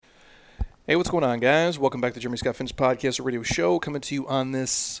Hey, what's going on, guys? Welcome back to Jeremy Scott Fitness Podcast, a radio show coming to you on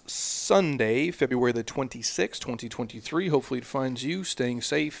this Sunday, February the 26th, 2023. Hopefully, it finds you staying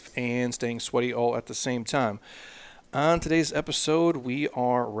safe and staying sweaty all at the same time. On today's episode, we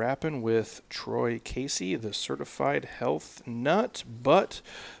are rapping with Troy Casey, the certified health nut. But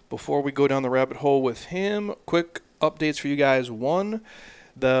before we go down the rabbit hole with him, quick updates for you guys. One,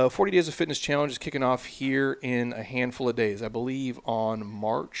 the 40 Days of Fitness Challenge is kicking off here in a handful of days. I believe on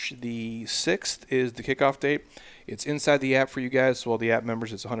March the 6th is the kickoff date. It's inside the app for you guys, so all the app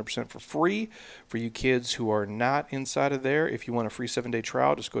members, it's 100% for free. For you kids who are not inside of there, if you want a free 7-day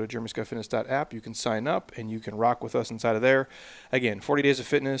trial, just go to jeremyscottfitness.app. You can sign up, and you can rock with us inside of there. Again, 40 Days of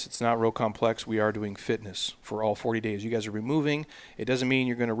Fitness, it's not real complex. We are doing fitness for all 40 days. You guys are moving. It doesn't mean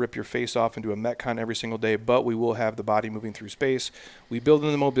you're going to rip your face off and do a Metcon every single day, but we will have the body moving through space. We build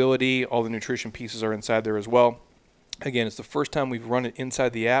in the mobility. All the nutrition pieces are inside there as well. Again, it's the first time we've run it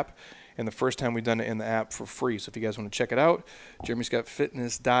inside the app, and the first time we've done it in the app for free. So if you guys want to check it out,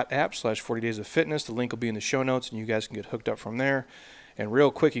 jeremyscottfitness.app/40 days of fitness. The link will be in the show notes, and you guys can get hooked up from there. And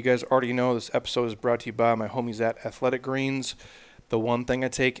real quick, you guys already know this episode is brought to you by my homies at Athletic Greens. The one thing I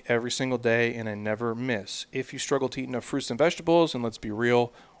take every single day and I never miss. If you struggle to eat enough fruits and vegetables, and let's be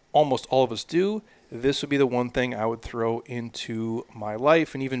real, almost all of us do, this would be the one thing I would throw into my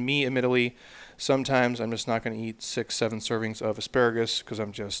life. And even me, admittedly, sometimes I'm just not going to eat 6-7 servings of asparagus because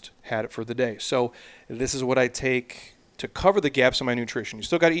I'm just had it for the day. So this is what I take to cover the gaps in my nutrition. You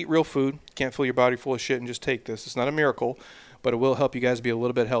still got to eat real food. You can't fill your body full of shit and just take this. It's not a miracle, but it will help you guys be a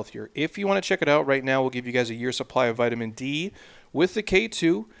little bit healthier. If you want to check it out right now, we'll give you guys a year's supply of vitamin D with the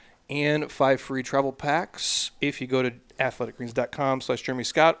K2 and 5 free travel packs if you go to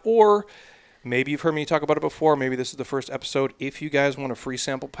athleticgreens.com/JeremyScott, or maybe you've heard me talk about it before. Maybe this is the first episode. If you guys want a free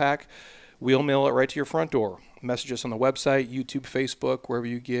sample pack, we'll mail it right to your front door. Message us on the website, YouTube, Facebook, wherever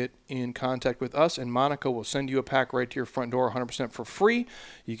you get in contact with us, and Monica will send you a pack right to your front door 100% for free.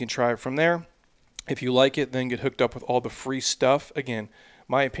 You can try it from there. If you like it, then get hooked up with all the free stuff. Again,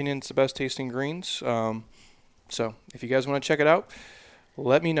 my opinion, it's the best tasting greens. So if you guys want to check it out,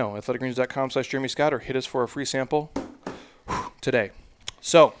 let me know. athleticgreens.com/JeremyScott, or hit us for a free sample today.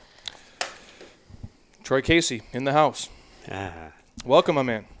 So, Troy Casey in the house. Welcome, my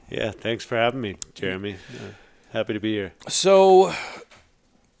man. Yeah, thanks for having me, Jeremy. Happy to be here. So,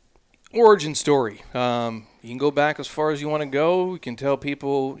 origin story. You can go back as far as you want to go. You can tell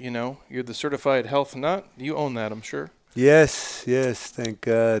people, you're the certified health nut. You own that, I'm sure. Yes, thank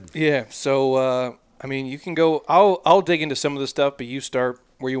God. Yeah, so, you can go. I'll dig into some of the stuff, but you start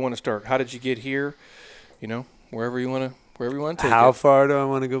where you want to start. How did you get here? Wherever you want to take it. How far do I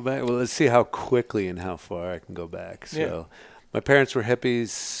want to go back? Well, let's see how quickly and how far I can go back. So, my parents were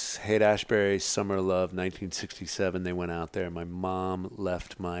hippies, Haight-Ashbury, Summer of Love, 1967. They went out there. My mom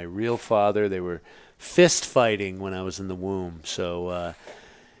left my real father. They were fist fighting when I was in the womb. So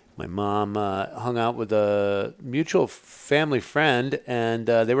my mom hung out with a mutual family friend, and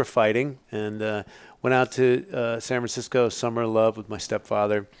they were fighting, and went out to San Francisco, Summer of Love with my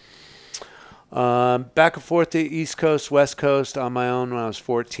stepfather. Back and forth to East Coast, West Coast on my own when I was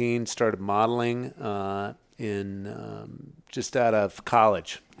 14. Started modeling in just out of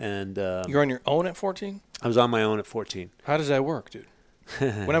college. And You're on your own at 14? I was on my own at 14. How does that work, dude?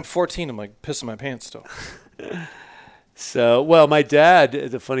 When I'm 14, I'm like pissing my pants still. So, well, my dad,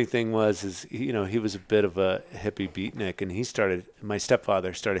 the funny thing was, he was a bit of a hippie beatnik, and my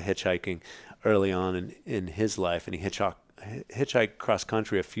stepfather started hitchhiking early on in his life, and he hitchhiked cross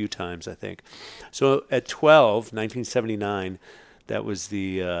country a few times, I think. So at 12, 1979, that was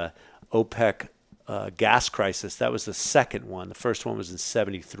the OPEC gas crisis. That was the second one. The first one was in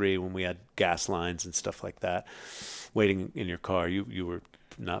 73 when we had gas lines and stuff like that waiting in your car. You were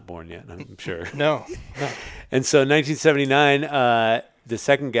not born yet, I'm sure. No. And so 1979, the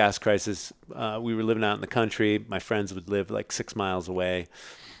second gas crisis, we were living out in the country. My friends would live like 6 miles away.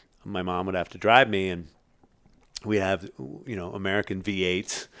 My mom would have to drive me, and we'd have, American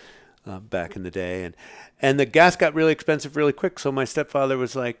V8s back in the day. And the gas got really expensive really quick. So my stepfather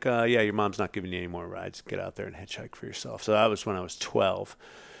was like, your mom's not giving you any more rides. Get out there and hitchhike for yourself. So that was when I was 12.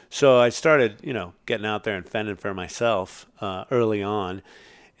 So I started, getting out there and fending for myself early on.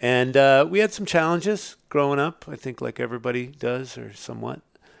 And we had some challenges growing up, I think like everybody does, or somewhat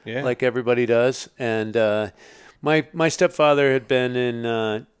like everybody does. And my stepfather had been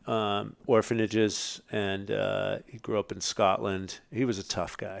in orphanages, and he grew up in Scotland. He was a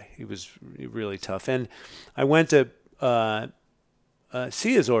tough guy. He was really tough. And I went to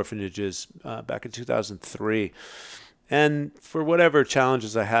see his orphanages back in 2003. And for whatever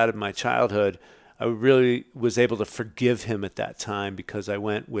challenges I had in my childhood, I really was able to forgive him at that time because I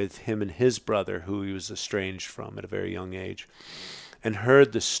went with him and his brother, who he was estranged from at a very young age, and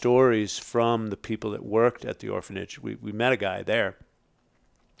heard the stories from the people that worked at the orphanage. We met a guy there,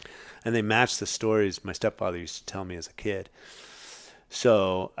 and they matched the stories my stepfather used to tell me as a kid.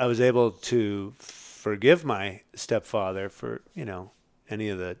 So I was able to forgive my stepfather for, any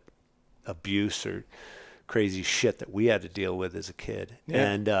of the abuse or crazy shit that we had to deal with as a kid. Yeah.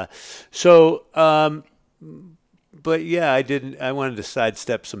 And but yeah, I wanted to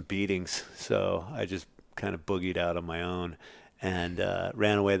sidestep some beatings. So I just kind of boogied out on my own and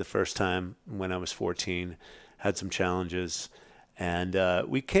ran away the first time when I was 14, had some challenges. And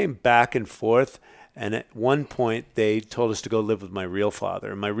we came back and forth. And at one point, they told us to go live with my real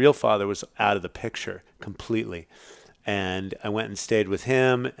father. And my real father was out of the picture completely. And I went and stayed with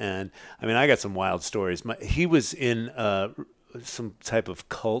him. And I got some wild stories. He was in some type of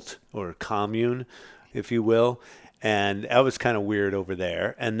cult or commune, if you will. And that was kind of weird over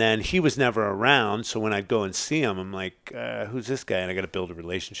there. And then he was never around. So when I'd go and see him, I'm like, who's this guy? And I got to build a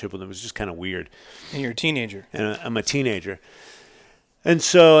relationship with him. It was just kind of weird. And you're a teenager. And I'm a teenager. And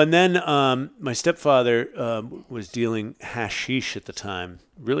then my stepfather was dealing hashish at the time.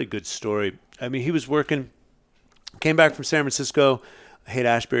 Really good story. He was working. Came back from San Francisco,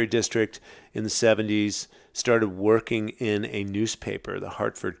 Haight-Ashbury district in the 70s, started working in a newspaper, the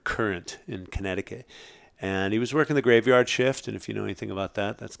Hartford Courant in Connecticut. And he was working the graveyard shift, and if you know anything about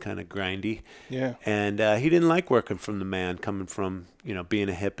that, that's kind of grindy. Yeah. And he didn't like working from the man, coming from, being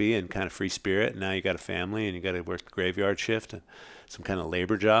a hippie and kind of free spirit, and now you got a family and you got to work the graveyard shift, and some kind of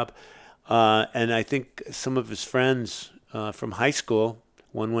labor job. And I think some of his friends from high school,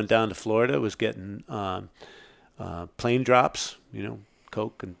 one went down to Florida, was getting plane drops,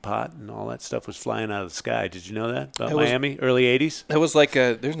 coke and pot and all that stuff was flying out of the sky. Did you know that about Miami, early 80s? That was like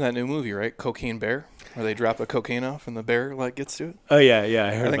there's that new movie, right? Cocaine Bear, where they drop a cocaine off and the bear gets to it. Oh yeah,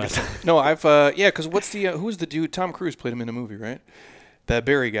 I heard about that. No, I've because what's the who's the dude? Tom Cruise played him in a movie, right? That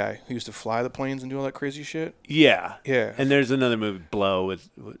Barry guy who used to fly the planes and do all that crazy shit. Yeah. Yeah. And there's another movie, Blow, with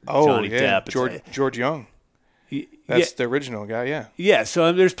Johnny Depp. George Young. That's the original guy, yeah. Yeah,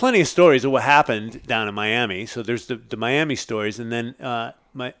 so there's plenty of stories of what happened down in Miami. So there's the Miami stories. And then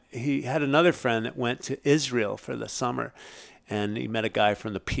he had another friend that went to Israel for the summer. And he met a guy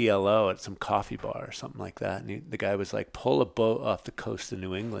from the PLO at some coffee bar or something like that. And the guy was like, pull a boat off the coast of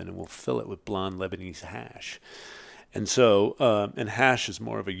New England and we'll fill it with blonde Lebanese hash. And so, and hash is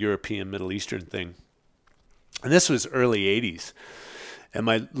more of a European, Middle Eastern thing. And this was early 80s. And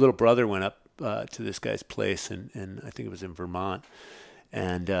my little brother went up to this guy's place, and I think it was in Vermont.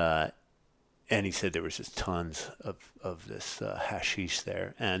 And he said there was just tons of this hashish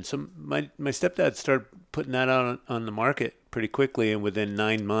there. And so my stepdad started putting that out on the market pretty quickly. And within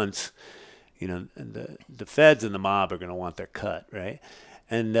 9 months, the feds and the mob are going to want their cut, right?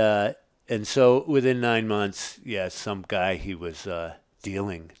 And so within 9 months, some guy he was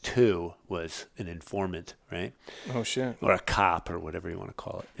dealing to was an informant, right? Oh, shit. Or a cop or whatever you want to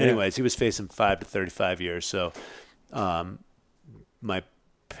call it. Yeah. Anyways, he was facing 5 to 35 years. So my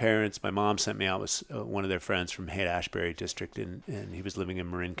mom sent me out with one of their friends from Haight-Ashbury district, and he was living in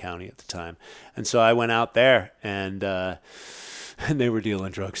Marin County at the time. And so I went out there, and they were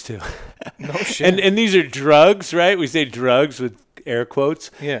dealing drugs too. No shit. And these are drugs, right? We say drugs with air quotes.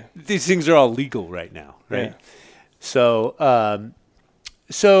 Yeah. These things are all legal right now, right? Yeah. So,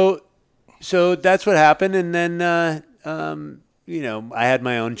 so that's what happened. And then, I had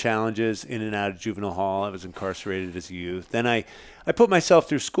my own challenges in and out of juvenile hall. I was incarcerated as a youth. Then I put myself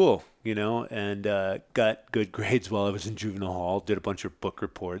through school, and got good grades while I was in juvenile hall, did a bunch of book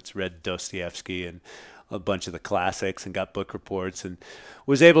reports, read Dostoevsky and a bunch of the classics and got book reports and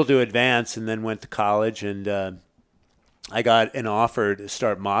was able to advance, and then went to college, and I got an offer to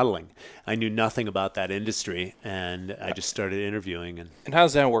start modeling. I knew nothing about that industry, and I just started interviewing. And how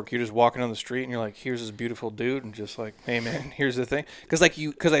does that work? You're just walking on the street, and you're like, "Here's this beautiful dude," and just like, "Hey, man, here's the thing." Because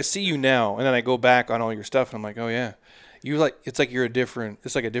I see you now, and then I go back on all your stuff, and I'm like, "Oh yeah, it's like a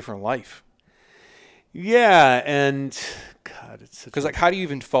different life." Yeah, and God, it's because how do you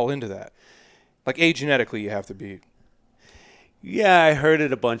even fall into that? Like, genetically, you have to be. Yeah, I heard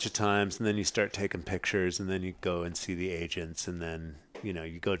it a bunch of times, and then you start taking pictures, and then you go and see the agents, and then,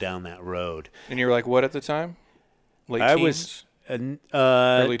 you go down that road. And you were like, what at the time? Late teens?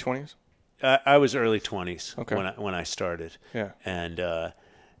 Early 20s? I was early 20s when I started. Yeah. And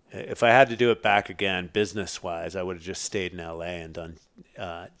if I had to do it back again, business-wise, I would have just stayed in L.A. and done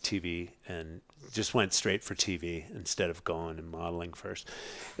TV and just went straight for TV instead of going and modeling first.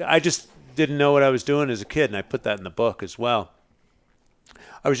 I just didn't know what I was doing as a kid, and I put that in the book as well.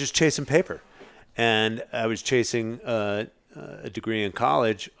 I was just chasing paper. and I was chasing a degree in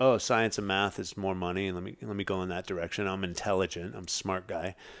college. Oh, science and math is more money, and let me go in that direction. I'm intelligent. I'm a smart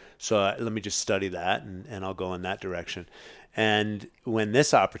guy, so let me just study that, and I'll go in that direction. And when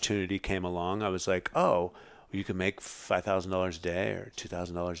this opportunity came along, I was like, oh, you can make $5,000 a day or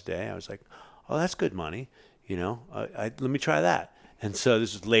 $2,000 a day. I was like, oh, that's good money. Let me try that. And so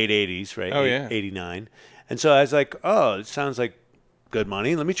this was late 80s, right? Oh, yeah. 89. And so I was like, oh, it sounds like good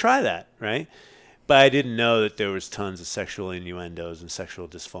money. Let me try that, right? But I didn't know that there was tons of sexual innuendos and sexual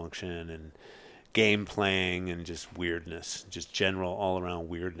dysfunction and game playing and just weirdness, just general all-around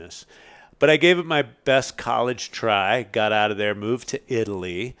weirdness. But I gave it my best college try, got out of there, moved to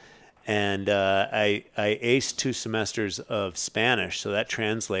Italy, and I aced 2 semesters of Spanish, so that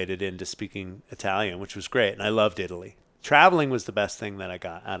translated into speaking Italian, which was great, and I loved Italy. Traveling was the best thing that I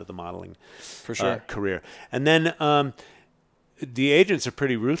got out of the modeling For sure. career. And then the agents are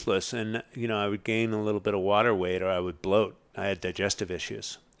pretty ruthless, and I would gain a little bit of water weight or I would bloat. I had digestive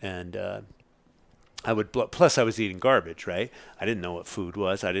issues, and I would bloat. Plus, I was eating garbage, right? I didn't know what food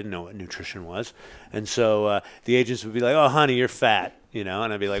was. I didn't know what nutrition was, and so the agents would be like, "Oh, honey, you're fat," and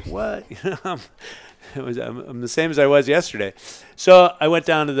I'd be like, "What?" I'm the same as I was yesterday. So I went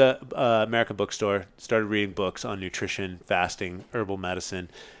down to the American bookstore, started reading books on nutrition, fasting, herbal medicine,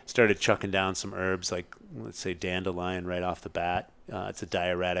 started chucking down some herbs like, let's say, dandelion right off the bat. It's a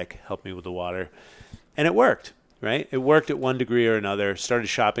diuretic, helped me with the water. And it worked, right? It worked at one degree or another. Started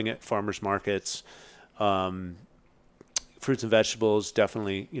shopping at farmers markets. Fruits and vegetables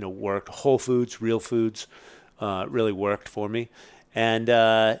definitely, worked. Whole foods, real foods, really worked for me.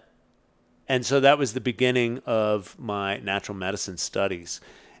 And so that was the beginning of my natural medicine studies.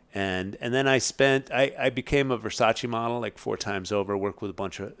 And then I became a Versace model like 4 times over, worked with a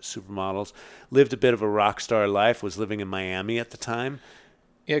bunch of supermodels, lived a bit of a rock star life, was living in Miami at the time.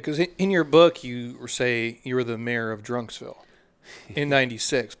 Yeah, because in your book, you say you were the mayor of Drunksville in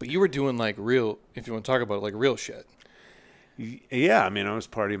 96, but you were doing like real, if you want to talk about it, like real shit. Yeah, I mean, I was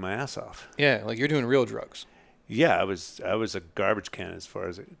partying my ass off. Yeah, like you're doing real drugs. Yeah, I was a garbage can as far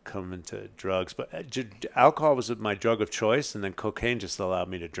as it coming to drugs. But alcohol was my drug of choice, and then cocaine just allowed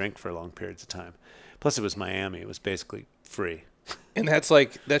me to drink for long periods of time. Plus, it was Miami. It was basically free. And that's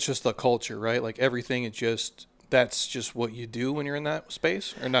just the culture, right? Like everything, that's just what you do when you're in that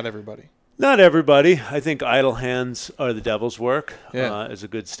space, or not everybody? Not everybody. I think idle hands are the devil's work. Yeah. Is a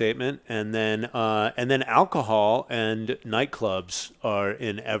good statement. And then alcohol and nightclubs are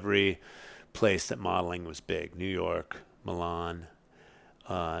in every place that modeling was big. New York, Milan,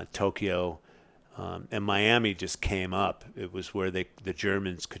 Tokyo, and Miami just came up. It was where the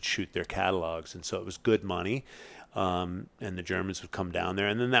Germans could shoot their catalogs, and so it was good money, and the Germans would come down there,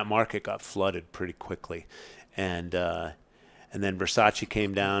 and then that market got flooded pretty quickly, and then Versace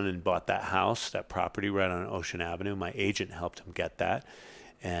came down and bought that house, that property right on Ocean Avenue. My agent helped him get that,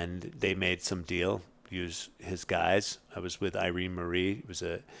 and they made some deal, use his guys. I was with Irene Marie. It was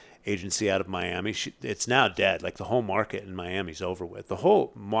a agency out of Miami. It's now dead. Like the whole market in Miami's over with. The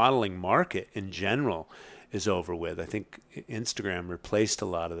whole modeling market in general is over with. I think Instagram replaced a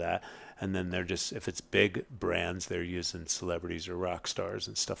lot of that. And then they're just, if it's big brands, they're using celebrities or rock stars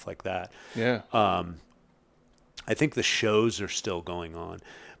and stuff like that. Yeah. I think the shows are still going on,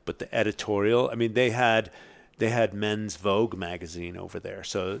 but the editorial, I mean, they had Men's Vogue magazine over there.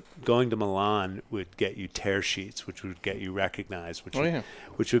 So going to Milan would get you tear sheets, which would get you recognized,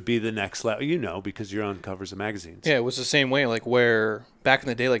 which would be the next level, because you're on covers of magazines. Yeah, it was the same way, like where back in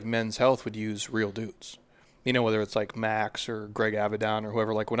the day, like Men's Health would use real dudes. Whether it's like Max or Greg Avedon or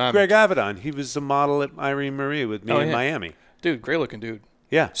whoever. Like Greg Avedon, he was a model at Irene Marie with me in Miami. Dude, great looking dude.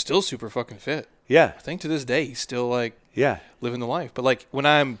 Yeah. Still super fucking fit. Yeah. I think to this day he's still living the life. But like when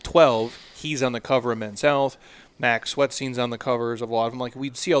I'm 12, he's on the cover of Men's Health. Max Sweatscene's on the covers of a lot of them. Like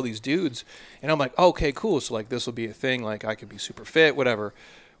we'd see all these dudes, and I'm like, okay, cool. So like this will be a thing. Like I could be super fit, whatever.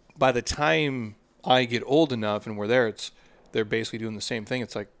 By the time I get old enough and we're there, they're basically doing the same thing.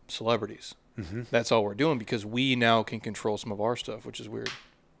 It's like celebrities. Mm-hmm. That's all we're doing because we now can control some of our stuff, which is weird.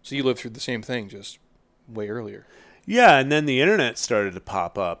 So you lived through the same thing, just way earlier. Yeah, and then the internet started to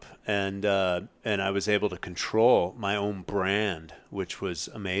pop up, and I was able to control my own brand, which was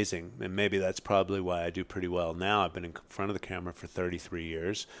amazing. And maybe that's probably why I do pretty well now. I've been in front of the camera for 33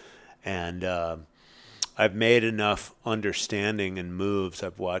 years, and I've made enough understanding and moves.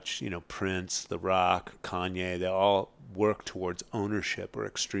 I've watched, Prince, The Rock, Kanye. They all work towards ownership or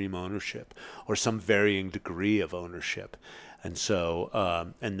extreme ownership or some varying degree of ownership. And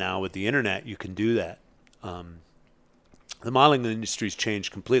so, and now with the internet, you can do that. The modeling industry's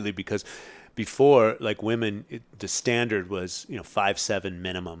changed completely because before, like women, the standard was 5'7"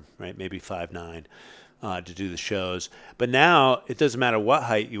 minimum, right? Maybe 5'9" to do the shows. But now it doesn't matter what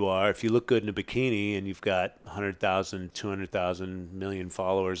height you are. If you look good in a bikini and you've got 100,000, 200,000 million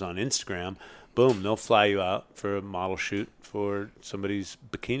followers on Instagram, boom, they'll fly you out for a model shoot for somebody's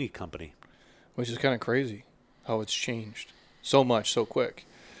bikini company. Which is kind of crazy how it's changed so much so quick.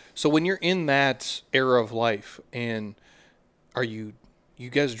 So when you're in that era of life, and are you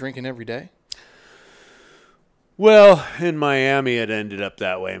guys drinking every day? Well, in Miami, it ended up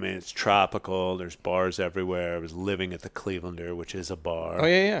that way. I mean, it's tropical. There's bars everywhere. I was living at the Clevelander, which is a bar. Oh,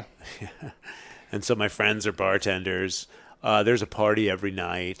 yeah. And so my friends are bartenders. There's a party every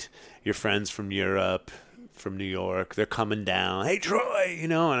night. Your friends from Europe, from New York, they're coming down. Hey, Troy,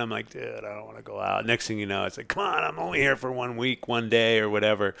 and I'm like, dude, I don't want to go out. Next thing you know, it's like, come on, I'm only here for 1 week, 1 day, or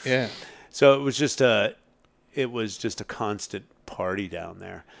whatever. Yeah. So it was just a constant party down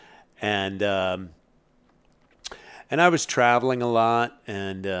there, and I was traveling a lot,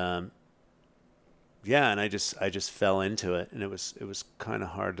 and and I just fell into it, and it was kind of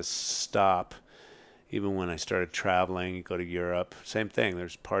hard to stop. Even when I started traveling, you go to Europe, same thing.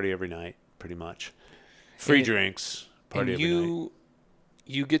 There's party every night, pretty much. Free drinks, party every night.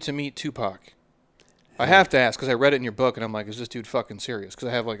 You get to meet Tupac. I have to ask, because I read it in your book, and I'm like, is this dude fucking serious? Because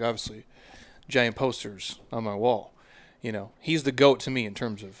I have, like, obviously, giant posters on my wall. He's the GOAT to me in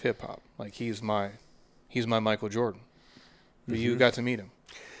terms of hip-hop. Like, he's my Michael Jordan. But you got to meet him.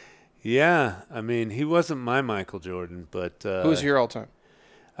 Yeah, I mean, he wasn't my Michael Jordan, but... Who's your all-time?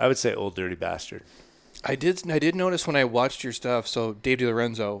 I would say Old Dirty Bastard. I did notice when I watched your stuff, so Dave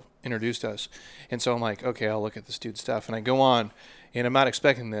DiLorenzo introduced us, and so I'm like, okay, I'll look at this dude's stuff, and I go on, and I'm not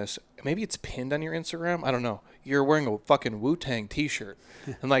expecting this. Maybe it's pinned on your Instagram? I don't know. You're wearing a fucking Wu-Tang t-shirt.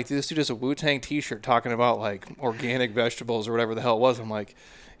 And like, this dude has a Wu-Tang t-shirt talking about like organic vegetables or whatever the hell it was. I'm like,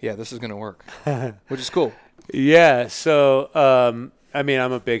 yeah, this is going to work, which is cool. Yeah, so I mean,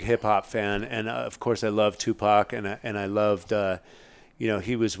 I'm a big hip-hop fan, and of course I love Tupac, and I loved...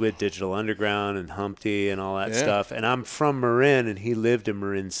 he was with Digital Underground and Humpty and all that stuff. And I'm from Marin, and he lived in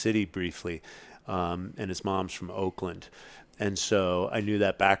Marin City briefly. And his mom's from Oakland. And so I knew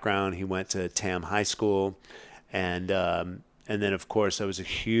that background. He went to Tam High School. And then, of course, I was a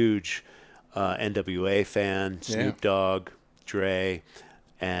huge NWA fan, Snoop Dogg, Dre.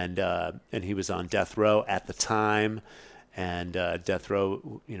 And he was on Death Row at the time. And Death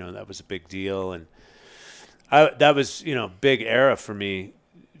Row, that was a big deal. And that was, big era for me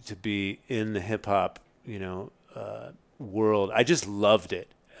to be in the hip hop, world. I just loved it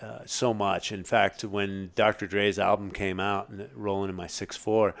so much. In fact, when Dr. Dre's album came out and rolling in my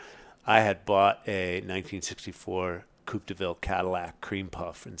 6'4", I had bought a 1964 Coupe de Ville Cadillac Cream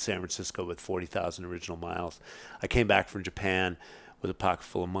Puff in San Francisco with 40,000 original miles. I came back from Japan with a pocket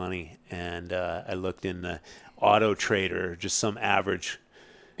full of money, and I looked in the Auto Trader, just some average.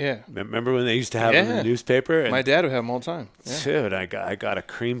 Yeah. Remember when they used to have them in the newspaper? And my dad would have them all the time. Yeah. Dude, I got a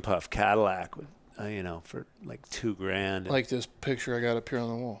cream puff Cadillac with, for like $2,000. Like this picture I got up here on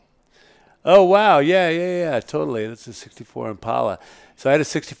the wall. Oh wow, yeah, totally. That's a '64 Impala. So I had a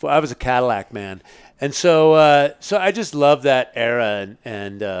 '64. I was a Cadillac man, and so I just loved that era,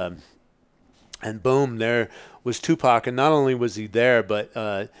 and boom, there was Tupac, and not only was he there, but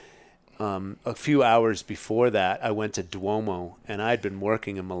a few hours before that, I went to Duomo, and I'd been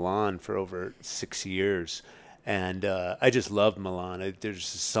working in Milan for over 6 years, and I just loved Milan. There's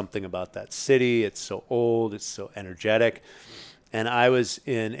just something about that city. It's so old. It's so energetic. And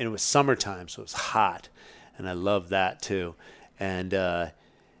and it was summertime, so it was hot, and I loved that too. And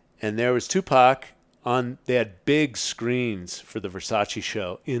there was Tupac they had big screens for the Versace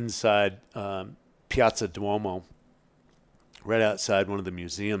show inside Piazza Duomo, right outside one of the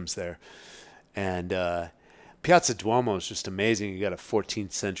museums there. And Piazza Duomo is just amazing. You got a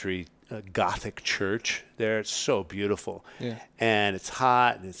 14th century Gothic church there. It's so beautiful. Yeah. And it's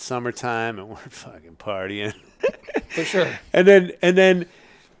hot, and it's summertime, and we're fucking partying. For sure. And then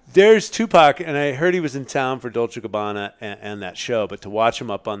there's Tupac, and I heard he was in town for Dolce & Gabbana and that show, but to watch him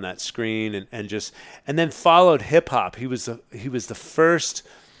up on that screen and then followed hip hop. He was the first.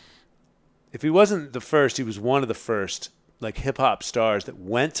 If he wasn't the first, he was one of the first, like, hip hop stars that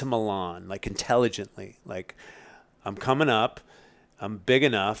went to Milan, like, intelligently. Like, I'm coming up, I'm big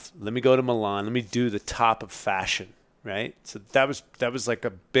enough. Let me go to Milan. Let me do the top of fashion, right? So that was like a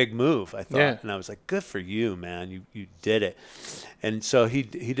big move, I thought. Yeah. And I was like, good for you, man. You did it. And so he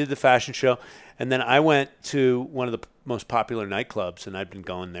did the fashion show. And then I went to one of the most popular nightclubs, and I'd been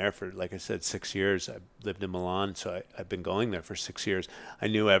going there for, like I said, 6 years. I lived in Milan, so I've been going there for 6 years. I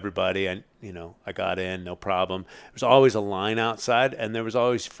knew everybody. I got in, no problem. There was always a line outside, and there was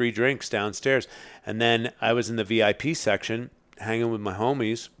always free drinks downstairs. And then I was in the VIP section, hanging with my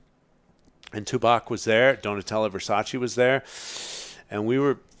homies, and Tupac was there. Donatella Versace was there,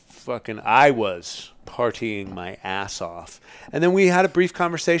 and I was partying my ass off. And then we had a brief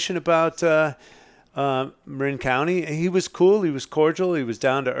conversation about Marin County. He was cool. He was cordial. He was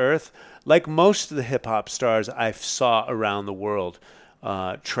down to earth. Like most of the hip hop stars I saw around the world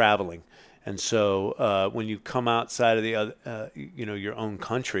traveling. And so when you come outside of the other, your own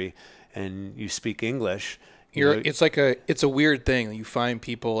country and you speak English, it's a weird thing. You find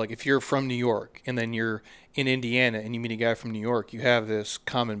people, like if you're from New York and then you're in Indiana and you meet a guy from New York, you have this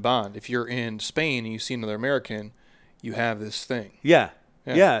common bond. If you're in Spain and you see another American, you have this thing. Yeah.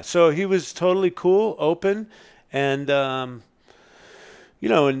 So he was totally cool, open, and and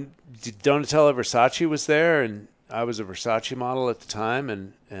Donatella Versace was there, and I was a Versace model at the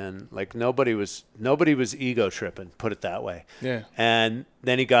time, and like nobody was ego tripping, put it that way. Yeah. And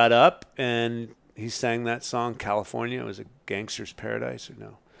then he got up and he sang that song, California. It was a Gangster's Paradise, or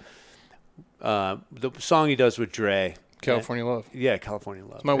no? The song he does with Dre. California Love. Yeah, California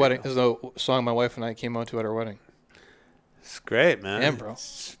Love. It's my wedding. It's the song my wife and I came out to at our wedding. It's great, man. Yeah, bro.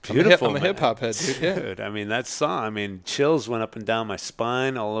 It's beautiful. I'm a hip hop head, dude. Yeah. Dude, I mean, that song, chills went up and down my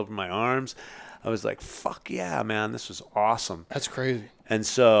spine, all over my arms. I was like, fuck yeah, man, this was awesome. That's crazy. And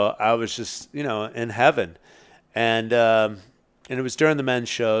so I was just, in heaven. And it was during the men's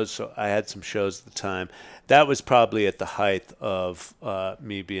shows, so I had some shows at the time. That was probably at the height of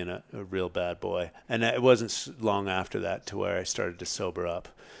me being a real bad boy. And it wasn't long after that to where I started to sober up.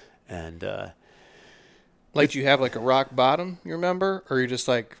 And like, do you have like a rock bottom, you remember? Or you're just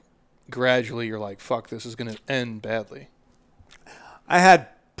like, gradually you're like, fuck, this is going to end badly? I had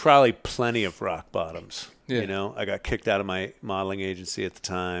probably plenty of rock bottoms. Yeah. I got kicked out of my modeling agency at the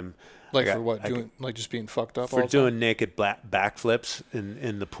time. Like for what? Like just being fucked up? For doing naked backflips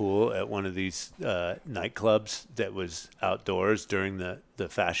in the pool at one of these nightclubs that was outdoors during the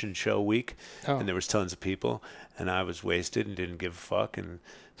fashion show week. Oh. And there was tons of people. And I was wasted and didn't give a fuck. And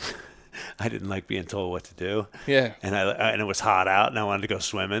I didn't like being told what to do. Yeah. And and it was hot out and I wanted to go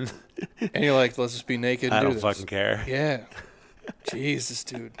swimming. And you're like, let's just be naked and I do don't this. fucking care. Yeah. Jesus,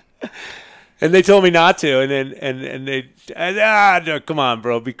 dude. And they told me not to, and they no, come on,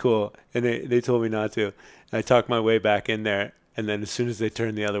 bro, be cool. And they told me not to. And I talked my way back in there, and then as soon as they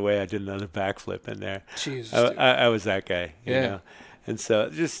turned the other way, I did another backflip in there. Jesus, I was that guy. You Yeah. know? And so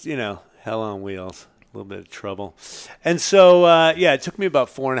just hell on wheels, a little bit of trouble. And so it took me about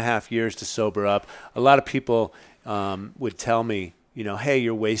 4.5 years to sober up. A lot of people would tell me, hey,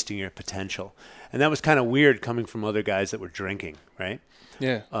 you're wasting your potential, and that was kind of weird coming from other guys that were drinking, right?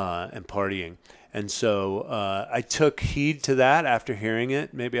 Yeah. And partying. And so I took heed to that after hearing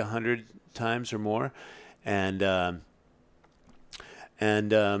it maybe 100 times or more. And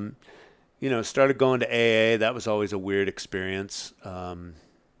started going to AA. That was always a weird experience.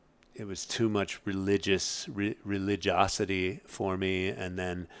 It was too much religiosity for me. And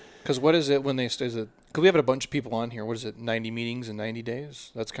then... Because what is it when they... Because we have a bunch of people on here. What is it, 90 meetings in 90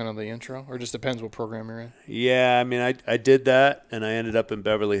 days? That's kind of the intro? Or just depends what program you're in? Yeah, I did that, and I ended up in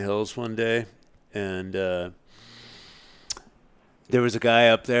Beverly Hills one day. And there was a guy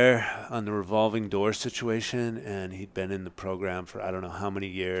up there on the revolving door situation, and he'd been in the program for I don't know how many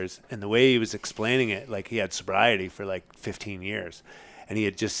years. And the way he was explaining it, like he had sobriety for like 15 years. And he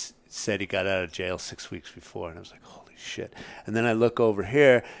had just said he got out of jail 6 weeks before. And I was like, holy shit. And then I look over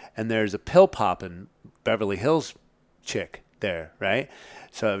here, and there's a pill-popping Beverly Hills chick there, right?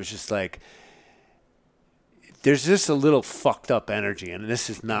 So I was just like, there's just a little fucked up energy, and this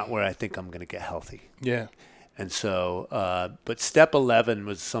is not where I think I'm going to get healthy. Yeah. And so, but step 11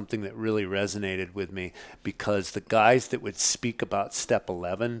 was something that really resonated with me, because the guys that would speak about step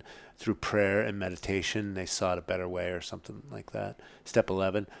 11 through prayer and meditation, they saw it a better way or something like that. Step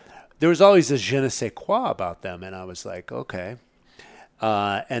 11, there was always a je ne sais quoi about them. And I was like, okay.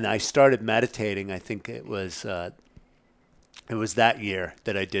 And I started meditating. I think it was that year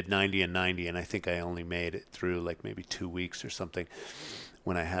that I did 90 and 90. And I think I only made it through like maybe 2 weeks or something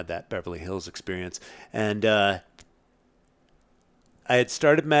when I had that Beverly Hills experience. And I had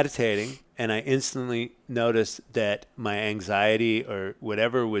started meditating, and I instantly noticed that my anxiety or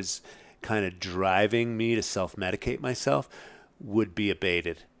whatever was kind of driving me to self-medicate myself would be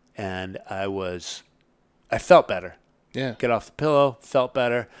abated. And I felt better. Yeah. get off the pillow, felt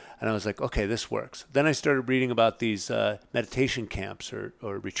better. And I was like, okay, this works. Then I started reading about these meditation camps or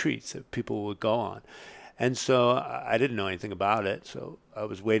retreats that people would go on. And so I didn't know anything about it. So I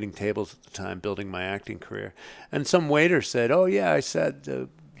was waiting tables at the time, building my acting career. And some waiter said, oh, yeah, I said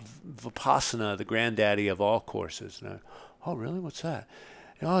Vipassana, the granddaddy of all courses. And oh, really? What's that?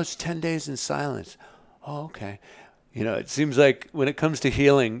 Oh, it's 10 days in silence. Oh, okay. It seems like when it comes to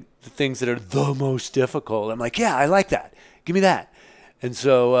healing, the things that are the most difficult, I'm like, yeah, I like that. Give me that. And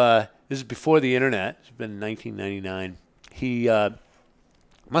so this is before the internet. It's been 1999. He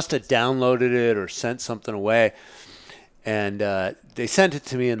must have downloaded it or sent something away. And they sent it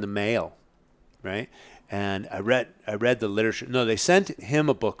to me in the mail, right? And I read the literature. No, they sent him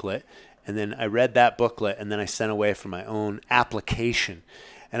a booklet, and then I read that booklet, and then I sent away for my own application.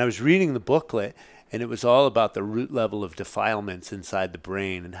 And I was reading the booklet, and it was all about the root level of defilements inside the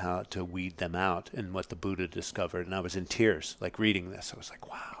brain and how to weed them out and what the Buddha discovered. And I was in tears, like reading this. I was like,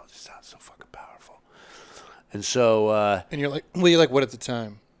 wow, this sounds so fucking powerful. And so... and you're like what at the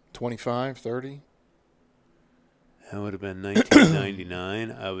time? 25, 30? That would have been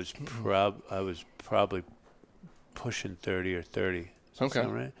 1999. I was probably pushing 30 or 30. Does that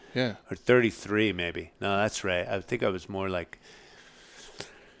sound right? Yeah. Or 33 maybe. No, that's right. I think I was more like...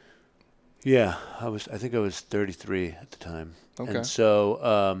 Yeah, I think I was 33 at the time. Okay. And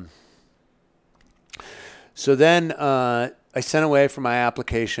so, then I sent away for my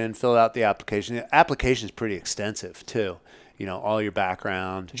application, filled out the application. The application is pretty extensive too. All your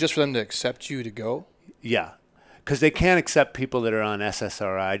background. Just for them to accept you to go? Yeah, because they can't accept people that are on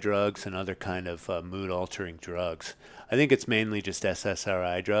SSRI drugs and other kind of mood-altering drugs. I think it's mainly just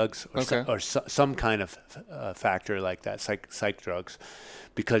SSRI drugs or some kind of factor like that, psych drugs,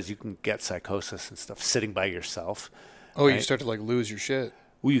 because you can get psychosis and stuff sitting by yourself. Oh, right? You start to lose your shit.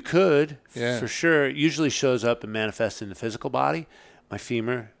 Well, you could, yeah. For sure. It usually shows up and manifests in the physical body. My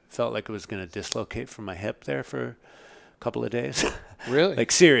femur felt like it was going to dislocate from my hip there for a couple of days. Really?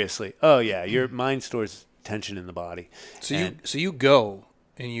 Like seriously. Oh yeah, your mind stores tension in the body. So you go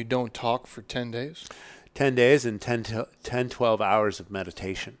and you don't talk for 10 days? 10 days and 12 hours of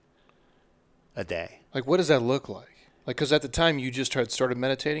meditation a day. Like, what does that look like? Like, because at the time you just started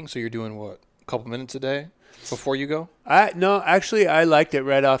meditating, so you're doing what, a couple minutes a day before you go? No, actually, I liked it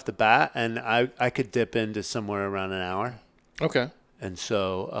right off the bat, and I could dip into somewhere around an hour. Okay. And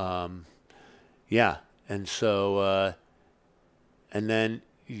so, yeah. And so, and then,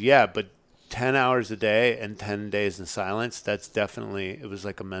 yeah, but 10 hours a day and 10 days in silence, that's definitely, it was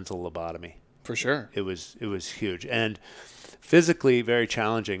like a mental lobotomy. For sure. It was huge and physically very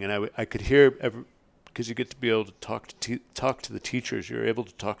challenging. And I could hear, because you get to be able to talk to the teachers. You're able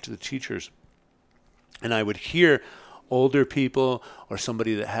to talk to the teachers. And I would hear older people or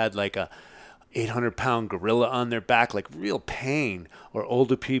somebody that had like a 800-pound gorilla on their back, like real pain, or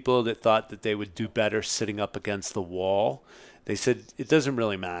older people that thought that they would do better sitting up against the wall. They said it doesn't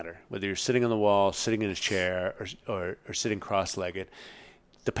really matter whether you're sitting on the wall, sitting in a chair, or sitting cross-legged.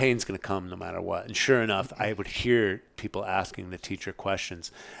 The pain's going to come no matter what. And sure enough, I would hear people asking the teacher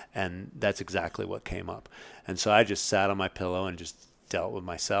questions, and that's exactly what came up. And so I just sat on my pillow and just dealt with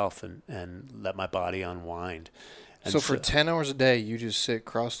myself and let my body unwind. And so for 10 hours a day, you just sit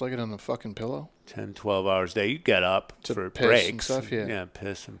cross-legged on the fucking pillow? 10, 12 hours a day. You get up to for piss breaks. And stuff, yeah. Yeah,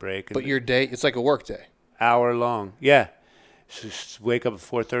 piss and break. But your day, it's like a work day. Hour long. Yeah. Just wake up at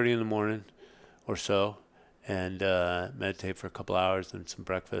 4:30 in the morning or so and meditate for a couple hours, then some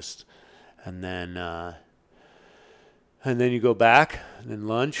breakfast. And then you go back, and then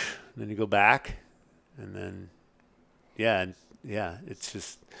lunch, and then you go back. And then, yeah, it's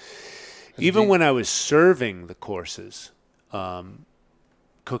just... Even when I was serving the courses,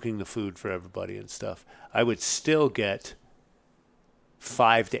 cooking the food for everybody and stuff, I would still get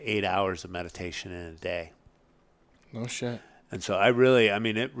 5 to 8 hours of meditation in a day. No shit. And so it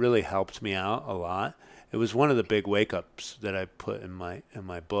really helped me out a lot. It was one of the big wake-ups that I put in my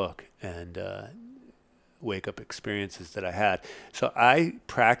book and wake-up experiences that I had. So I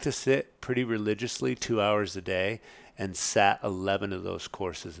practiced it pretty religiously, 2 hours a day, and sat 11 of those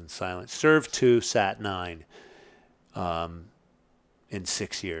courses in silence. Served 2, sat 9 in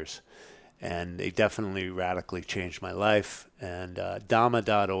 6 years. And they definitely radically changed my life. And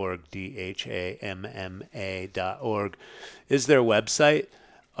Dhamma.org, DHAMMA.org, is their website.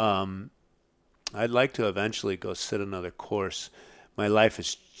 I'd like to eventually go sit another course. My life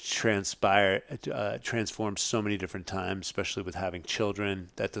has transformed so many different times, especially with having children.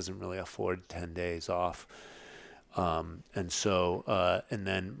 That doesn't really afford 10 days off. And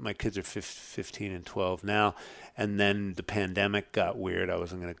then my kids are 15 and 12 now. And then the pandemic got weird. I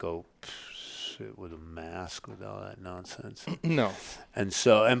wasn't going to go sit with a mask with all that nonsense. No. And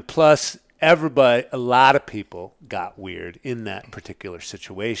so, and plus, a lot of people got weird in that particular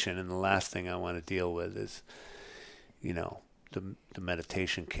situation. And the last thing I want to deal with is, the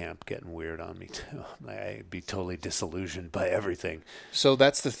meditation camp getting weird on me too. I'd be totally disillusioned by everything. So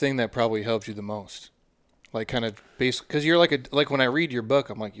that's the thing that probably helped you the most. Like kind of basic, because you're like when I read your book,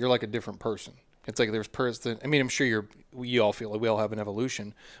 I'm like, you're like a different person. It's like there's person. I mean, I'm sure you all feel like we all have an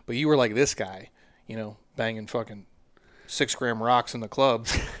evolution, but you were like this guy, banging fucking 6-gram rocks in the club,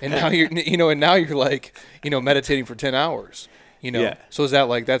 and now you're like, meditating for 10 hours, Yeah. So is that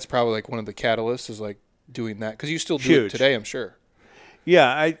like, that's probably like one of the catalysts is like doing that, because you still do Huge. it today, I'm sure.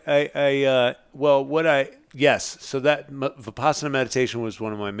 Yeah, yes. So that Vipassana meditation was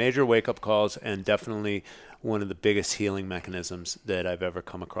one of my major wake-up calls, and definitely one of the biggest healing mechanisms that I've ever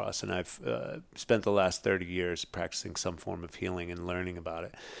come across. And I've spent the last 30 years practicing some form of healing and learning about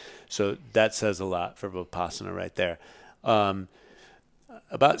it. So that says a lot for Vipassana right there.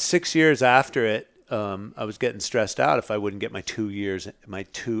 About 6 years after it, I was getting stressed out if I wouldn't get my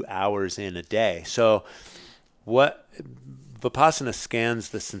 2 hours in a day. So Vipassana scans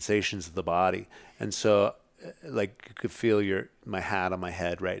the sensations of the body. And so like you could feel my hat on my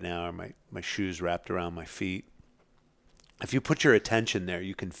head right now, or my shoes wrapped around my feet. If you put your attention there,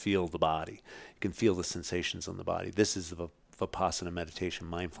 you can feel the body. You can feel the sensations on the body. This is the Vipassana meditation,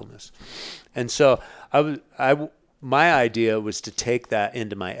 mindfulness. And so my idea was to take that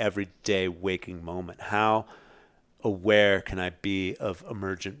into my everyday waking moment. How aware can I be of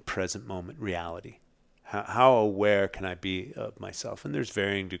emergent present moment reality? How aware can I be of myself? And there's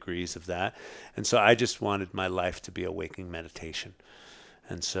varying degrees of that. And so I just wanted my life to be a waking meditation.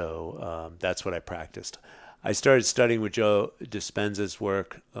 And so that's what I practiced. I started studying with Joe Dispenza's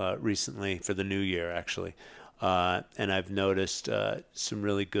work recently for the new year, actually. And I've noticed some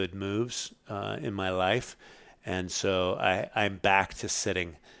really good moves in my life. And so I'm back to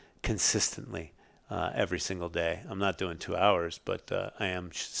sitting consistently every single day. I'm not doing 2 hours, but I am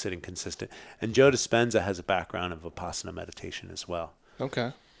sitting consistent. And Joe Dispenza has a background of Vipassana meditation as well.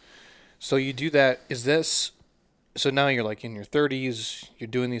 Okay. So you do that. So now you're like in your 30s, you're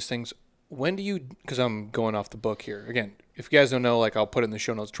doing these things. When do you, because I'm going off the book here. Again, if you guys don't know, like I'll put it in the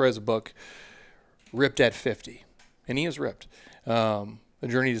show notes. Troy has a book, Ripped at 50. And he is ripped. A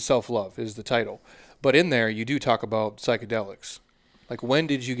Journey to Self-Love is the title. But in there, you do talk about psychedelics. Like, when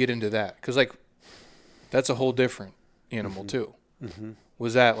did you get into that? Because, like, that's a whole different animal, too. Mm-hmm.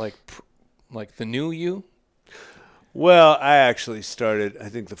 Was that, like the new you? Well, I actually started, I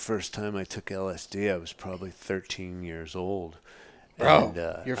think the first time I took LSD, I was probably 13 years old.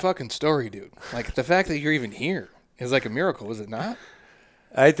 Bro, your fucking story, dude. Like, the fact that you're even here is like a miracle, is it not?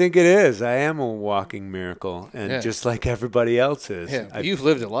 I think it is. I am a walking miracle, and just like everybody else is. Yeah, you've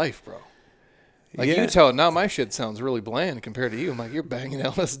lived a life, bro. Like, you tell it now, my shit sounds really bland compared to you. I'm like, you're banging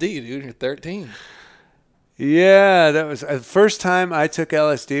LSD, dude. You're 13. Yeah, that was the first time I took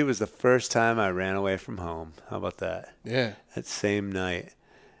LSD. Was the first time I ran away from home. How about that? Yeah. That same night.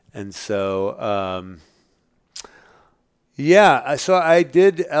 And so, so I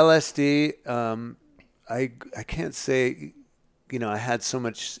did LSD. I can't say, I had so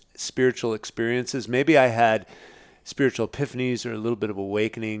much spiritual experiences. Maybe I had spiritual epiphanies or a little bit of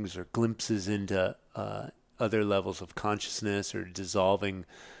awakenings or glimpses into other levels of consciousness, or dissolving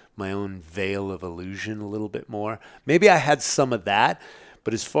my own veil of illusion a little bit more. Maybe I had some of that,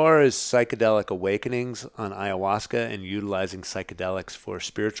 but as far as psychedelic awakenings on ayahuasca and utilizing psychedelics for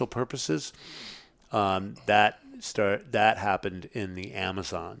spiritual purposes, that happened in the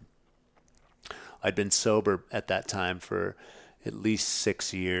Amazon. I'd been sober at that time for at least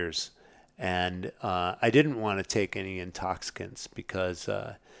 6 years. And I didn't want to take any intoxicants because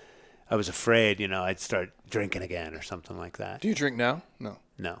I was afraid, I'd start drinking again or something like that. Do you drink now? No.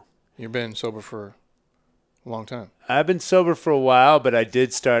 No. You've been sober for a long time. I've been sober for a while, but I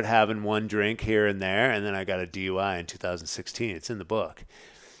did start having one drink here and there, and then I got a DUI in 2016. It's in the book.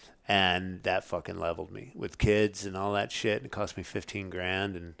 And that fucking leveled me with kids and all that shit. It cost me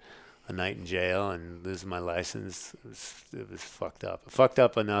 $15,000 and a night in jail and losing my license. It was fucked up. Fucked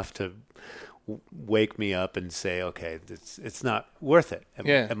up enough to wake me up and say, okay, it's not worth it.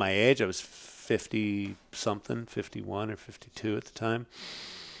 At my age, I was 50-something, 51 or 52 at the time.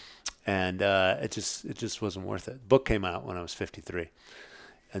 And it just wasn't worth it. The book came out when I was 53.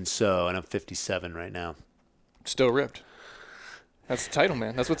 And I'm 57 right now. Still ripped. That's the title,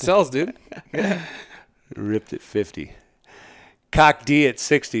 man. That's what sells, dude. Yeah. Ripped at 50. Cock D at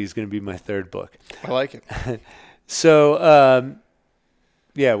 60 is going to be my third book. I like it. So,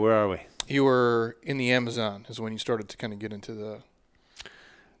 where are we? You were in the Amazon is when you started to kind of get into the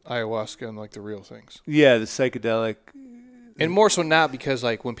ayahuasca and like the real things. Yeah, the psychedelic. And more so not because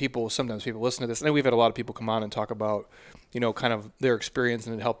like when sometimes people listen to this, and we've had a lot of people come on and talk about, kind of their experience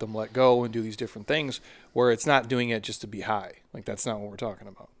and it helped them let go and do these different things where it's not doing it just to be high. Like that's not what we're talking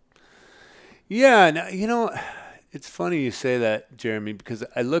about. Yeah, it's funny you say that, Jeremy, because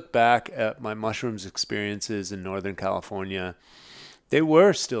I look back at my mushrooms experiences in Northern California. They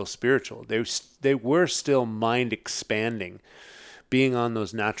were still spiritual. They were still mind expanding. Being on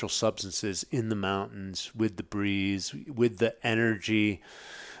those natural substances in the mountains with the breeze, with the energy.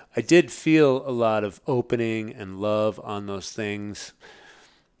 I did feel a lot of opening and love on those things.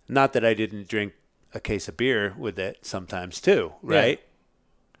 Not that I didn't drink a case of beer with it sometimes too, right?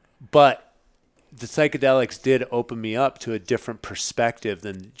 Yeah. But the psychedelics did open me up to a different perspective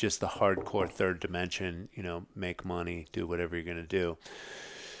than just the hardcore third dimension, make money, do whatever you're going to do.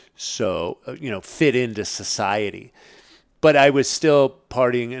 So, fit into society. But I was still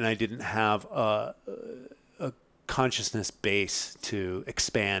partying, and I didn't have a consciousness base to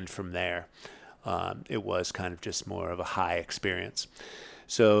expand from there. It was kind of just more of a high experience.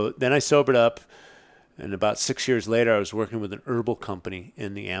 So then I sobered up, and about 6 years later, I was working with an herbal company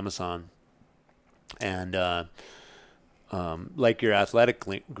in the Amazon. And like your athletic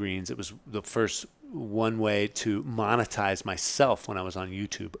greens, it was the first one way to monetize myself when I was on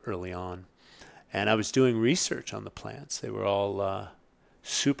YouTube early on. And I was doing research on the plants. They were all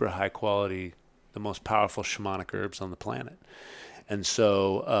super high quality, the most powerful shamanic herbs on the planet. And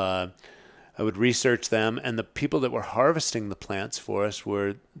so I would research them. And the people that were harvesting the plants for us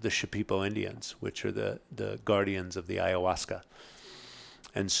were the Shipibo Indians, which are the guardians of the ayahuasca.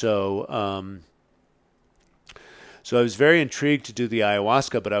 And so I was very intrigued to do the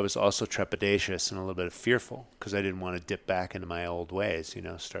ayahuasca, but I was also trepidatious and a little bit fearful because I didn't want to dip back into my old ways,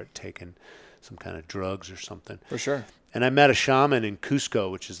 start taking some kind of drugs or something. For sure. And I met a shaman in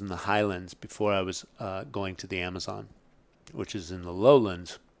Cusco, which is in the highlands, before I was going to the Amazon, which is in the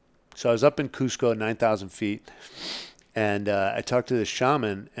lowlands. So I was up in Cusco, 9,000 feet, and I talked to the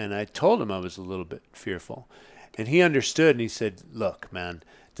shaman, and I told him I was a little bit fearful. And he understood, and he said, look, man,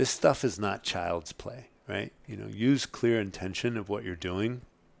 this stuff is not child's play, right? Use clear intention of what you're doing,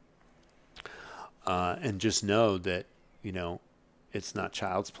 and just know that, it's not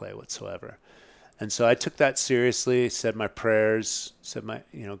child's play whatsoever. And so I took that seriously, said my prayers,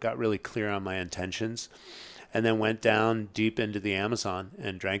 got really clear on my intentions, and then went down deep into the Amazon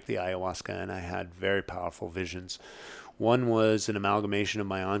and drank the ayahuasca, and I had very powerful visions. One was an amalgamation of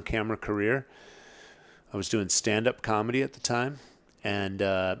my on-camera career. I was doing stand-up comedy at the time, and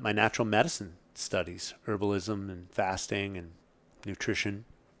my natural medicine studies, herbalism and fasting and nutrition.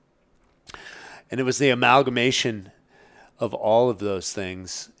 And it was the amalgamation of all of those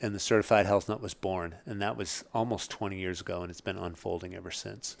things, and the Certified Health Nut was born, and that was almost 20 years ago, and it's been unfolding ever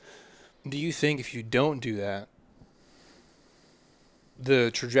since. Do you think if you don't do that, the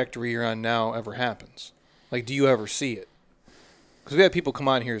trajectory you're on now ever happens? Like, do you ever see it? Because we have people come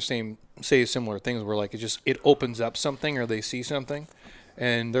on here say similar things where, like, it opens up something or they see something,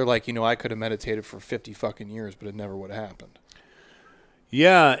 and they're like, I could have meditated for 50 fucking years, but it never would have happened.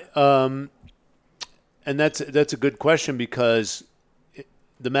 Yeah, and that's a good question because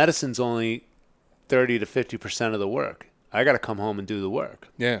the medicine's only 30 to 50% of the work. I got to come home and do the work.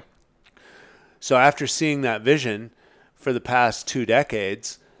 Yeah. So after seeing that vision for the past 2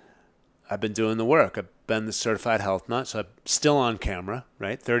 decades, I've been doing the work. I've been the Certified Health Nut, so I'm still on camera,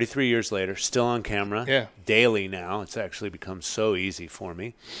 right? 33 years later, still on camera. Yeah. Daily now. It's actually become so easy for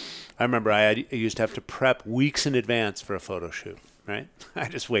me. I remember I used to have to prep weeks in advance for a photo shoot. Right? I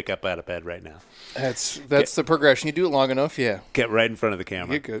just wake up out of bed right now. That's the progression. You do it long enough, yeah. Get right in front of the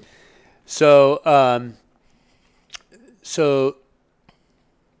camera. Get good. So,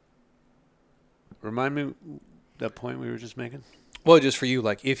 remind me that point we were just making. Well, just for you,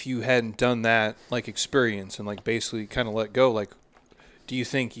 like, if you hadn't done that, like, experience and, like, basically kind of let go, like, do you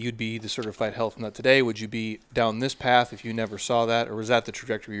think you'd be the Certified Health Nut today? Would you be down this path if you never saw that, or was that the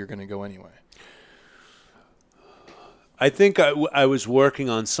trajectory you're going to go anyway? I think I was working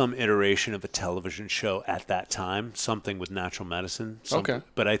on some iteration of a television show at that time, something with natural medicine. Okay.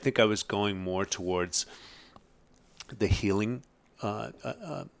 But I think I was going more towards the healing,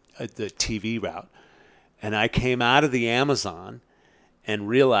 the TV route. And I came out of the Amazon and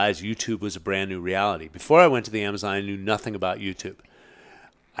realized YouTube was a brand new reality. Before I went to the Amazon, I knew nothing about YouTube.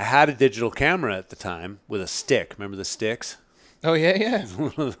 I had a digital camera at the time with a stick. Remember the sticks? Oh, yeah.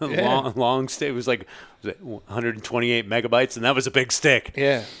 long stick. It was like 128 megabytes, and that was a big stick.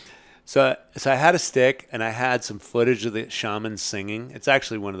 Yeah. So I had a stick, and I had some footage of the shaman singing. It's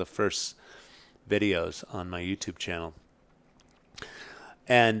actually one of the first videos on my YouTube channel.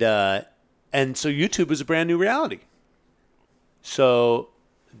 And so YouTube was a brand new reality. So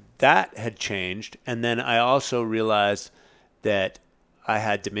that had changed. And then I also realized that I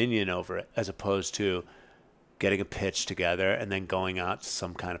had dominion over it, as opposed to getting a pitch together and then going out to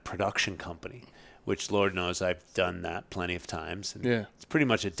some kind of production company, which Lord knows I've done that plenty of times. And Yeah. it's pretty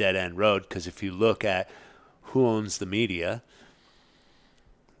much a dead end road, because if you look at who owns the media,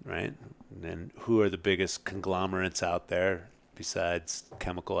 right, and who are the biggest conglomerates out there besides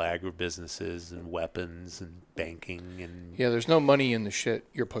chemical agribusinesses and weapons and banking and Yeah, there's no money in the shit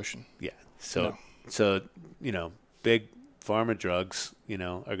you're pushing. so No. so big pharma drugs are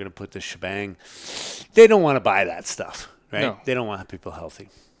going to put the shebang. They don't want to buy that stuff, right? No. They don't want people healthy.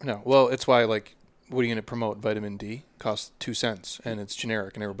 No. Well, it's why, like, what are you going to promote? Vitamin D costs 2 cents and it's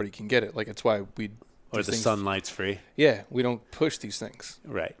generic and everybody can get it. Like, it's why we Or these the things- sunlight's free. Yeah, we don't push these things.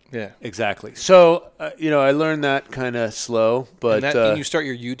 Right. Yeah. Exactly. So I learned that kind of slow, but And you start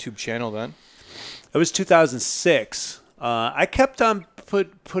your YouTube channel then? it was 2006. I kept on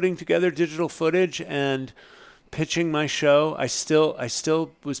putting together digital footage and pitching my show. I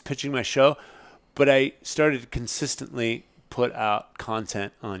still was pitching my show, but I started to consistently put out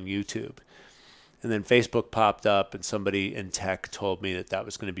content on YouTube. And then Facebook popped up, and somebody in tech told me that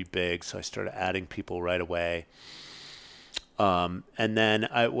was going to be big, so I started adding people right away. And then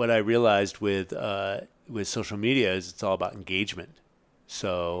what I realized with social media is it's all about engagement.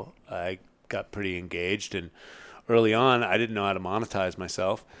 So I got pretty engaged, and early on I didn't know how to monetize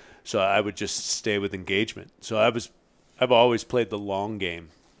myself, so I would just stay with engagement. So I've always played the long game,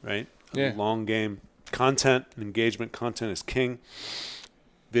 right? Yeah. Long game. Content and engagement. Content is king.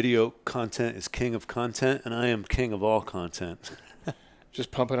 Video content is king of content, and I am king of all content.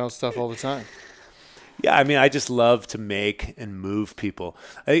 Just pumping out stuff all the time. Yeah, I mean, I just love to make and move people.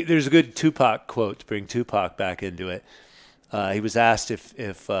 I think there's a good Tupac quote to bring Tupac back into it. He was asked if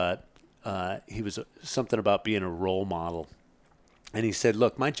he was something about being a role model. And he said,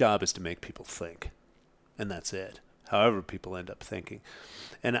 look, my job is to make people think, and that's it, however people end up thinking.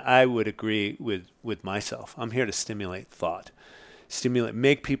 And I would agree with myself. I'm here to stimulate thought,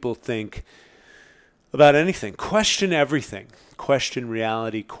 make people think about anything, question everything, question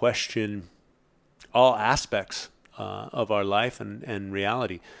reality, question all aspects of our life and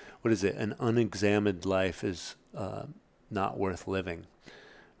reality. What is it? An unexamined life is not worth living.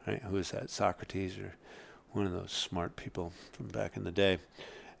 Right? Who is that? Socrates, or one of those smart people from back in the day.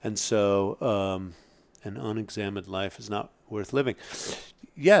 And so an unexamined life is not worth living.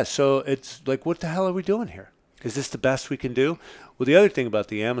 Yeah, so it's like, what the hell are we doing here? Is this the best we can do? Well, the other thing about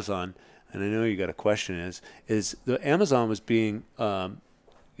the Amazon, and I know you got a question, is the Amazon was being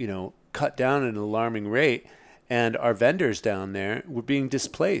cut down at an alarming rate, and our vendors down there were being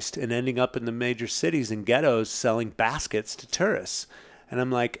displaced and ending up in the major cities and ghettos selling baskets to tourists. And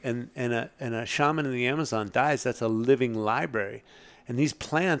I'm like, and a shaman in the Amazon dies, that's a living library. And these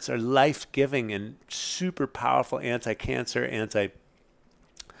plants are life-giving and super powerful anti-cancer,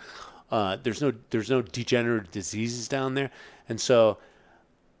 there's no degenerative diseases down there. And so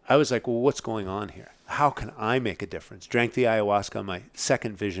I was like, well, what's going on here? How can I make a difference? Drank the ayahuasca. My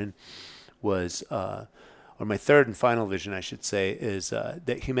second vision was, or my third and final vision, I should say, is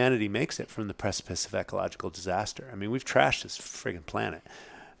that humanity makes it from the precipice of ecological disaster. I mean, we've trashed this friggin' planet.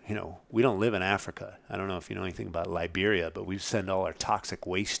 We don't live in Africa. I don't know if you know anything about Liberia, but we send all our toxic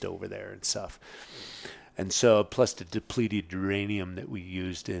waste over there and stuff. And so, plus the depleted uranium that we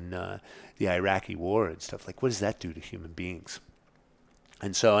used in the Iraqi war and stuff, like, what does that do to human beings?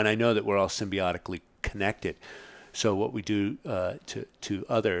 And so, and I know that we're all symbiotically connected. So what we do to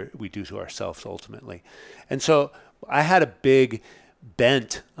other, we do to ourselves ultimately. And so I had a big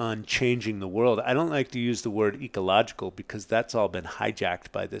bent on changing the world. I don't like to use the word ecological because that's all been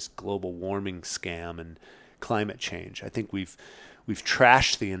hijacked by this global warming scam and climate change. I think we've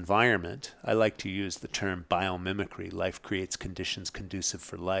trashed the environment. I like to use the term biomimicry. Life creates conditions conducive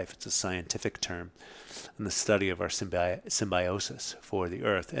for life. It's a scientific term, and the study of our symbiosis for the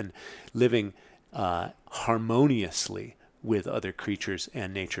earth and living harmoniously with other creatures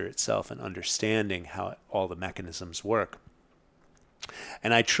and nature itself, and understanding how all the mechanisms work.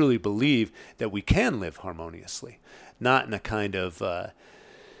 And I truly believe that we can live harmoniously, not in a kind of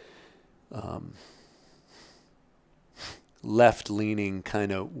left-leaning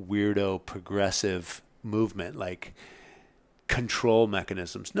kind of weirdo progressive movement like control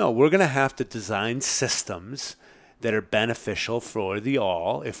mechanisms. No, we're going to have to design systems that are beneficial for the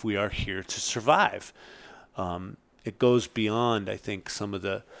all if we are here to survive. It goes beyond, I think, some of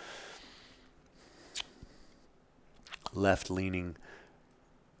the left-leaning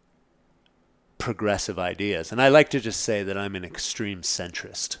progressive ideas. And I like to just say that I'm an extreme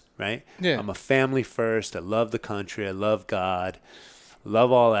centrist, right? Yeah. I'm a family first. I love the country. I love God.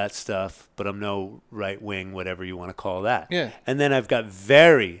 Love all that stuff, but I'm no right wing, whatever you want to call that. Yeah. And then I've got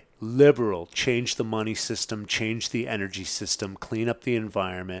very liberal, change the money system, change the energy system, clean up the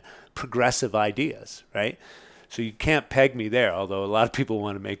environment, progressive ideas, right? So you can't peg me there, although a lot of people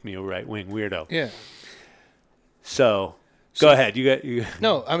want to make me a right wing weirdo. Yeah. So go ahead. You.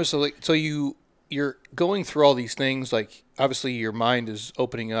 No, I'm just like, so you're going through all these things. Like, obviously, your mind is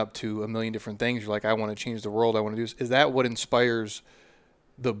opening up to a million different things. You're like, I want to change the world. I want to do this. Is that what inspires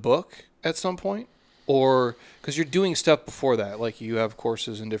the book at some point? Or because you're doing stuff before that, like you have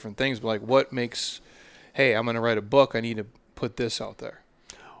courses and different things, but like what makes, hey, I'm going to write a book. I need to put this out there.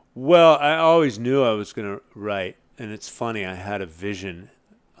 Well, I always knew I was going to write. And it's funny, I had a vision.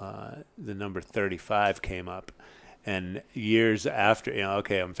 The number 35 came up. And years after,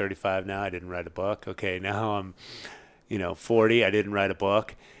 okay, I'm 35 now. I didn't write a book. Okay, now I'm, 40. I didn't write a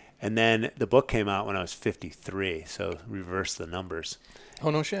book. And then the book came out when I was 53. So reverse the numbers.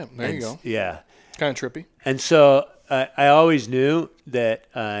 Oh, no shit. There you go. Yeah. Kind of trippy. And so I always knew that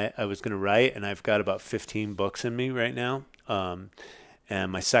I was going to write, and I've got about 15 books in me right now.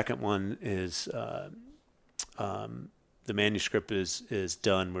 And my second one is the manuscript is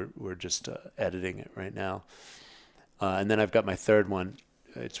done. We're just editing it right now. And then I've got my third one.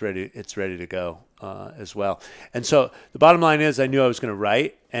 It's ready to go as well. And so the bottom line is I knew I was going to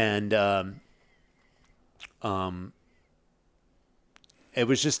write, and it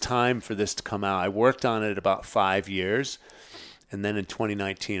was just time for this to come out. I worked on it about 5 years, and then in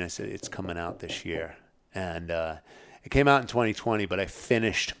 2019 I said it's coming out this year. And it came out in 2020, but I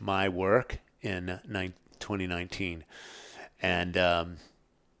finished my work in 2019. And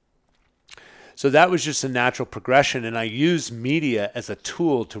so that was just a natural progression, and I use media as a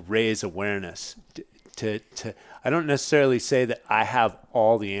tool to raise awareness. I don't necessarily say that I have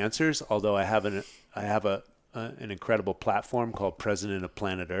all the answers, although I have an incredible platform called President of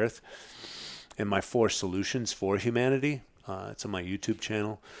Planet Earth, and my 4 solutions for humanity. It's on my YouTube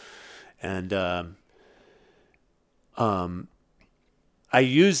channel, and I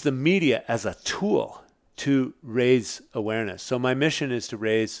use the media as a tool to raise awareness. So my mission is to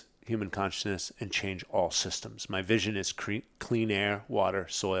raise human consciousness and change all systems. My vision is clean air, water,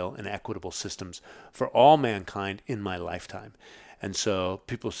 soil, and equitable systems for all mankind in my lifetime. And so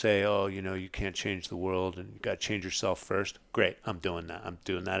people say, oh, you can't change the world and you got to change yourself first. Great, I'm doing that. I'm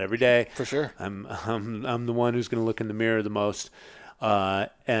doing that every day. For sure. I'm the one who's going to look in the mirror the most.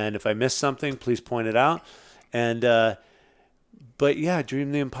 And if I miss something, please point it out. And but yeah,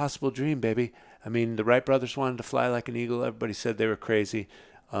 dream the impossible dream, baby. I mean, the Wright brothers wanted to fly like an eagle. Everybody said they were crazy.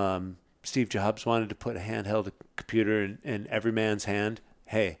 Steve Jobs wanted to put a handheld computer in every man's hand.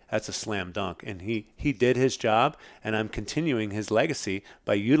 Hey, that's a slam dunk. And he did his job, and I'm continuing his legacy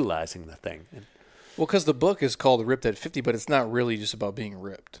by utilizing the thing. Well, because the book is called Ripped at 50, but it's not really just about being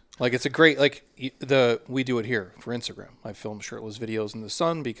ripped. Like, it's a great, we do it here for Instagram. I film shirtless videos in the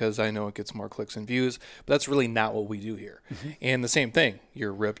sun because I know it gets more clicks and views, but that's really not what we do here. Mm-hmm. And the same thing,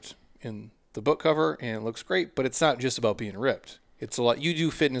 you're ripped in the book cover, and it looks great, but it's not just about being ripped. It's a lot. You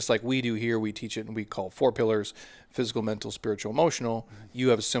do fitness like we do here. We teach it, and we call 4 pillars: physical, mental, spiritual, emotional. Mm-hmm. You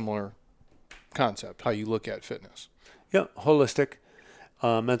have a similar concept, how you look at fitness. Yeah, holistic,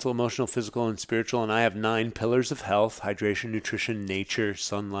 mental, emotional, physical, and spiritual. And I have 9 pillars of health: hydration, nutrition, nature,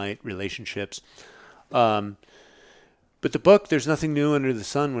 sunlight, relationships. But the book, there's nothing new under the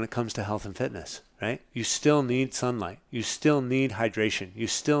sun when it comes to health and fitness, right? You still need sunlight. You still need hydration. You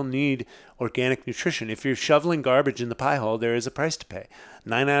still need organic nutrition. If you're shoveling garbage in the pie hole, there is a price to pay.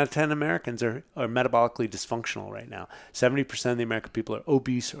 9 out of 10 Americans are metabolically dysfunctional right now. 70% of the American people are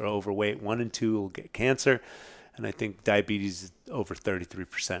obese or overweight. 1 in 2 will get cancer. And I think diabetes is over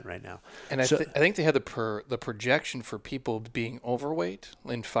 33% right now. And I think they had the projection for people being overweight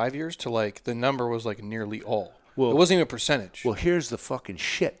in 5 years to like, the number was like nearly all. Well, it wasn't even a percentage. Well, here's the fucking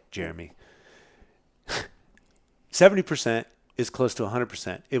shit, Jeremy. 70% is close to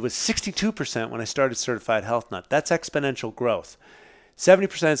 100%. It was 62% when I started Certified Health Nut. That's exponential growth.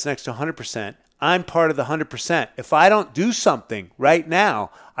 70% is next to 100%. I'm part of the 100%. If I don't do something right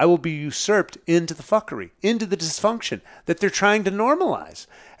now, I will be usurped into the fuckery, into the dysfunction that they're trying to normalize.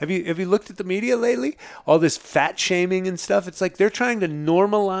 Have you looked at the media lately? All this fat shaming and stuff. It's like they're trying to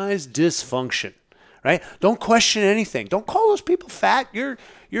normalize dysfunction. Right? Don't question anything. Don't call those people fat. You're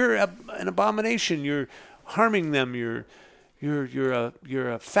an abomination. You're harming them. You're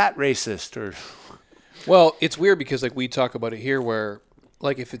a fat racist. Or well, it's weird because like we talk about it here, where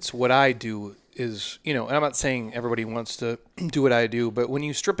like if it's what I do, is, you know, and I'm not saying everybody wants to do what I do, but when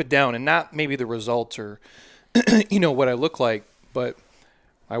you strip it down and not maybe the results or, you know, what I look like, but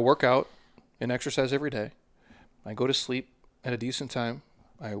I work out and exercise every day. I go to sleep at a decent time.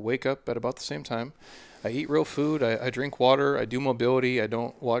 I wake up at about the same time. I eat real food. I drink water. I do mobility. I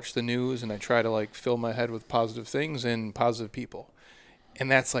don't watch the news, and I try to like fill my head with positive things and positive people.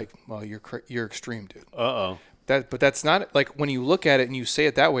 And that's like, well, you're extreme, dude. Uh-oh. But that's not like when you look at it and you say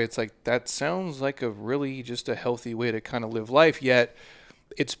it that way. It's like that sounds like a really just a healthy way to kind of live life. Yet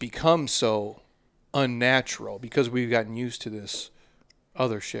it's become so unnatural because we've gotten used to this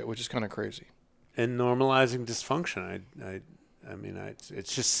other shit, which is kind of crazy. And normalizing dysfunction. I mean,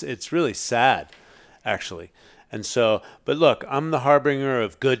 it's really sad, actually. And so, but look, I'm the harbinger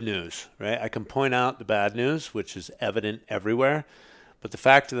of good news, right? I can point out the bad news, which is evident everywhere. But the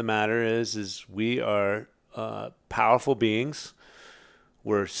fact of the matter is we are powerful beings.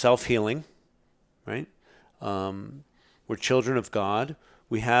 We're self-healing, right? We're children of God.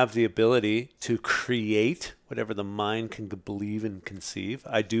 We have the ability to create whatever the mind can believe and conceive.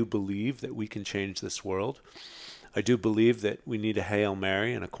 I do believe that we can change this world. I do believe that we need a Hail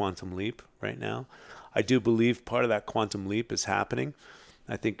Mary and a quantum leap right now. I do believe part of that quantum leap is happening.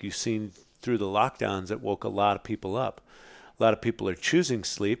 I think you've seen through the lockdowns that woke a lot of people up. A lot of people are choosing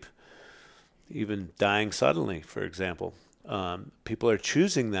sleep, even dying suddenly, for example. People are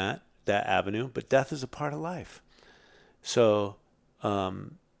choosing that avenue, but death is a part of life. So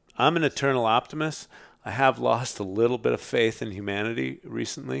I'm an eternal optimist. I have lost a little bit of faith in humanity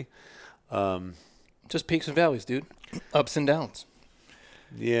recently. Just peaks and valleys, dude. Ups and downs.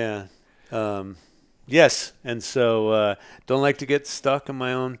 Yeah. Yes. And so don't like to get stuck in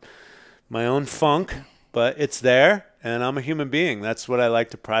my own funk, but it's there, and I'm a human being. That's what I like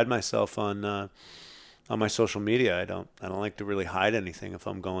to pride myself on my social media. I don't like to really hide anything. If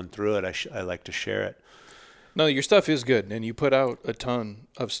I'm going through it, I like to share it. No, your stuff is good, and you put out a ton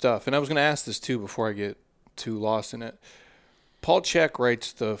of stuff. And I was going to ask this, too, before I get too lost in it. Paul Chek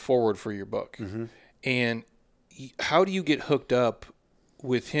writes the foreword for your book. Mm-hmm. And how do you get hooked up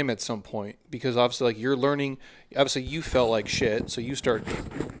with him at some point? Because obviously, like, you're learning. Obviously, you felt like shit, so you start,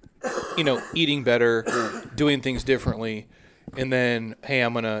 you know, eating better, doing things differently. And then, hey,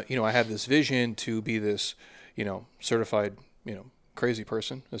 I'm going to, you know, I have this vision to be this, you know, certified, you know, crazy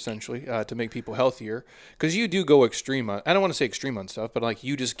person, essentially, to make people healthier. Because you do go extreme on, I don't want to say extreme on stuff, but like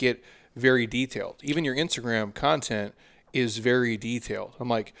you just get very detailed. Even your Instagram content is very detailed. I'm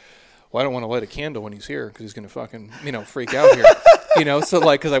like, well, I don't want to light a candle when he's here because he's going to fucking, you know, freak out here. You know, so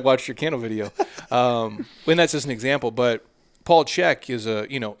like, because I watched your candle video. And that's just an example. But Paul Chek is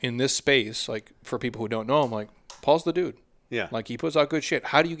you know, in this space, like for people who don't know him, like Paul's the dude. Yeah. Like he puts out good shit.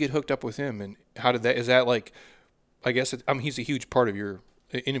 How do you get hooked up with him? And how did that, is that like, I guess, he's a huge part of your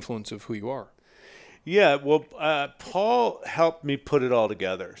influence of who you are. Yeah, well, Paul helped me put it all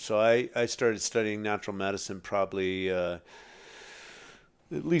together. So I started studying natural medicine probably at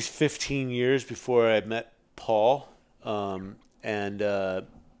least 15 years before I met Paul. And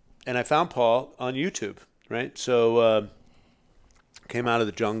I found Paul on YouTube, right? So came out of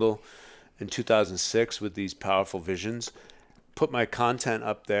the jungle in 2006 with these powerful visions, put my content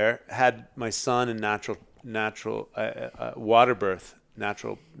up there, had my son in natural water birth,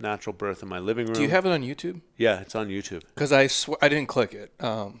 natural birth in my living room. Do you have it on YouTube? Yeah, it's on YouTube. Because I didn't click it.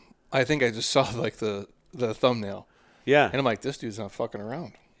 I think I just saw like the thumbnail. Yeah, and I'm like, this dude's not fucking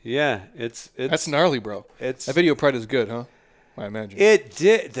around. Yeah, it's that's gnarly, bro. That video probably is good, huh? I imagine it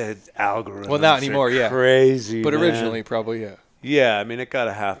did. The algorithm. Well, not anymore. Yeah, crazy. But man. Originally, probably yeah. Yeah, I mean, it got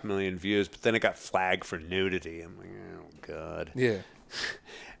 500,000 views, but then it got flagged for nudity. I'm like, oh god. Yeah.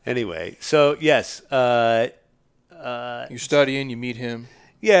 Anyway, so yes, you're studying. You meet him.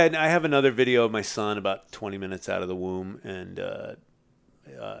 Yeah, and I have another video of my son about 20 minutes out of the womb, and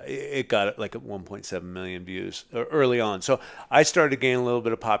it got like 1.7 million views early on. So I started to gain a little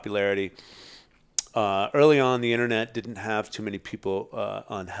bit of popularity. Early on, the internet didn't have too many people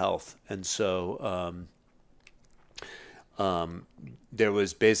on health, and so there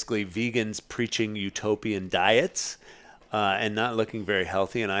was basically vegans preaching utopian diets and not looking very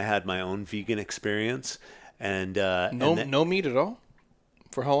healthy. And I had my own vegan experience, and no meat at all.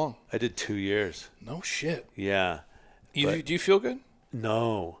 For how long? I did 2 years. No shit. Yeah. Do you feel good?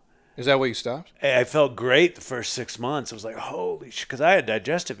 No. Is that why you stopped? I felt great the first 6 months. I was like, holy shit, because I had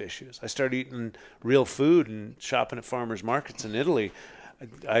digestive issues. I started eating real food and shopping at farmers markets in Italy.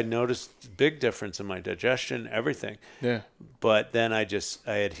 I noticed a big difference in my digestion, everything. Yeah. But then I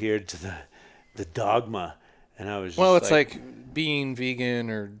adhered to the dogma, and I was just well, it's like being vegan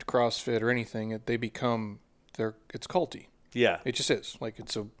or CrossFit or anything. It's culty. Yeah. It just is. Like,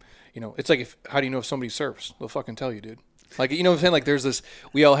 it's a, it's like, how do you know if somebody surfs? They'll fucking tell you, dude. Like, you know what I'm saying? Like, there's this,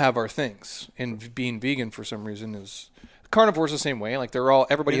 we all have our things. And being vegan for some reason is, carnivores the same way. Like,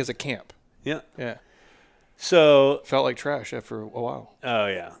 everybody has a camp. Yeah. Yeah. So. Felt like trash after a while. Oh,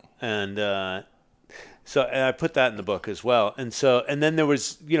 yeah. And I put that in the book as well. And then there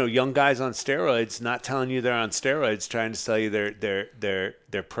was, young guys on steroids not telling you they're on steroids, trying to sell you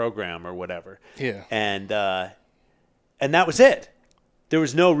their program or whatever. Yeah. And that was it. There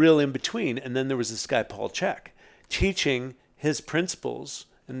was no real in between. And then there was this guy, Paul Chek, teaching his principles.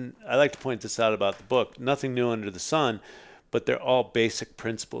 And I like to point this out about the book. Nothing new under the sun, but they're all basic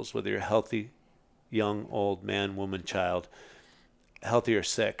principles, whether you're healthy, young, old, man, woman, child, healthy or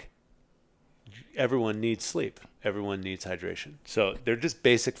sick. Everyone needs sleep. Everyone needs hydration. So they're just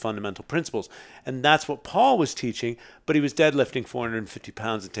basic fundamental principles. And that's what Paul was teaching, but he was deadlifting 450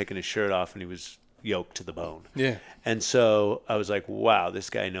 pounds and taking his shirt off, and he was yoked to the bone. Yeah. And so I was like, wow, this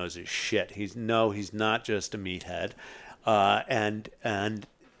guy knows his shit. He's not just a meathead. And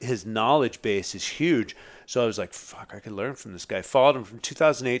his knowledge base is huge. So I was like, fuck, I could learn from this guy. Followed him from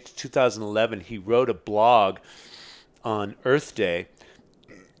 2008 to 2011. He wrote a blog on Earth Day.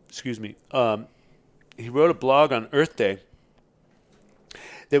 Excuse me. He wrote a blog on Earth Day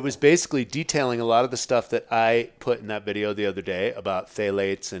that was basically detailing a lot of the stuff that I put in that video the other day about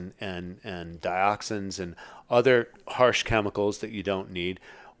phthalates and dioxins and other harsh chemicals that you don't need.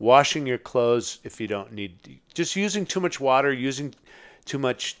 Washing your clothes if you don't need. Just using too much water, using too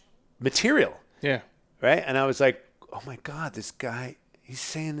much material. Yeah. Right? And I was like, oh my God, this guy, he's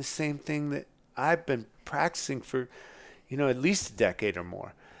saying the same thing that I've been practicing for, at least a decade or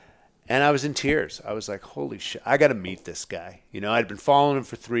more. And I was in tears. I was like, holy shit, I got to meet this guy. I'd been following him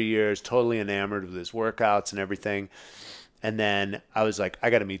for 3 years, totally enamored with his workouts and everything. And then I was like, I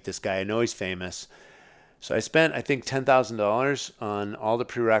got to meet this guy. I know he's famous. So I spent, I think, $10,000 on all the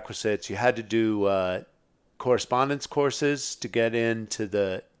prerequisites. You had to do correspondence courses to get into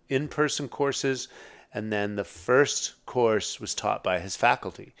the in-person courses. And then the first course was taught by his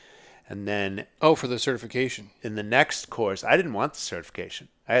faculty. And then... Oh, for the certification. In the next course, I didn't want the certification.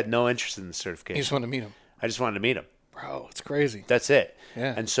 I had no interest in the certification. You just wanted to meet him. I just wanted to meet him. Bro, it's crazy. That's it.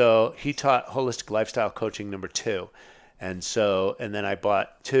 Yeah. And so he taught Holistic Lifestyle Coaching number 2. And then I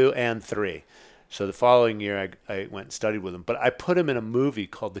bought 2 and 3. So the following year, I went and studied with him. But I put him in a movie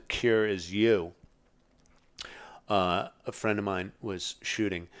called The Cure Is You. A friend of mine was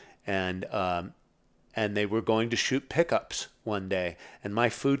shooting. And they were going to shoot pickups one day. And my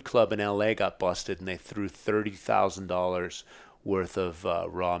food club in LA got busted, and they threw $30,000 worth of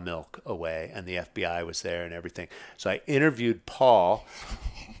raw milk away, and the FBI was there and everything. So I interviewed Paul.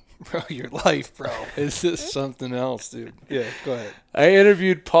 Bro, your life, bro. Is this something else, dude? Yeah, go ahead. I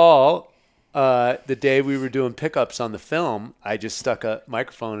interviewed Paul the day we were doing pickups on the film. I just stuck a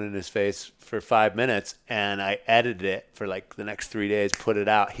microphone in his face for 5 minutes, and I edited it for like the next 3 days, put it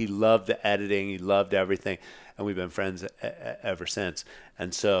out. He loved the editing. He loved everything. And we've been friends ever since.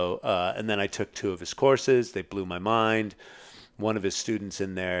 And so, and then I took 2 of his courses. They blew my mind. One of his students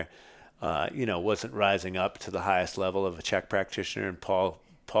in there, wasn't rising up to the highest level of a Czech practitioner. And Paul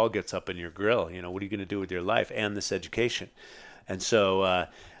gets up in your grill. What are you going to do with your life and this education? And so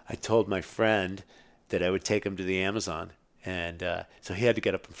I told my friend that I would take him to the Amazon. And so he had to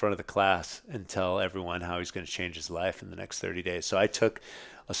get up in front of the class and tell everyone how he's going to change his life in the next 30 days. So I took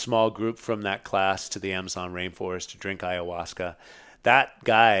a small group from that class to the Amazon rainforest to drink ayahuasca. That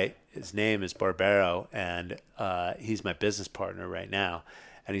guy, his name is Barbero, and he's my business partner right now.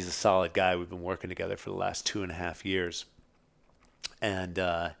 And he's a solid guy. We've been working together for the last 2.5 years. And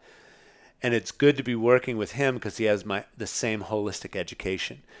it's good to be working with him because he has the same holistic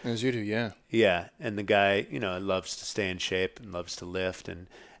education. As you do, yeah. Yeah, and the guy, loves to stay in shape and loves to lift,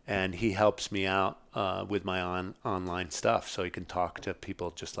 and he helps me out with my online stuff so he can talk to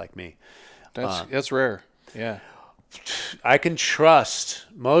people just like me. That's rare, yeah. I can trust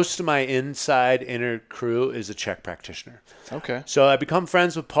most of my inner crew is a Czech practitioner. Okay. So I become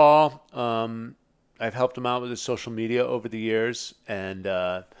friends with Paul. I've helped him out with his social media over the years, and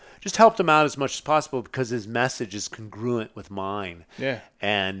just helped him out as much as possible because his message is congruent with mine. Yeah.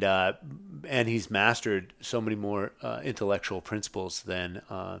 And he's mastered so many more intellectual principles than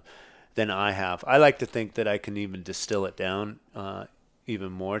I have. I like to think that I can even distill it down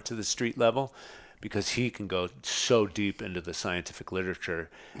even more to the street level, because he can go so deep into the scientific literature.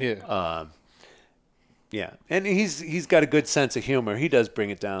 Yeah. Yeah, and he's got a good sense of humor. He does bring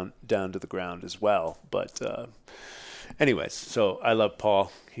it down to the ground as well. But anyways, so I love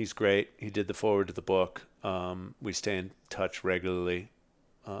Paul. He's great. He did the foreword to the book. We stay in touch regularly.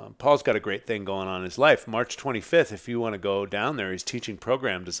 Paul's got a great thing going on in his life. March 25th, if you want to go down there, he's teaching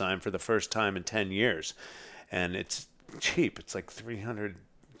program design for the first time in 10 years. And it's cheap. It's like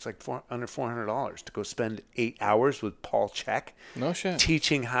under $400 to go spend 8 hours with Paul Chek. No shit.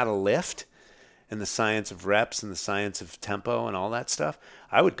 Teaching how to lift and the science of reps and the science of tempo and all that stuff.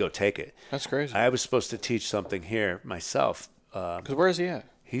 I would go take it. That's crazy. I was supposed to teach something here myself. Because where is he at?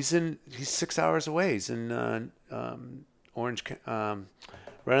 He's 6 hours away. He's in Orange,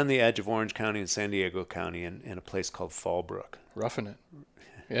 right on the edge of Orange County and San Diego County in a place called Fallbrook. Roughing it.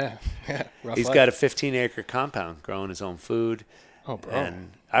 Yeah. Rough He's life. got a 15-acre compound growing his own food. Oh, bro.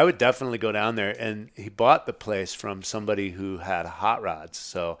 And I would definitely go down there. And he bought the place from somebody who had hot rods.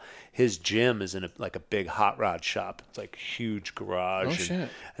 So his gym is in a big hot rod shop. It's like a huge garage. Oh, shit.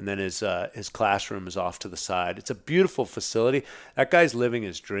 And then his classroom is off to the side. It's a beautiful facility. That guy's living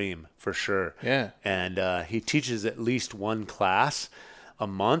his dream for sure. Yeah. And he teaches at least one class a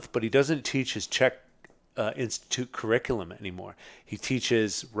month, but he doesn't teach his Czech Institute curriculum anymore. He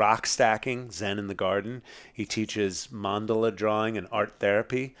teaches rock stacking, Zen in the garden. He teaches mandala drawing and art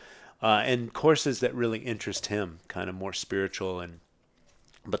therapy, and courses that really interest him, kind of more spiritual.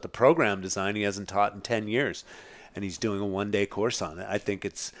 But the program design he hasn't taught in 10 years, and he's doing a one-day course on it. I think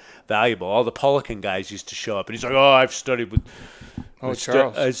it's valuable. All the Polican guys used to show up, and he's like, "Oh, I've studied with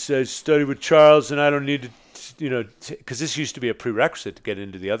Charles. I studied with Charles, and I don't need to." Because this used to be a prerequisite to get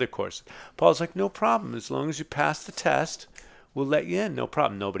into the other course. Paul's like, no problem. As long as you pass the test, we'll let you in. No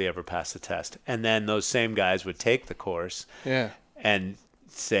problem. Nobody ever passed the test. And then those same guys would take the course and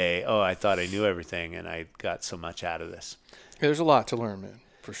say, oh, I thought I knew everything, and I got so much out of this. Yeah, there's a lot to learn, man,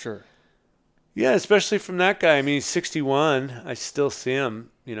 for sure. Yeah, especially from that guy. I mean, he's 61. I still see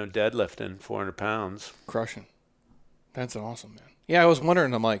him, deadlifting 400 pounds. Crushing. That's awesome, man. Yeah, I was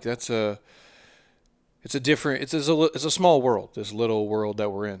wondering. I'm like, it's a small world, this little world that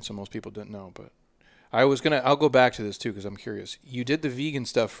we're in. So most people didn't know, but I'll go back to this too, because I'm curious. You did the vegan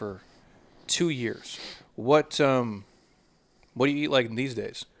stuff for 2 years. What do you eat like these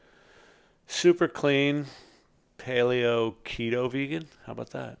days? Super clean, paleo, keto, vegan. How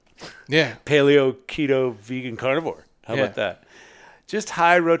about that? Yeah. Paleo, keto, vegan, carnivore. How about that? Just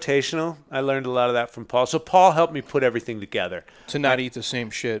high rotational. I learned a lot of that from Paul. So Paul helped me put everything together. To not eat the same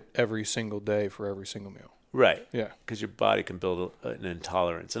shit every single day for every single meal. Right. Yeah. Because your body can build an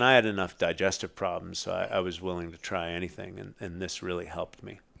intolerance. And I had enough digestive problems, so I was willing to try anything, and this really helped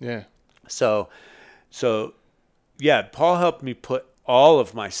me. Yeah. So yeah, Paul helped me put all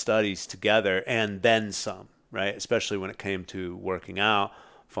of my studies together and then some, right? Especially when it came to working out,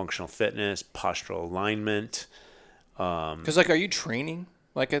 functional fitness, postural alignment. Because are you training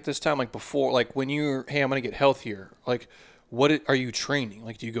at this time, before, when you're, hey, I'm gonna get healthier? What are you training?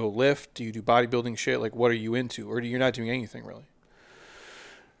 Do you go lift? Do you do bodybuilding shit? What are you into, or you're not doing anything really?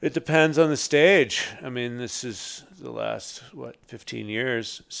 It depends on the stage. I mean, this is the last 15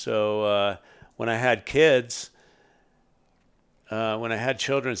 years. So when I had kids, when I had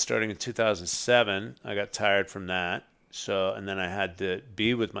children starting in 2007, I got tired from that. So, and then I had to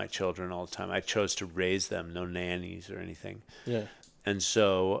be with my children all the time. I chose to raise them, no nannies or anything. Yeah. And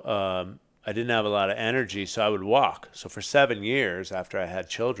so I didn't have a lot of energy, so I would walk. So for 7 years after I had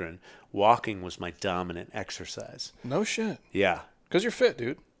children, walking was my dominant exercise. No shit. Yeah. Because you're fit,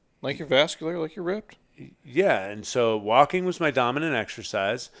 dude. You're vascular, you're ripped. Yeah, and so walking was my dominant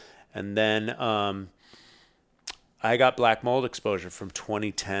exercise. And then I got black mold exposure from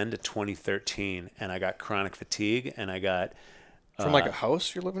 2010 to 2013, and I got chronic fatigue, and I got... From a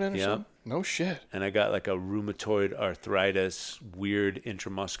house you're living in or yeah. something? No shit. And I got a rheumatoid arthritis, weird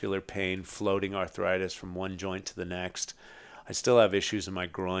intramuscular pain, floating arthritis from one joint to the next. I still have issues in my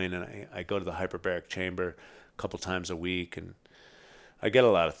groin, and I go to the hyperbaric chamber a couple times a week, and I get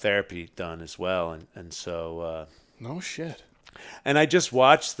a lot of therapy done as well. And so... no shit. And I just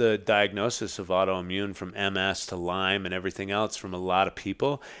watched the diagnosis of autoimmune from MS to Lyme and everything else from a lot of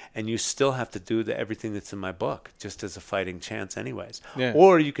people, and you still have to do everything that's in my book, just as a fighting chance anyways. Yeah.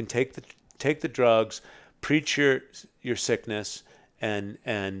 Or you can take the drugs, preach your sickness, and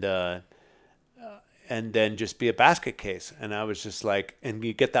then just be a basket case. And I was just and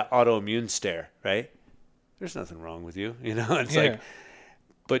you get that autoimmune stare, right? There's nothing wrong with you, It's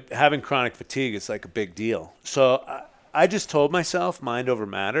but having chronic fatigue is a big deal. So I just told myself, mind over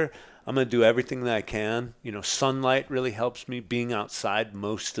matter. I'm going to do everything that I can. Sunlight really helps me. Being outside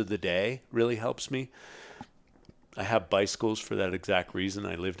most of the day really helps me. I have bicycles for that exact reason.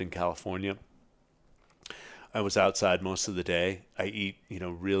 I lived in California. I was outside most of the day. I eat,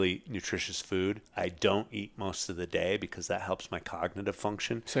 really nutritious food. I don't eat most of the day because that helps my cognitive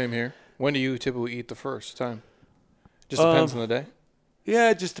function. Same here. When do you typically eat the first time? Just depends on the day? Yeah,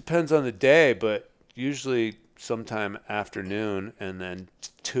 it just depends on the day, but usually sometime afternoon, and then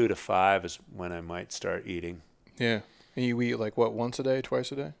 2 to 5 is when I might start eating. Yeah. And you eat like what, once a day,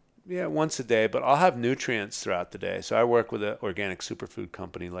 twice a day? Yeah, once a day, but I'll have nutrients throughout the day. So I work with an organic superfood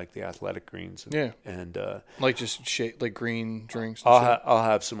company like the Athletic Greens. Yeah. And Like just like green drinks and shit? I'll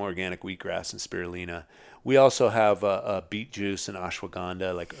have some organic wheatgrass and spirulina. We also have a beet juice and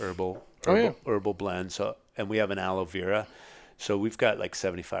ashwagandha, like herbal blend. So, and we have an aloe vera. So we've got like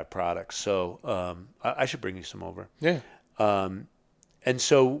 75 products. So I should bring you some over. Yeah. And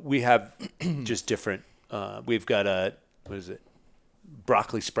so we have just different. We've got what is it?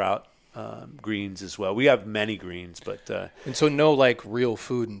 Broccoli sprout greens as well. We have many greens, but And so no like real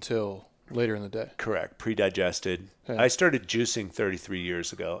food until later in the day. correct, pre-digested. Yeah. I started juicing 33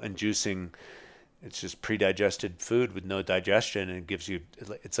 years ago, and juicing, it's just pre-digested food with no digestion, and it gives you,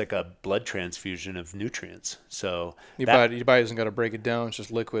 it's like a blood transfusion of nutrients. So Your body doesn't got to break it down. It's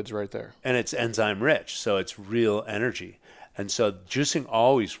just liquids right there. and it's enzyme rich, so it's real energy. And so juicing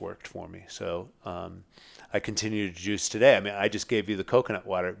always worked for me. So I continue to juice today. I mean, I just gave you the coconut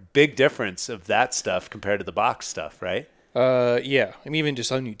water. Big difference of that stuff compared to the box stuff, right? Yeah. I mean, even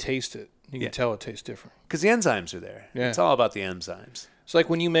just when you taste it, you can tell it tastes different. Because the enzymes are there. Yeah. It's all about the enzymes. It's like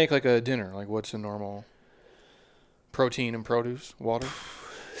when you make like a dinner, like what's a normal protein and produce? Water?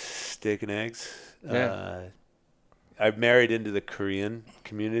 Steak and eggs. Yeah. I've married into the Korean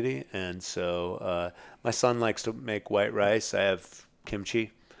community, and so my son likes to make white rice. I have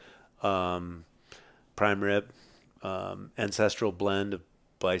kimchi, prime rib, ancestral blend of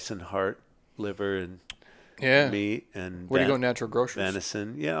bison heart, liver, and Yeah. meat, and Where do you go, natural groceries?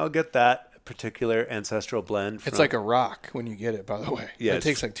 venison. Yeah, I'll get that particular ancestral blend. It's like a rock when you get it, by the way. Yeah, It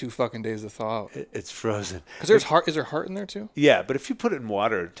takes like 2 fucking days to thaw out. It's frozen. Because there's heart. Is there heart in there too? Yeah, but if you put it in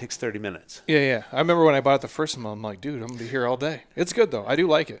water, it takes 30 minutes. Yeah, yeah. I remember when I bought it the first time, I'm like, dude, I'm going to be here all day. It's good though. I do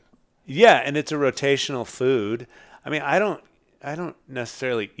like it. Yeah, and it's a rotational food. I mean, I don't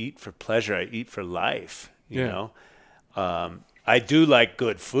necessarily eat for pleasure. I eat for life, you Yeah. know. I do like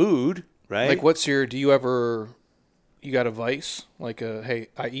good food, right? Like do you got a vice? Like hey,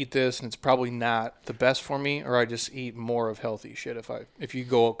 I eat this and it's probably not the best for me, or I just eat more of healthy shit if you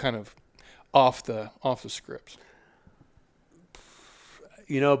go kind of off the script.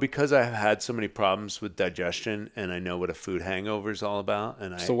 You know, because I've had so many problems with digestion, and I know what a food hangover is all about,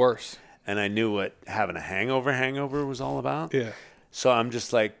 and It's the worst. and I knew what having a hangover was all about. Yeah. So I'm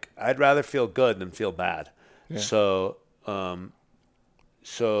just like, I'd rather feel good than feel bad. Yeah. So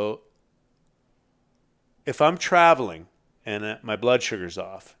if I'm traveling and my blood sugar's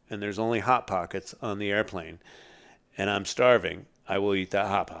off and there's only Hot Pockets on the airplane and I'm starving, I will eat that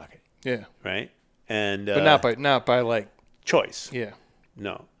Hot Pocket, Yeah. right? And But not by like, choice. yeah.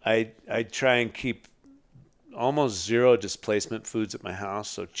 No, I try and keep almost zero displacement foods at my house.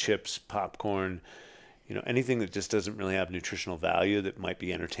 So chips, popcorn, you know, anything that just doesn't really have nutritional value that might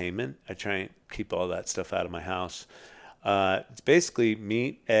be entertainment. I try and keep all that stuff out of my house. It's basically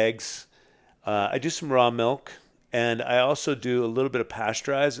meat, eggs. I do some raw milk, and I also do a little bit of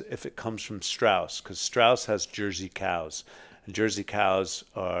pasteurized if it comes from Strauss, because Strauss has Jersey cows, and Jersey cows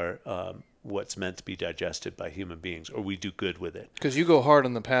are what's meant to be digested by human beings, or we do good with it. Because you go hard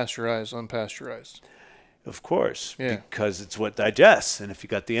on the pasteurized, unpasteurized. Of course, Yeah. because it's what digests, and if you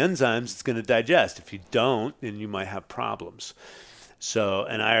got the enzymes, it's going to digest. If you don't, then you might have problems. So,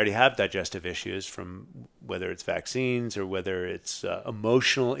 and I already have digestive issues from whether it's vaccines or whether it's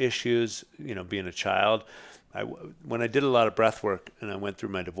emotional issues, you know, being a child. When I did a lot of breath work and I went through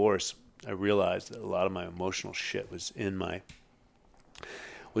my divorce, I realized that a lot of my emotional shit was in my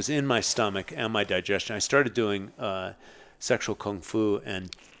stomach and my digestion. I started doing sexual kung fu and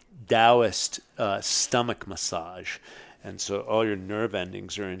Taoist stomach massage. And so all your nerve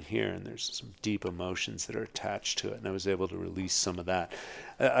endings are in here, and there's some deep emotions that are attached to it. And I was able to release some of that.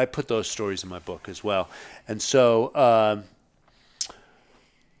 I put those stories in my book as well. And so,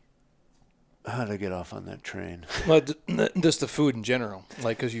 how did I get off on that train? Well, just the food in general.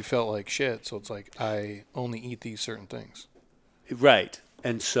 Like, because you felt like shit. So it's like, I only eat these certain things. Right.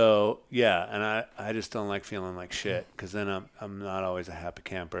 And so, yeah, and I just don't like feeling like shit, because then I'm not always a happy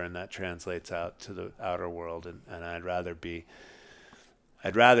camper, and that translates out to the outer world, and I'd rather be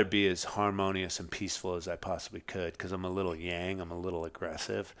as harmonious and peaceful as I possibly could, because I'm a little yang, I'm a little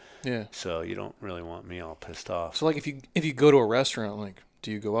aggressive. Yeah. So you don't really want me all pissed off. So like, if you go to a restaurant, like,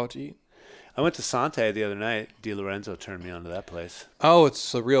 do you go out to eat? I went to Sante the other night. Di Lorenzo turned me on to that place. Oh,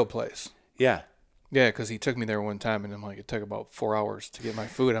 it's a real place. Yeah. Yeah, because he took me there one time, and I'm like, it took about 4 hours to get my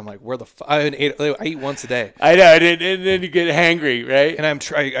food. I'm like, where the I haven't ate, I eat once a day, I know, and then you get hangry, right? and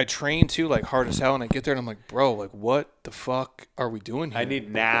I train too, like hard as hell, and I get there and I'm like, bro, like what the fuck are we doing here? I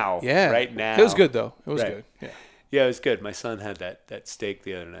need now. Yeah, Right now. It was good though. It was Right. good. Yeah. Yeah, it was good. My son had that steak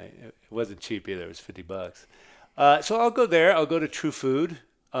the other night. It wasn't cheap either. It was $50. So I'll go there. I'll go to True Food.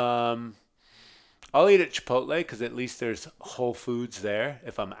 I'll eat at Chipotle because at least there's Whole Foods there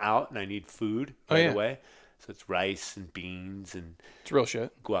if I'm out and I need food right away. So it's rice and beans and It's real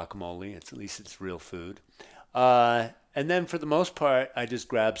shit. guacamole. At least it's real food. And then for the most part, I just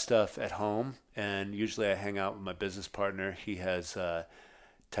grab stuff at home. And usually I hang out with my business partner. He has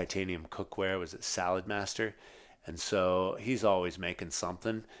titanium cookware. Was it Salad Master? And so he's always making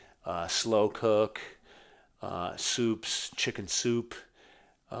something. Slow cook, soups, chicken soup,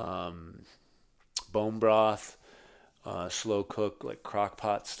 bone broth, slow cook like crock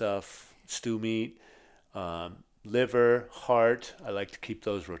pot stuff, stew meat, liver, heart. I like to keep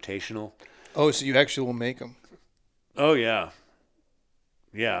those rotational. Oh, so you actually will make them? Oh yeah.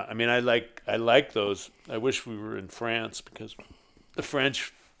 Yeah, I mean I like those. I wish we were in France because the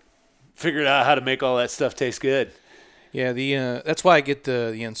French figured out how to make all that stuff taste good. Yeah, that's why I get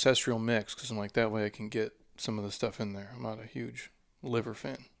the ancestral mix, because I'm like, that way I can get some of the stuff in there. I'm not a huge liver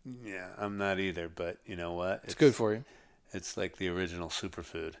fan. Yeah, I'm not either, but you know what? It's good for you. It's like the original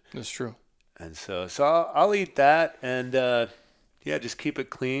superfood. That's true. And so I'll eat that and yeah, just keep it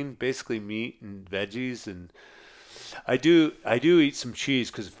clean, basically meat and veggies, and I do eat some cheese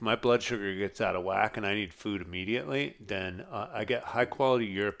because if my blood sugar gets out of whack and I need food immediately, then I get high quality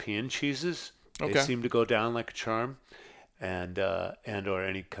European cheeses. They Okay. seem to go down like a charm, and or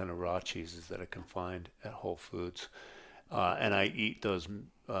any kind of raw cheeses that I can find at Whole Foods, and I eat those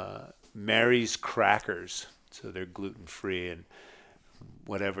Mary's crackers, so they're gluten free and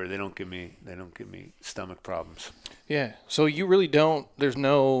whatever. They don't give me stomach problems. Yeah. So you really don't. There's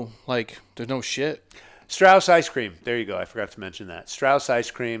no shit. Strauss ice cream. There you go. I forgot to mention that. Strauss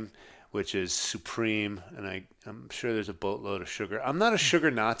ice cream, which is supreme, and I'm sure there's a boatload of sugar. I'm not a sugar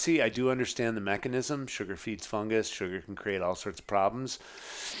Nazi. I do understand the mechanism. Sugar feeds fungus. Sugar can create all sorts of problems.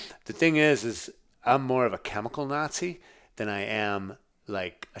 The thing is I'm more of a chemical Nazi than I am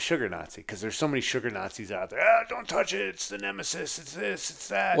like a sugar Nazi, because there's so many sugar Nazis out there. Don't touch it. It's the nemesis. It's this. It's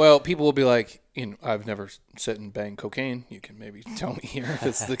that. Well, people will be like, I've never sit and bang cocaine. You can maybe tell me here if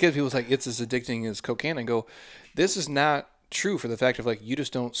it's the kid. People's like, it's as addicting as cocaine. I go, this is not true for the fact of like, you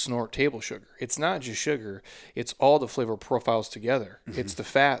just don't snort table sugar. It's not just sugar. It's all the flavor profiles together. Mm-hmm. It's the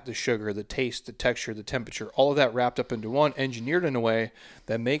fat, the sugar, the taste, the texture, the temperature, all of that wrapped up into one, engineered in a way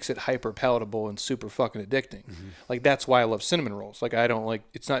that makes it hyper palatable and super fucking addicting. Mm-hmm. Like, that's why I love cinnamon rolls. Like, I don't like,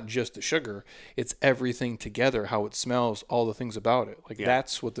 it's not just the sugar. It's everything together, how it smells, all the things about it. Like,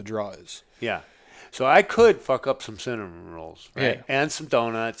 that's what the draw is. Yeah. So I could fuck up some cinnamon rolls, right? Yeah. And some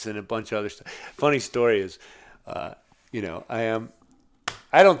donuts and a bunch of other stuff. Funny story is, I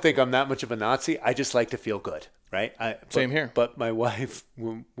don't think I'm that much of a Nazi. I just like to feel good, right? Same here. But my wife,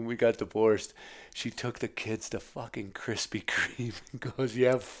 when we got divorced, she took the kids to fucking Krispy Kreme and goes,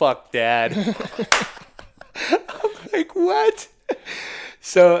 "Yeah, fuck Dad." I'm like, what?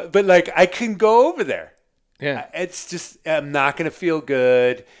 So, but like, I can go over there. Yeah. It's just, I'm not going to feel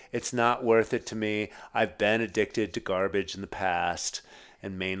good. It's not worth it to me. I've been addicted to garbage in the past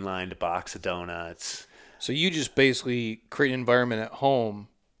and mainlined a box of donuts. So you just basically create an environment at home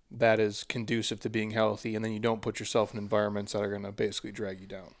that is conducive to being healthy, and then you don't put yourself in environments that are going to basically drag you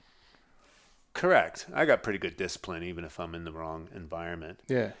down. Correct. I got pretty good discipline even if I'm in the wrong environment.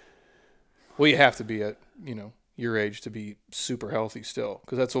 Yeah. Well, you have to be at, your age to be super healthy still,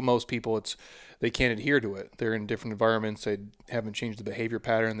 because that's what most people, they can't adhere to it. They're in different environments. They haven't changed the behavior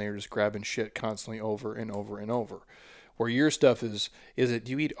pattern. They're just grabbing shit constantly over and over and over. Where your stuff do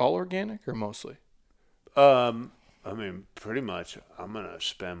you eat all organic or mostly? I mean, pretty much I'm going to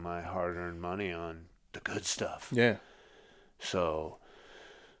spend my hard-earned money on the good stuff. Yeah. So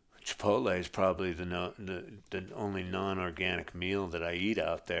Chipotle is probably the only non-organic meal that I eat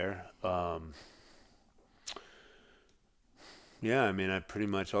out there. Yeah, I mean, I'll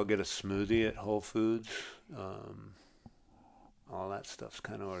get a smoothie at Whole Foods. All that stuff's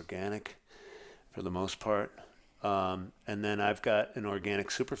kind of organic for the most part. And then I've got an organic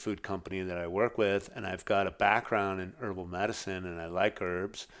superfood company that I work with, and I've got a background in herbal medicine, and I like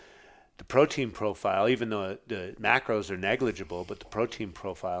herbs. The protein profile, even though the macros are negligible, but the protein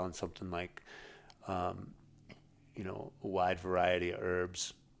profile in something like, a wide variety of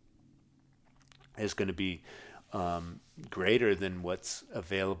herbs is going to be greater than what's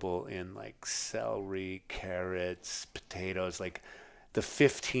available in like celery, carrots, potatoes, like the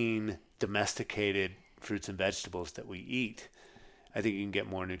 15 domesticated fruits and vegetables that we eat, I think you can get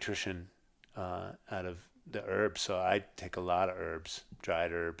more nutrition out of the herbs. So I take a lot of herbs,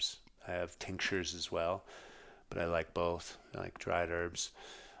 dried herbs. I have tinctures as well, but I like both. I like dried herbs.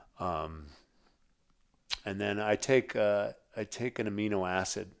 And then I take an amino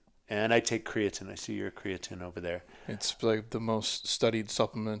acid, and I take creatine. I see your creatine over there. It's like the most studied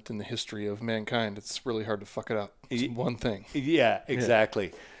supplement in the history of mankind. It's really hard to fuck it up. It's one thing. Yeah, exactly.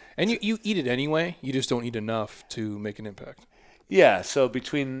 Yeah. And you eat it anyway. You just don't eat enough to make an impact. Yeah, so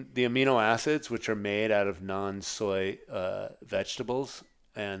between the amino acids, which are made out of non-soy vegetables,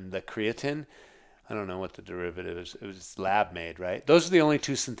 and the creatine, I don't know what the derivative is. It was lab made, right? Those are the only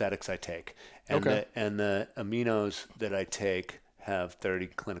two synthetics I take. And Okay. the aminos that I take have 30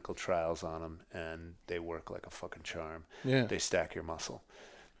 clinical trials on them, and they work like a fucking charm. Yeah. They stack your muscle.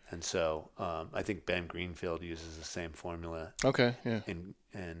 And so I think Ben Greenfield uses the same formula Okay. Yeah. in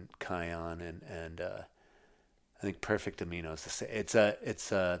Kion and I think Perfect Amino is the same. It's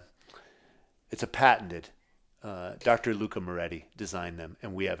a patented. Dr. Luca Moretti designed them,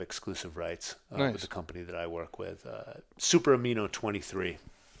 and we have exclusive rights Nice. with the company that I work with. Super Amino 23.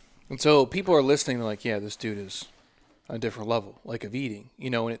 And so people are listening, they're like, yeah, this dude is on a different level, like of eating,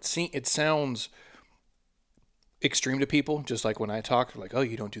 and it sounds extreme to people, just like when I talk, they're like, oh,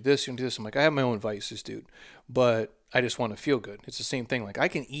 you don't do this, you don't do this. I'm like, I have my own vices, dude, but I just want to feel good. It's the same thing. Like I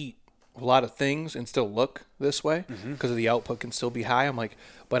can eat a lot of things and still look this way because of the output can still be high. I'm like,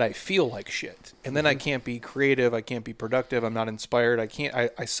 but I feel like shit. And then I can't be creative. I can't be productive. I'm not inspired.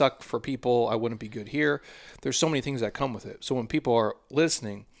 I suck for people. I wouldn't be good here. There's so many things that come with it. So when people are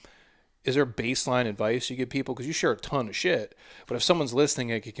listening, is there baseline advice you give people? Because you share a ton of shit, but if someone's listening,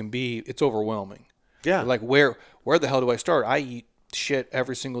 it's overwhelming. Yeah. Like where the hell do I start? I eat shit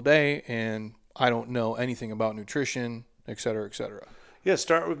every single day and I don't know anything about nutrition, et cetera, et cetera. Yeah,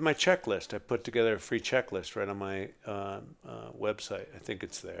 start with my checklist. I put together a free checklist right on my website. I think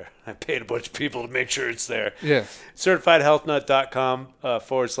it's there. I paid a bunch of people to make sure it's there. Yeah. CertifiedHealthNut.com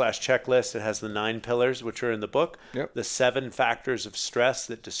 /checklist. It has the 9 pillars, which are in the book. Yep. The 7 factors of stress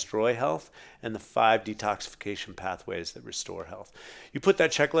that destroy health, and the 5 detoxification pathways that restore health. You put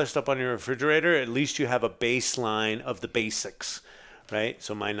that checklist up on your refrigerator, at least you have a baseline of the basics, right?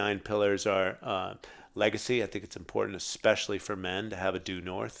 So my 9 pillars are legacy. I think it's important, especially for men, to have a due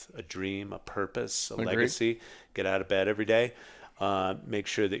north, a dream, a purpose, a legacy. Get out of bed every day. Make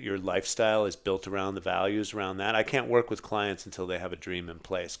sure that your lifestyle is built around the values around that. I can't work with clients until they have a dream in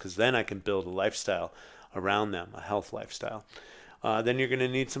place, because then I can build a lifestyle around them, a health lifestyle. Then you're going to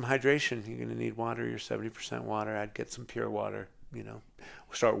need some hydration. You're going to need water. You're 70% water. I'd get some pure water.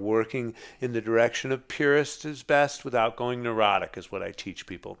 Start working in the direction of purest is best without going neurotic, is what I teach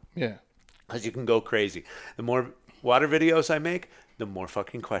people. Yeah. Because you can go crazy. The more water videos I make, the more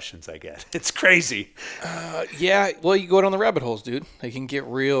fucking questions I get. It's crazy. Yeah, well, you go down the rabbit holes, dude. They can get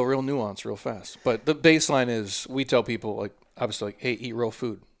real nuanced real fast. But the baseline is, we tell people, like, obviously, like, hey, eat real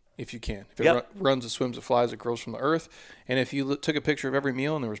food if you can. If it runs, it swims, it flies, it grows from the earth. And if you took a picture of every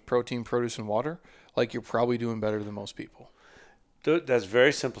meal and there was protein, produce, and water, like, you're probably doing better than most people. That's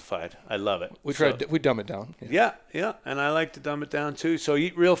very simplified. I love it. We dumb it down. Yeah, and I like to dumb it down too. So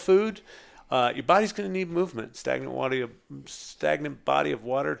eat real food. Your body's going to need movement. Stagnant body of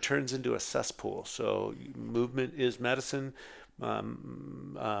water turns into a cesspool. So movement is medicine.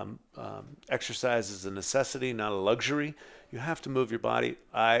 Exercise is a necessity, not a luxury. You have to move your body.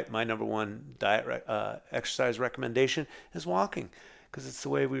 My number one exercise recommendation is walking, because it's the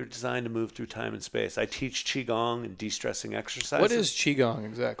way we were designed to move through time and space. I teach Qigong and de-stressing exercises. What is Qigong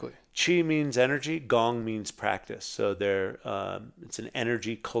exactly? Qi means energy, Gong means practice. So it's an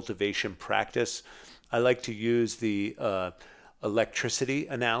energy cultivation practice. I like to use the electricity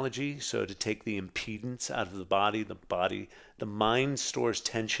analogy. So to take the impedance out of the mind stores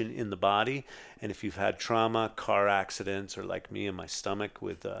tension in the body. And if you've had trauma, car accidents, or like me in my stomach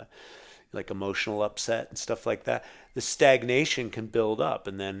with like emotional upset and stuff like that, the stagnation can build up.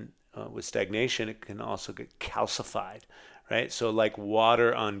 And then with stagnation, it can also get calcified. Right? So like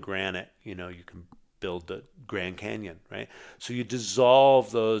water on granite, you can build the Grand Canyon, right? So you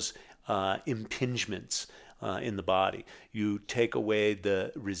dissolve those impingements in the body. You take away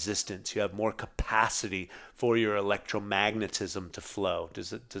the resistance. You have more capacity for your electromagnetism to flow.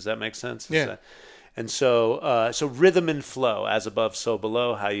 Does that make sense? Yeah. And so rhythm and flow, as above, so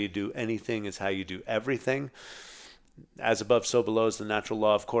below. How you do anything is how you do everything. As above, so below is the natural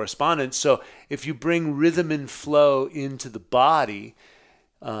law of correspondence. So if you bring rhythm and flow into the body,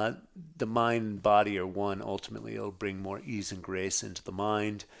 the mind and body are one. Ultimately, it'll bring more ease and grace into the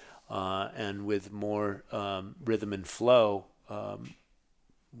mind. And with more rhythm and flow,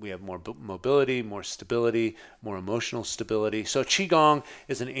 we have more mobility, more stability, more emotional stability. So Qigong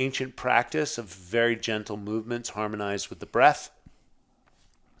is an ancient practice of very gentle movements harmonized with the breath.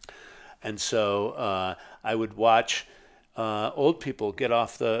 And so I would watch old people get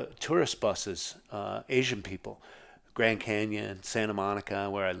off the tourist buses, Asian people, Grand Canyon, Santa Monica,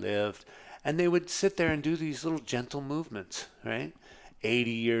 where I lived, and they would sit there and do these little gentle movements, right?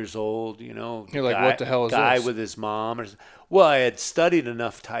 80 years old, you know. You're like, what the hell is guy this? with his mom. Well, I had studied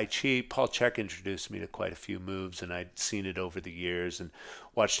enough Tai Chi. Paul Chek introduced me to quite a few moves, and I'd seen it over the years and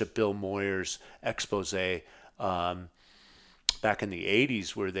watched a Bill Moyers expose back in the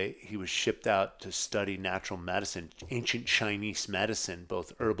 80s where he was shipped out to study natural medicine, ancient Chinese medicine,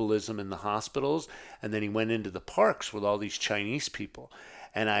 both herbalism in the hospitals, and then he went into the parks with all these Chinese people.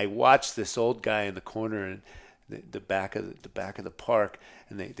 And I watched this old guy in the corner in the back of the park,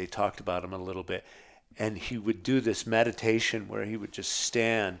 and they talked about him a little bit. And he would do this meditation where he would just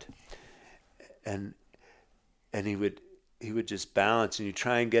stand and he would just balance, and you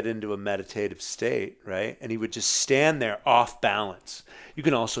try and get into a meditative state, right? And he would just stand there off balance. You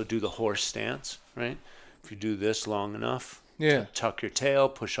can also do the horse stance, right? If you do this long enough, tuck your tail,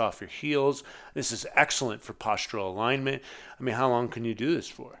 push off your heels. This is excellent for postural alignment. I mean, how long can you do this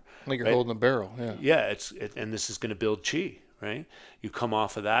for? Like you're holding a barrel, Yeah, and this is going to build chi, right? You come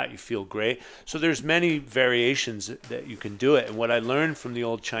off of that, you feel great. So there's many variations that you can do it. And what I learned from the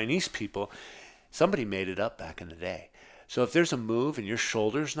old Chinese people, somebody made it up back in the day. So if there's a move and your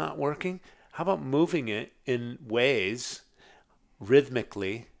shoulder's not working, how about moving it in ways,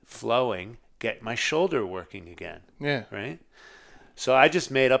 rhythmically flowing, get my shoulder working again? Yeah. Right? So I just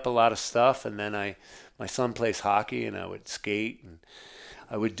made up a lot of stuff, and then my son plays hockey, and I would skate, and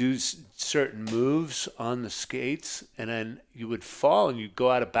I would do certain moves on the skates, and then you would fall and you'd go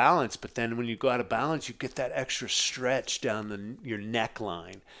out of balance. But then when you go out of balance, you get that extra stretch down your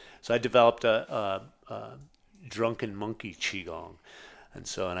neckline. So I developed a drunken monkey Qigong.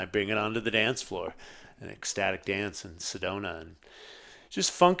 And I bring it onto the dance floor, an ecstatic dance in Sedona, and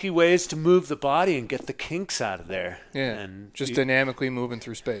just funky ways to move the body and get the kinks out of there. Yeah, and just dynamically moving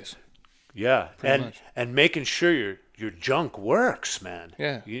through space. Yeah, Pretty much. and making sure your junk works, man.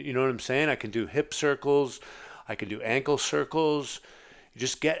 Yeah. You know what I'm saying? I can do hip circles, I can do ankle circles. You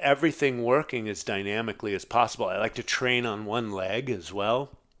just get everything working as dynamically as possible. I like to train on one leg as well.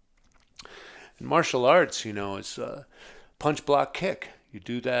 In martial arts, is punch, block, kick. You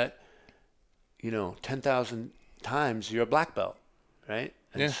do that, 10,000 times, you're a black belt, right?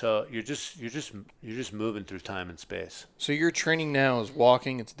 And so you're just moving through time and space. So your training now is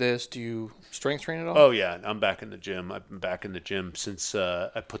walking. It's this. Do you strength train at all? Oh yeah, I'm back in the gym. I've been back in the gym since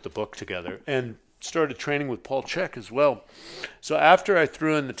I put the book together and started training with Paul Chek as well. So after I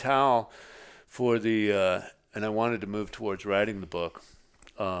threw in the towel for and I wanted to move towards writing the book,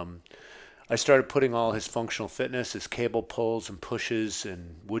 I started putting all his functional fitness, his cable pulls and pushes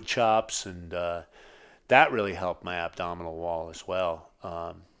and wood chops, and that really helped my abdominal wall as well.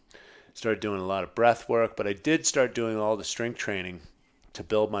 Started doing a lot of breath work, but I did start doing all the strength training to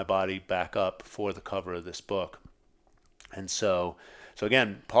build my body back up for the cover of this book. And so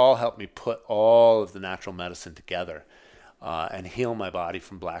again, Paul helped me put all of the natural medicine together and heal my body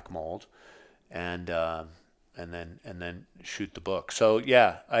from black mold, and then shoot the book. So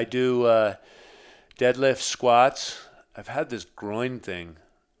yeah, I do deadlifts, squats. I've had this groin thing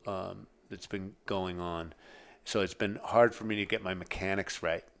that's been going on. So it's been hard for me to get my mechanics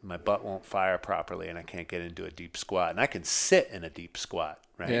right. My butt won't fire properly, and I can't get into a deep squat. And I can sit in a deep squat,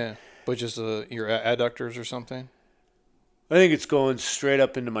 right? Yeah, but just your adductors or something? I think it's going straight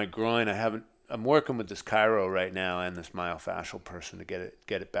up into my groin. I'm working with this chiro right now and this myofascial person to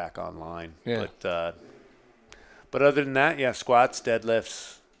get it back online. Yeah. But other than that, yeah, squats,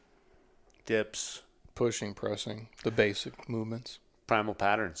 deadlifts, dips. Pushing, pressing, the basic movements. Primal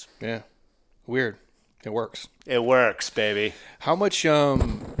patterns. Yeah. Weird. It works. It works, baby. How much,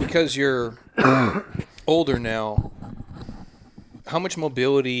 because you're older now, how much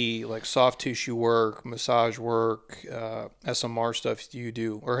mobility, like soft tissue work, massage work, SMR stuff do you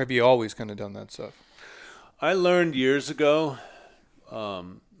do? Or have you always kind of done that stuff? I learned years ago,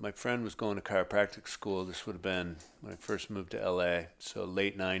 my friend was going to chiropractic school. This would have been when I first moved to LA, so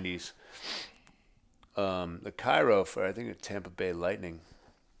late 90s. The chiro for, I think, the Tampa Bay Lightning,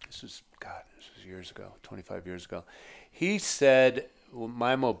 this was years ago, 25 years ago. He said,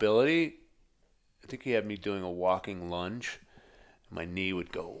 my mobility, I think he had me doing a walking lunge. My knee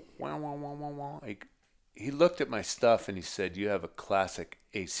would go, wah, wah, wah, wah, wah. He looked at my stuff and he said, you have a classic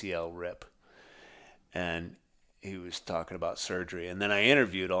ACL rip. And he was talking about surgery. And then I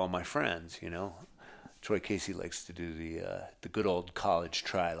interviewed all my friends, Troy Casey likes to do the good old college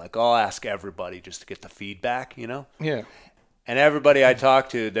try. Like, I'll ask everybody just to get the feedback, you know? Yeah. And everybody I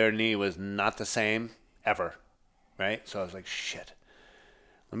talked to, their knee was not the same ever, right? So I was like, shit.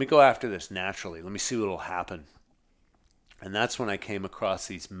 Let me go after this naturally. Let me see what will happen. And that's when I came across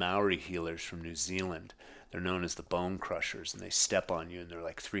these Maori healers from New Zealand. They're known as the bone crushers, and they step on you, and they're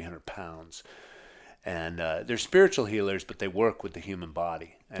like 300 pounds. And they're spiritual healers, but they work with the human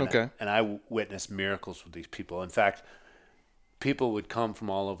body. And Okay. I witnessed miracles with these people. In fact, people would come from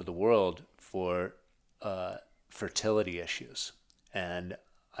all over the world for fertility issues. And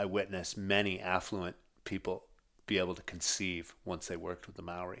I witnessed many affluent people be able to conceive once they worked with the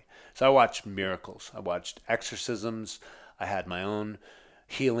Maori. So I watched miracles. I watched exorcisms. I had my own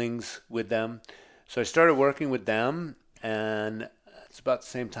healings with them. So I started working with them, and it's about the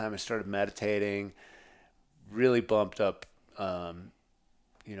same time I started meditating, really bumped up,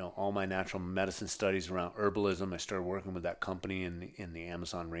 all my natural medicine studies around herbalism. I started working with that company in the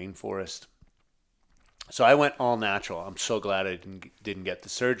Amazon rainforest. So I went all natural. I'm so glad I didn't get the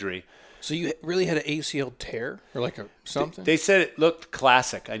surgery. So you really had an ACL tear or like something? They said it looked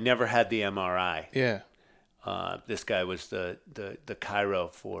classic. I never had the MRI. Yeah. This guy was the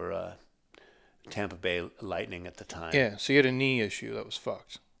chiro for Tampa Bay Lightning at the time. Yeah. So you had a knee issue that was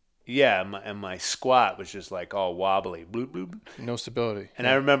fucked. Yeah, and my squat was just like all wobbly. Bloop, bloop. No stability. And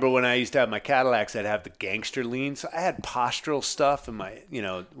I remember when I used to have my Cadillacs, I'd have the gangster lean. So I had postural stuff and my,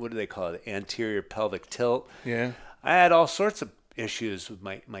 what do they call it? Anterior pelvic tilt. Yeah. I had all sorts of issues with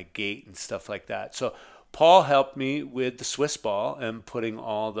my gait and stuff like that. So Paul helped me with the Swiss ball and putting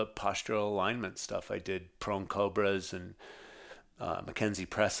all the postural alignment stuff. I did prone cobras and Mackenzie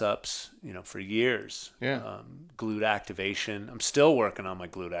press-ups, for years. Yeah. Glute activation. I'm still working on my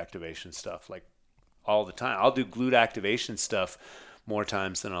glute activation stuff, like all the time. I'll do glute activation stuff more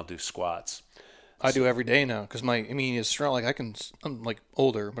times than I'll do squats. I do every day now because it's strong. Like I'm like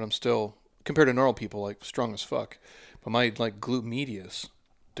older, but I'm still, compared to normal people, like strong as fuck. But my like glute medius,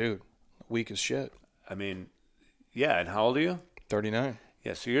 dude, weak as shit. I mean, yeah. And how old are you? 39.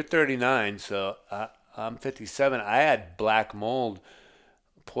 Yeah. So you're 39. So I'm 57. I had black mold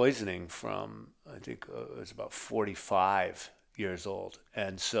poisoning from, I think it was about 45 years old.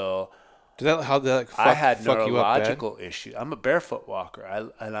 And so I had neurological issues. I'm a barefoot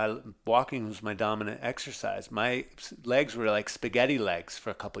walker. Walking was my dominant exercise. My legs were like spaghetti legs for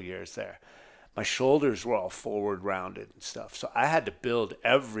a couple years there. My shoulders were all forward rounded and stuff. So I had to build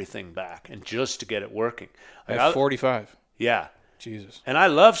everything back and just to get it working. At 45. Yeah. Jesus. And I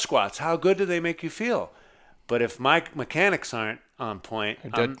love squats. How good do they make you feel? But if my mechanics aren't on point,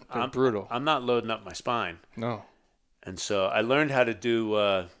 they're brutal. I'm not loading up my spine. No. And so I learned how to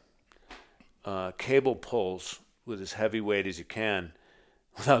do cable pulls with as heavy weight as you can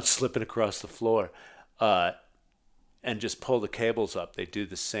without slipping across the floor. And just pull the cables up. They do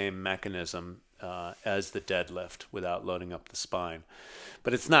the same mechanism as the deadlift without loading up the spine.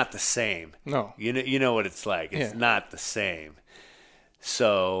 But it's not the same. No. You know what it's like. It's not the same.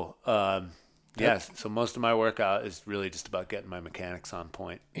 So, so most of my workout is really just about getting my mechanics on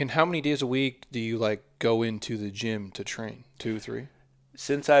point. And how many days a week do you like go into the gym to train? 2, 3?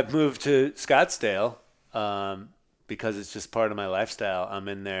 Since I've moved to Scottsdale, because it's just part of my lifestyle, I'm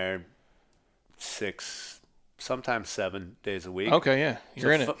in there 6, sometimes 7 days a week. Okay, yeah.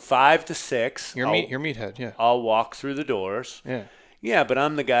 You're in it. 5 to 6. You're meathead, yeah. I'll walk through the doors. Yeah. Yeah, but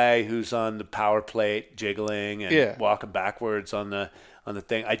I'm the guy who's on the power plate jiggling and walking backwards on the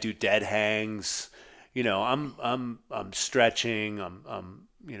thing. I do dead hangs. I'm stretching. I'm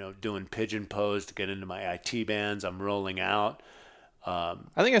doing pigeon pose to get into my IT bands. I'm rolling out. I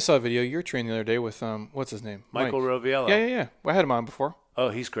think I saw a video you were training the other day with what's his name? Michael Roviello. Yeah. Well, I had him on before. Oh,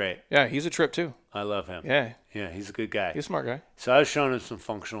 he's great. Yeah, he's a trip too. I love him. Yeah. Yeah, he's a good guy. He's a smart guy. So I was showing him some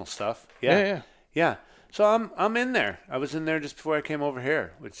functional stuff. Yeah. So I'm in there. I was in there just before I came over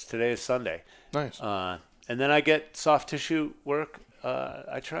here, which today is Sunday. Nice. And then I get soft tissue work.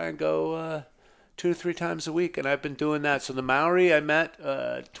 I try and go 2 to 3 times a week, and I've been doing that. So the Maori I met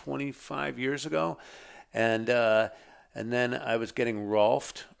 25 years ago, and then I was getting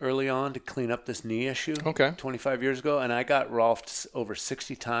Rolfed early on to clean up this knee issue. Okay. 25 years ago, and I got Rolfed over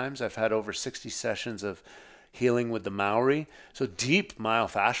 60 times. I've had over 60 sessions of healing with the Maori, so deep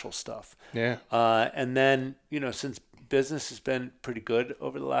myofascial stuff. Yeah. And then, since business has been pretty good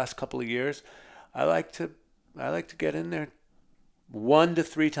over the last couple of years, I like to get in there 1 to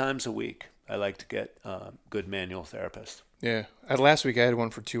 3 times a week. I like to get good manual therapist. Yeah. Last week I had one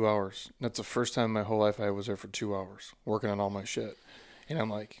for 2 hours. That's the first time in my whole life I was there for 2 hours working on all my shit. And I'm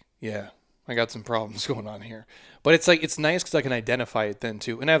like, yeah, I got some problems going on here. But it's like, it's nice because I can identify it then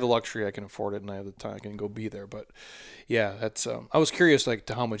too. And I have the luxury, I can afford it, and I have the time, I can go be there. But yeah, that's, I was curious like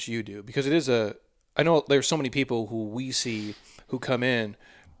to how much you do, because it is I know there's so many people who we see who come in,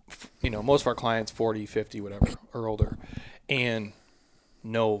 most of our clients 40, 50, whatever, or older, and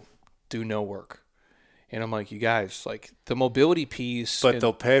do no work. And I'm like, you guys, like the mobility piece. But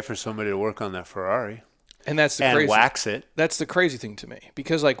they'll pay for somebody to work on that Ferrari. And that's the and crazy. Wax it. That's the crazy thing to me,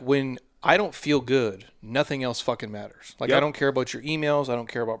 because like when I don't feel good, nothing else fucking matters. Like, I don't care about your emails. I don't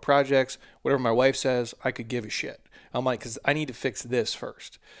care about projects. Whatever my wife says, I could give a shit. I'm like, because I need to fix this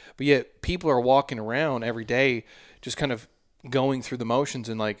first. But yet people are walking around every day just kind of going through the motions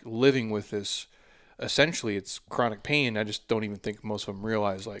and like living with this. Essentially, it's chronic pain. I just don't even think most of them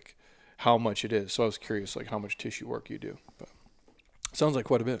realize like how much it is. So I was curious like how much tissue work you do. But it sounds like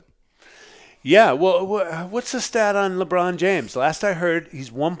quite a bit. Yeah, well, what's the stat on LeBron James? Last I heard, he's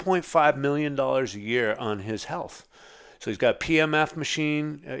 $1.5 million a year on his health. So he's got a PMF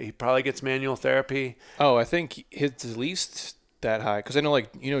machine. He probably gets manual therapy. Oh, I think his at least that high. Because I know,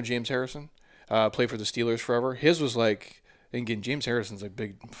 like, James Harrison played for the Steelers forever. His was like, and again, James Harrison's like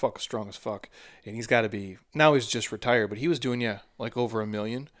big, strong as fuck. And he's got to be, now he's just retired, but he was doing, like over $1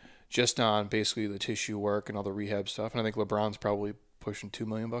 million just on basically the tissue work and all the rehab stuff. And I think LeBron's probably pushing $2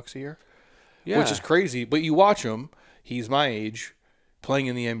 million a year. Yeah. Which is crazy. But you watch him, he's my age, playing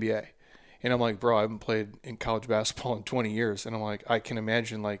in the NBA. And I'm like, bro, I haven't played in college basketball in 20 years. And I'm like, I can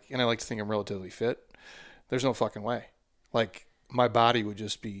imagine, like, and I like to think I'm relatively fit. There's no fucking way. Like, my body would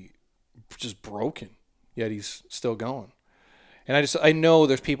just be just broken. Yet he's still going. And I know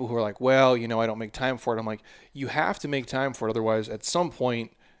there's people who are like, well, I don't make time for it. I'm like, you have to make time for it. Otherwise, at some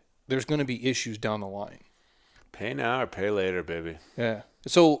point, there's going to be issues down the line. Pay now or pay later, baby. Yeah.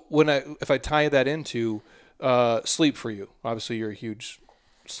 So if I tie that into sleep for you, obviously you're a huge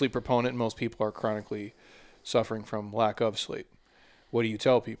sleep proponent, and most people are chronically suffering from lack of sleep. What do you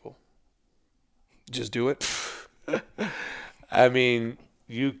tell people? Just do it? I mean,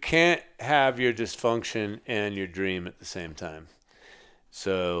 you can't have your dysfunction and your dream at the same time.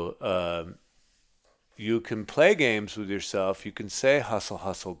 So you can play games with yourself. You can say hustle,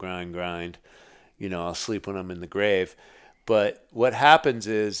 hustle, grind, grind. I'll sleep when I'm in the grave. But what happens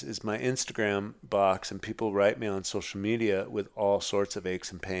is my Instagram box, and people write me on social media with all sorts of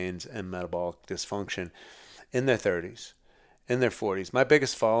aches and pains and metabolic dysfunction in their 30s, in their 40s. My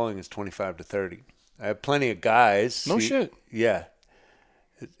biggest following is 25 to 30. I have plenty of guys. No shit. Yeah.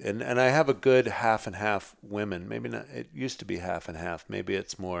 And I have a good half and half women. Maybe not. It used to be half and half. Maybe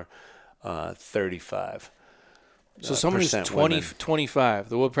it's more 35. So someone who's 25,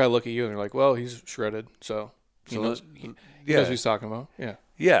 they'll probably look at you and they're like, well, he's shredded. So he knows what he's talking about. Yeah.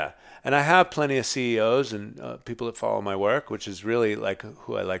 Yeah. And I have plenty of CEOs and people that follow my work, which is really like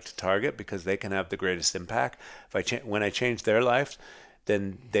who I like to target because they can have the greatest impact. When I change their life,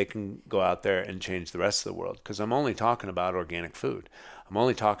 then they can go out there and change the rest of the world, because I'm only talking about organic food. I'm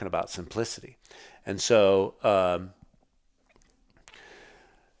only talking about simplicity. And so,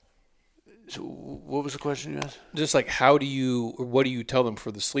 so what was the question you asked? Just like what do you tell them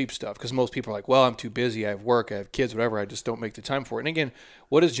for the sleep stuff? Because most people are like, well, I'm too busy. I have work. I have kids, whatever. I just don't make the time for it. And again,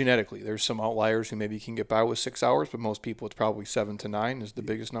 what is genetically? There's some outliers who maybe can get by with 6 hours, but most people it's probably 7 to 9 is the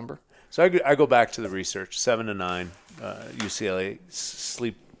biggest number. So I go back to the research, 7 to 9, UCLA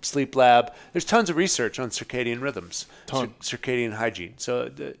sleep lab. There's tons of research on circadian rhythms, circadian hygiene. So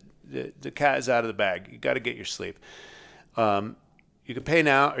the cat is out of the bag. You got to get your sleep. You can pay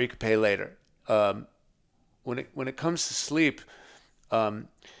now or you can pay later. When it comes to sleep,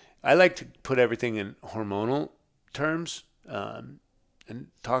 I like to put everything in hormonal terms and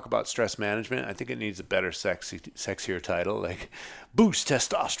talk about stress management. I think it needs a better, sexier title, like boost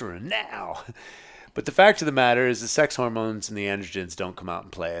testosterone now. But the fact of the matter is the sex hormones and the androgens don't come out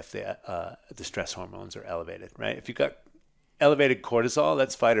and play if the stress hormones are elevated, right? If you've got elevated cortisol,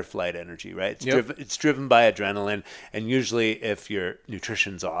 that's fight or flight energy, right? It's driven by adrenaline, and usually if your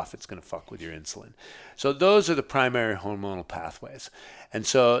nutrition's off, it's going to fuck with your insulin. So those are the primary hormonal pathways. And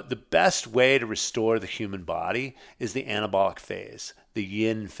so the best way to restore the human body is the anabolic phase, the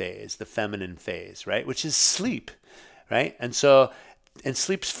yin phase, the feminine phase, right? Which is sleep, right? And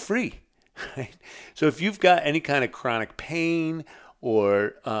sleep's free, right? So if you've got any kind of chronic pain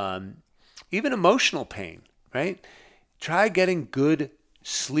or even emotional pain, right? Try getting good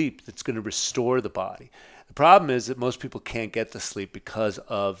sleep that's going to restore the body. The problem is that most people can't get the sleep because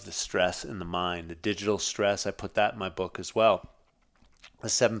of the stress in the mind, the digital stress. I put that in my book as well. The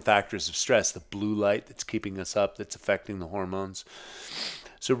 7 factors of stress, the blue light that's keeping us up, that's affecting the hormones.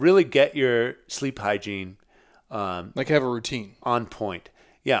 So really get your sleep hygiene like have a routine on point.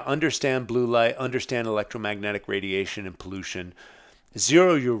 Yeah, understand blue light, understand electromagnetic radiation and pollution.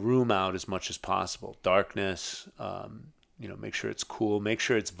 Zero your room out as much as possible. Darkness, make sure it's cool, make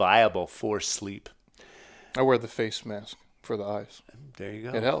sure it's viable for sleep. I wear the face mask for the eyes. There you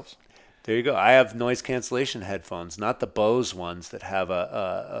go. It helps. There you go. I have noise cancellation headphones, not the Bose ones that have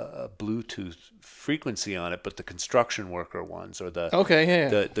a Bluetooth frequency on it, but the construction worker ones or the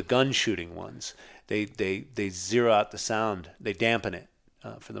the gun shooting ones. They zero out the sound. They dampen it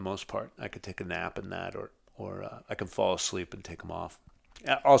for the most part. I could take a nap in that, or I can fall asleep and take them off.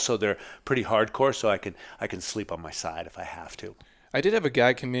 Also, they're pretty hardcore, so I can sleep on my side if I have to. I did have a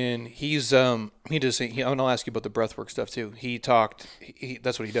guy come in. He's and I'll ask you about the breathwork stuff too.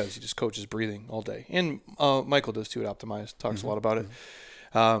 That's what he does. He just coaches breathing all day, and Michael does too at Optimize. Talks a lot about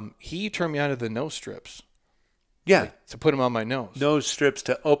it. He turned me on to the nose strips. Yeah, to put them on my nose. Nose strips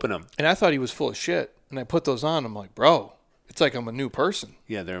to open them. And I thought he was full of shit. And I put those on. I'm like, bro, it's like I'm a new person.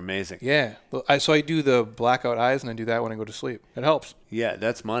 Yeah, they're amazing. Yeah. So I do the blackout eyes, and I do that when I go to sleep. It helps. Yeah,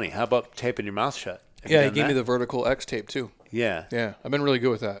 that's money. How about taping your mouth shut? He gave me the vertical X tape too. Yeah. Yeah. I've been really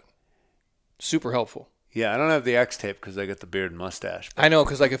good with that. Super helpful. Yeah, I don't have the X tape because I got the beard and mustache. I know,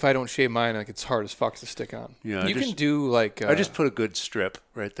 because if I don't shave mine, it's hard as fuck to stick on. Yeah, you can do I just put a good strip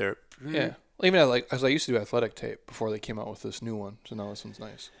right there. Yeah. Even as I used to do athletic tape before they came out with this new one. So now this one's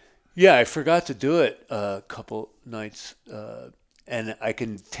nice. Yeah, I forgot to do it a couple nights, and I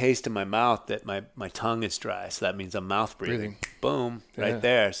can taste in my mouth that my tongue is dry, so that means I'm mouth breathing. Boom, right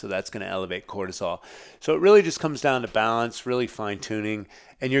there. So that's going to elevate cortisol. So it really just comes down to balance, really fine-tuning,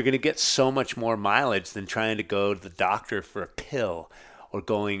 and you're going to get so much more mileage than trying to go to the doctor for a pill or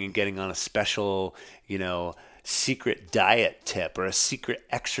going and getting on a special, secret diet tip or a secret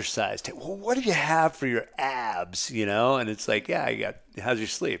exercise tip. Well, what do you have for your abs, And it's like, how's your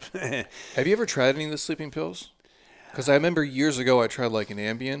sleep? Have you ever tried any of the sleeping pills? Because I remember years ago I tried like an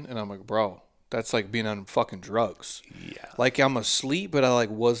Ambien, and I'm like, bro, that's like being on fucking drugs. Yeah. Like I'm asleep, but I like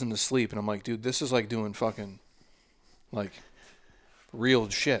wasn't asleep, and I'm like, dude, this is like doing fucking like real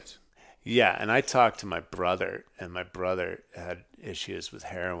shit. Yeah, and I talked to my brother, and my brother had issues with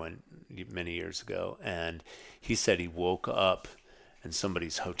heroin many years ago, and he said he woke up in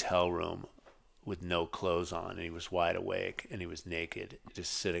somebody's hotel room with no clothes on, and he was wide awake, and he was naked,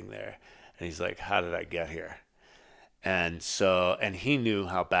 just sitting there, and he's like, how did I get here? And he knew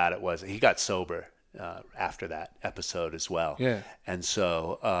how bad it was. He got sober after that episode as well. Yeah. And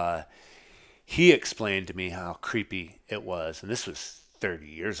so he explained to me how creepy it was, and this was 30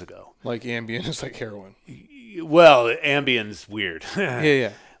 years ago. Like Ambien is like heroin. Well, Ambien's weird.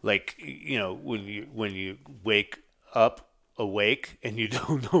 Yeah. Like, when you wake up awake and you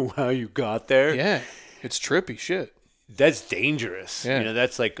don't know how you got there. Yeah. It's trippy shit. That's dangerous. Yeah.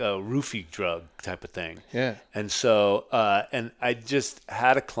 That's like a roofie drug type of thing. Yeah. And so, and I just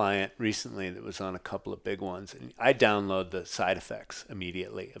had a client recently that was on a couple of big ones, and I download the side effects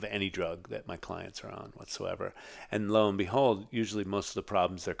immediately of any drug that my clients are on whatsoever. And lo and behold, usually most of the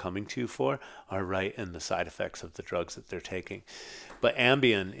problems they're coming to you for are right in the side effects of the drugs that they're taking. But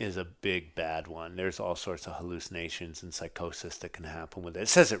Ambien is a big bad one. There's all sorts of hallucinations and psychosis that can happen with it. It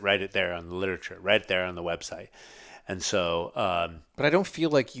says it right there on the literature, right there on the website. And so, but I don't feel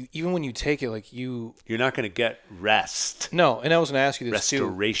like even when you take it, like you're not going to get rest. No, and I was going to ask you this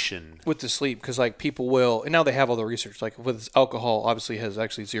restoration too, with the sleep, because like people will, and now they have all the research. Like with alcohol, obviously has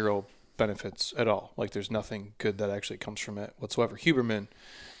actually zero benefits at all. Like there's nothing good that actually comes from it whatsoever. Huberman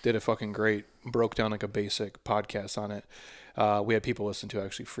did a fucking great, broke down like a basic podcast on it. We had people listen to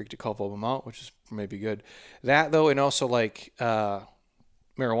actually freaked a couple of them out, which is maybe good. That though, and also like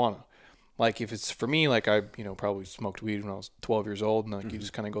marijuana. Like if it's for me, like I, probably smoked weed when I was 12 years old, and like you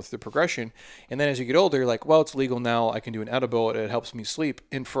just kind of go through the progression. And then as you get older, you're like, well, it's legal now. I can do an edible. It helps me sleep.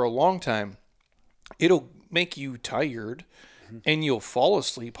 And for a long time, it'll make you tired and you'll fall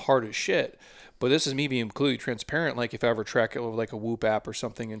asleep hard as shit. But this is me being completely transparent. Like if I ever track it with like a Whoop app or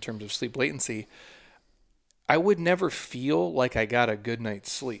something in terms of sleep latency, I would never feel like I got a good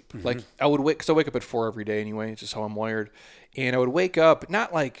night's sleep. Like I would wake, because I wake up at 4 every day anyway. It's just how I'm wired. And I would wake up,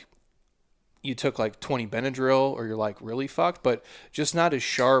 not like you took like 20 Benadryl or you're like really fucked, but just not as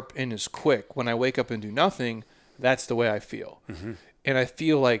sharp and as quick. When I wake up and do nothing, that's the way I feel. And I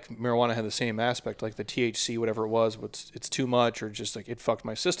feel like marijuana had the same aspect, like the THC, whatever it was, it's too much or just like it fucked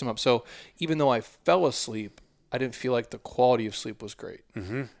my system up. So even though I fell asleep, I didn't feel like the quality of sleep was great.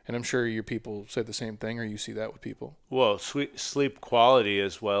 And I'm sure your people say the same thing, or you see that with people. Well, sleep quality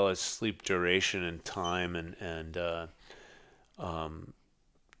as well as sleep duration and time and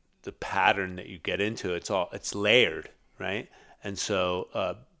the pattern that you get into, it's layered, right? And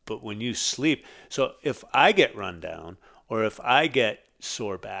so, but when you sleep, so if I get run down or if I get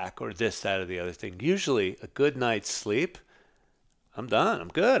sore back or this, that, or the other thing. Usually a good night's sleep, I'm done. I'm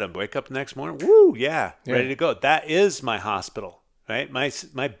good. I wake up the next morning. Woo, yeah, ready to go. That is my hospital, right?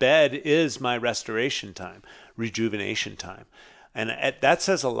 My bed is my restoration time, rejuvenation time. And that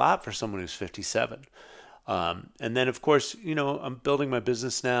says a lot for someone who's 57. And then, of course, I'm building my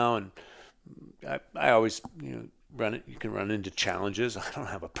business now, and I always, you can run into challenges. I don't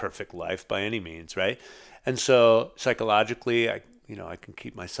have a perfect life by any means, right? And so psychologically, I can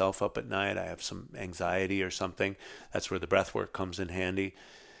keep myself up at night. I have some anxiety or something. That's where the breath work comes in handy.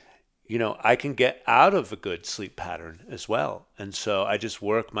 I can get out of a good sleep pattern as well. And so I just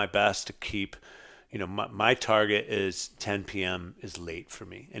work my best to keep, my target is 10 p.m. is late for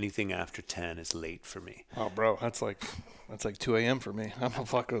me. Anything after 10 is late for me. Oh, bro, that's like 2 a.m. for me. I'm a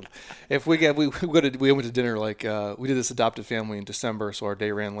fucking. If we went to dinner, like we did this adopted family in December, so our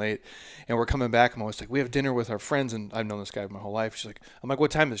day ran late, and we're coming back. I'm always like, we have dinner with our friends, and I've known this guy my whole life. I'm like,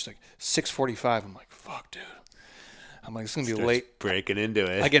 what time is it? She's like 6:45. I'm like, fuck, dude. I'm like, it's gonna be late. Breaking into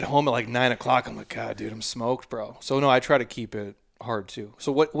it. I get home at like 9 o'clock. I'm like, God, dude, I'm smoked, bro. So no, I try to keep it hard too.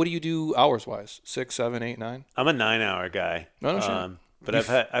 So what do you do hours wise? 6, 7, 8, 9? I'm a 9-hour guy. No, sure. But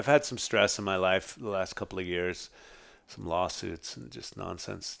I've had some stress in my life the last couple of years, some lawsuits and just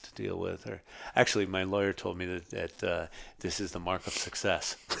nonsense to deal with. Or actually, my lawyer told me that this is the mark of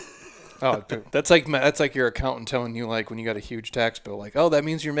success. Oh, dude, that's like your accountant telling you, like, when you got a huge tax bill, like, oh, that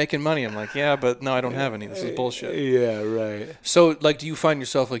means you're making money. I'm like, yeah, but no, I don't have any. This is bullshit. Yeah, right. So, like, do you find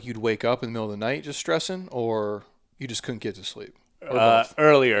yourself like you'd wake up in the middle of the night just stressing, or you just couldn't get to sleep?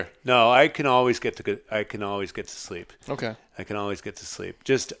 Earlier. No, I can always get to sleep. Okay. I can always get to sleep.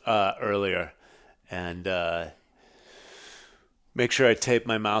 Just earlier, and make sure I tape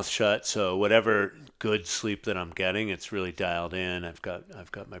my mouth shut. So whatever good sleep that I'm getting, it's really dialed in. I've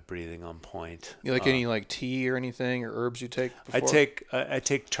got my breathing on point. You like any like tea or anything or herbs you take before? I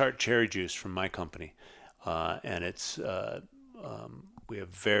take tart cherry juice from my company, and it's we have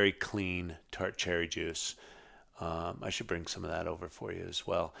very clean tart cherry juice. I should bring some of that over for you as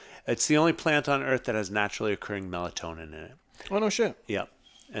well. It's the only plant on earth that has naturally occurring melatonin in it. Oh, no shit. Yeah.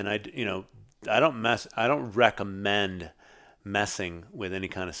 And I don't recommend messing with any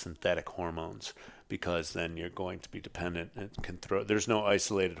kind of synthetic hormones, because then you're going to be dependent. There's no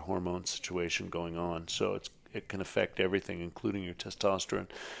isolated hormone situation going on. So it can affect everything, including your testosterone.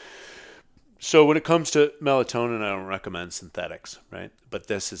 So when it comes to melatonin, I don't recommend synthetics, right? But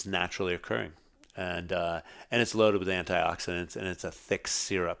this is naturally occurring. And it's loaded with antioxidants, and it's a thick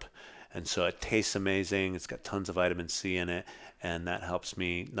syrup, and so it tastes amazing. It's got tons of vitamin C in it, and that helps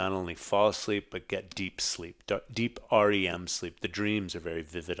me not only fall asleep but get deep sleep, deep REM sleep. The dreams are very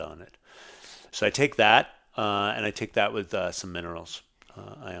vivid on it. So I take that, and I take that with some minerals,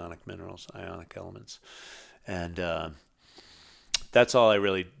 ionic elements, and that's all I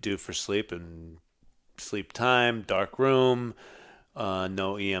really do for sleep. And sleep time, dark room.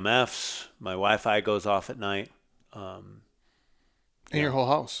 No EMFs. My Wi-Fi goes off at night. In your whole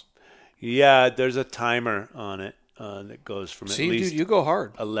house? Yeah, there's a timer on it that goes from at least. Dude, you go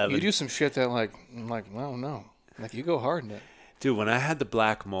hard. 11. You do some shit that I'm like, no. Like, you go hard in it. Dude, when I had the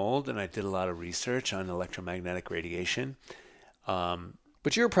black mold and I did a lot of research on electromagnetic radiation.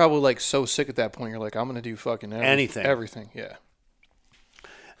 But you're probably like so sick at that point. You're like, I'm gonna do fucking everything. Yeah.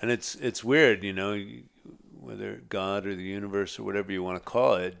 And it's weird, whether God or the universe or whatever you want to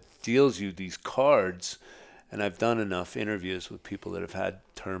call it, deals you these cards. And I've done enough interviews with people that have had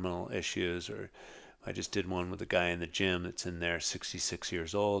terminal issues, or I just did one with a guy in the gym that's in there, 66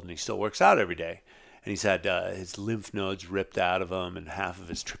 years old, and he still works out every day. And he's had his lymph nodes ripped out of him and half of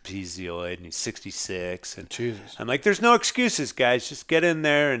his trapezoid, and he's 66. And Jesus. I'm like, there's no excuses, guys. Just get in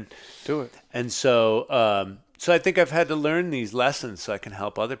there and do it. And so I think I've had to learn these lessons so I can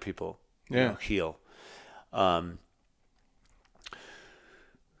help other people heal. What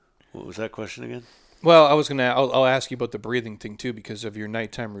was that question again? Well, I'll ask you about the breathing thing too, because of your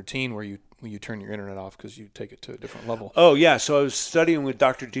nighttime routine where you turn your internet off because you take it to a different level. Oh yeah, so I was studying with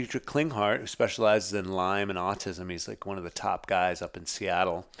Dr. Dietrich Klinghardt, who specializes in Lyme and autism. He's like one of the top guys up in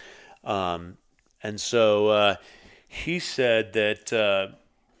Seattle, and so he said that that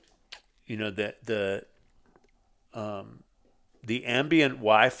the ambient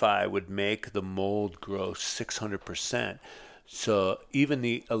Wi-Fi would make the mold grow 600%. So even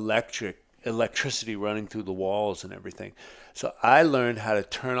the electricity running through the walls and everything. So I learned how to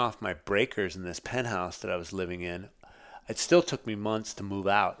turn off my breakers in this penthouse that I was living in. It still took me months to move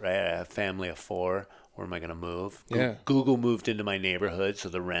out, right? I have a family of 4. Where am I going to move? Yeah. Google moved into my neighborhood, so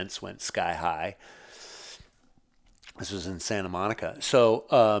the rents went sky high. This was in Santa Monica.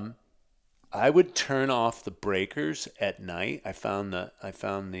 So I would turn off the breakers at night. I found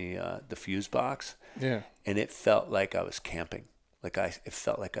the fuse box, Yeah. and it felt like I was camping. It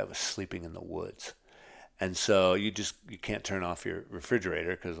felt like I was sleeping in the woods. And so you can't turn off your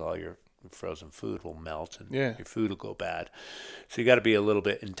refrigerator because all your frozen food will melt and Yeah. your food will go bad. So you got to be a little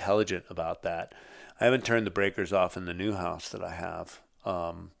bit intelligent about that. I haven't turned the breakers off in the new house that I have,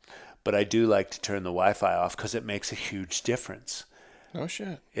 but I do like to turn the Wi-Fi off because it makes a huge difference. Oh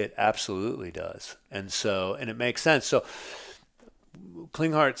shit. It absolutely does. And it makes sense. So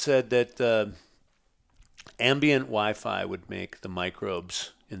Klinghardt said that ambient Wi-Fi would make the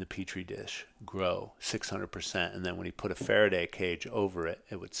microbes in the Petri dish grow 600%. And then when he put a Faraday cage over it,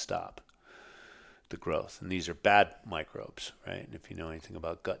 it would stop the growth. And these are bad microbes, right? And if you know anything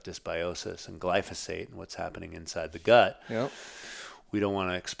about gut dysbiosis and glyphosate and what's happening inside the gut, Yep. we don't want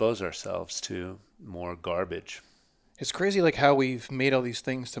to expose ourselves to more garbage. It's crazy like how we've made all these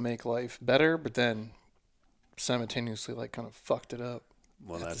things to make life better, but then simultaneously like kind of fucked it up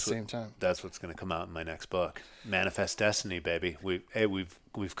Well, at the same time. That's what's going to come out in my next book. Manifest Destiny, baby.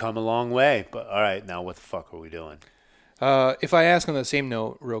 We've come a long way, but all right, now what the fuck are we doing? If I ask on the same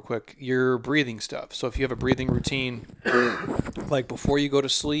note real quick, your breathing stuff. So if you have a breathing routine like before you go to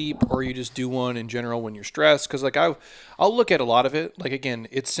sleep, or you just do one in general when you're stressed, because like I'll look at a lot of it. Like again,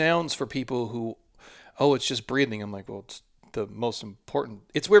 it sounds for people who, oh, it's just breathing. I'm like, well, it's the most important.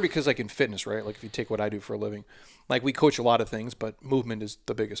 It's weird because like in fitness, right? Like if you take what I do for a living, like we coach a lot of things, but movement is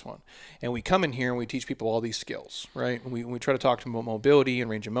the biggest one. And we come in here and we teach people all these skills, right? And we try to talk to them about mobility and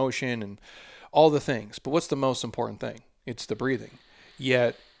range of motion and all the things. But what's the most important thing? It's the breathing.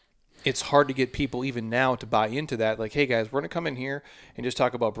 Yet it's hard to get people even now to buy into that. Like, hey guys, we're going to come in here and just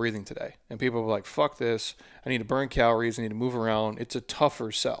talk about breathing today. And people are like, fuck this. I need to burn calories. I need to move around. It's a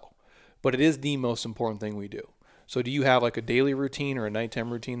tougher sell, but it is the most important thing we do. So do you have like a daily routine or a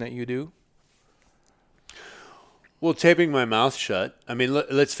nighttime routine that you do? Well, taping my mouth shut. I mean,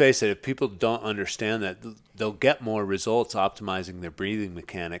 let's face it, if people don't understand that, they'll get more results optimizing their breathing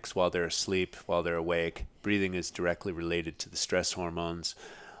mechanics while they're asleep, while they're awake. Breathing is directly related to the stress hormones.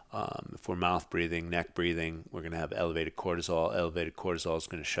 If we're mouth breathing, neck breathing, we're going to have elevated cortisol. Elevated cortisol is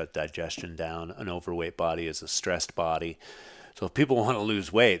going to shut digestion down. An overweight body is a stressed body. So if people want to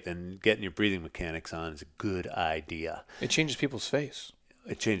lose weight, then getting your breathing mechanics on is a good idea. It changes people's face.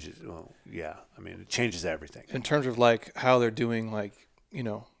 It changes, well, yeah. I mean, it changes everything. In terms of like how they're doing, like, you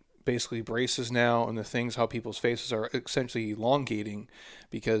know, basically braces now and the things, how people's faces are essentially elongating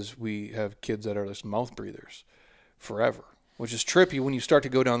because we have kids that are just mouth breathers forever, which is trippy when you start to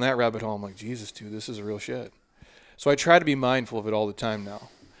go down that rabbit hole. I'm like, Jesus, dude, this is real shit. So I try to be mindful of it all the time now,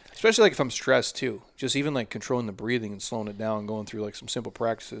 especially like if I'm stressed too. Just even like controlling the breathing and slowing it down and going through like some simple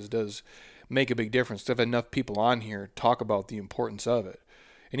practices does make a big difference. To have enough people on here talk about the importance of it.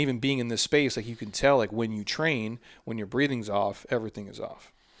 And even being in this space, like you can tell, like when you train, when your breathing's off, everything is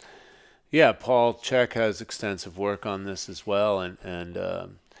off. Yeah, Paul Chek has extensive work on this as well. And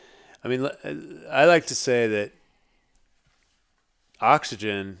I mean, I like to say that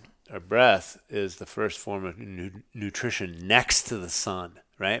oxygen or breath is the first form of nutrition next to the sun,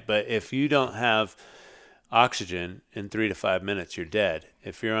 right? But if you don't have oxygen in 3 to 5 minutes, you're dead.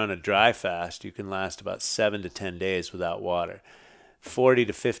 If you're on a dry fast, you can last about 7 to 10 days without water. 40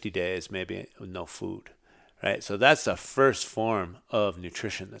 to 50 days, maybe with no food, right? So that's the first form of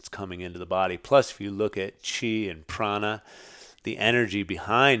nutrition that's coming into the body. Plus, if you look at chi and prana, the energy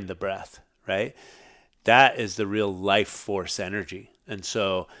behind the breath, right? That is the real life force energy. And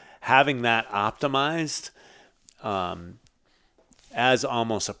so having that optimized as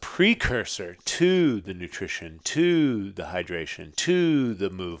almost a precursor to the nutrition, to the hydration, to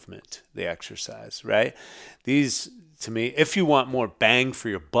the movement, the exercise, right? These, to me, if you want more bang for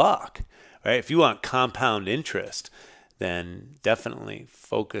your buck, right? If you want compound interest, then definitely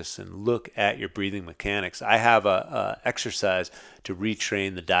focus and look at your breathing mechanics. I have a exercise to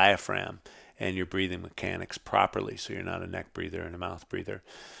retrain the diaphragm and your breathing mechanics properly, so you're not a neck breather and a mouth breather.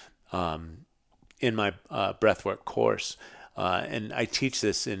 In my breathwork course, and I teach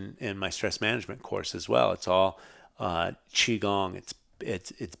this in my stress management course as well. It's all qigong.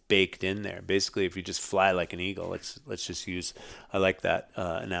 It's baked in there. Basically, if you just fly like an eagle, let's just use. I like that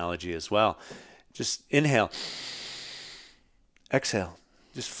analogy as well. Just inhale, exhale.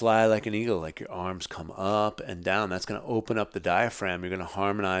 Just fly like an eagle, like your arms come up and down. That's going to open up the diaphragm. You're going to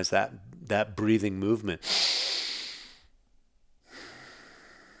harmonize that breathing movement.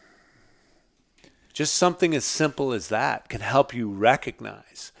 Just something as simple as that can help you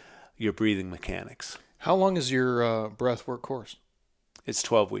recognize your breathing mechanics. How long is your breath work course? It's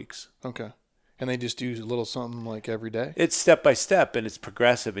 12 weeks. Okay. And they just do a little something like every day? It's step by step and it's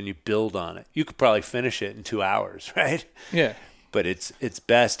progressive and you build on it. You could probably finish it in 2 hours, right? Yeah. But it's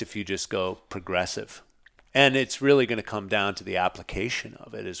best if you just go progressive. And it's really going to come down to the application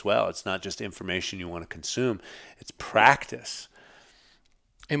of it as well. It's not just information you want to consume. It's practice.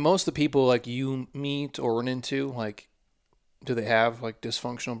 And most of the people like you meet or run into, like, do they have like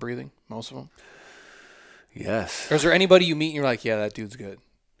dysfunctional breathing? Most of them? Yes. Or is there anybody you meet and you're like, yeah, that dude's good?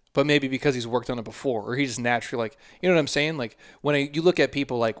 But maybe because he's worked on it before, or he just naturally like, you know what I'm saying? Like you look at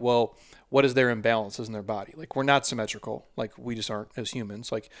people like, well, what is their imbalances in their body? Like we're not symmetrical. Like we just aren't as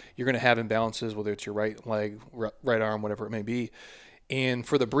humans. Like you're going to have imbalances, whether it's your right leg, right arm, whatever it may be. And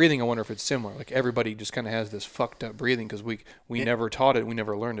for the breathing, I wonder if it's similar. Like everybody just kind of has this fucked up breathing because we never taught it. We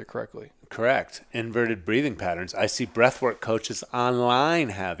never learned it correctly. Correct. Inverted breathing patterns. I see breathwork coaches online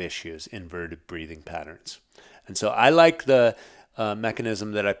have issues, inverted breathing patterns. And so I like the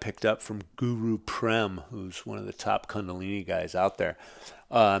mechanism that I picked up from Guru Prem, who's one of the top Kundalini guys out there.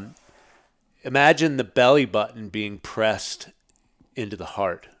 Imagine the belly button being pressed into the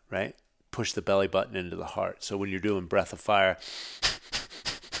heart, right? Push the belly button into the heart. So when you're doing breath of fire,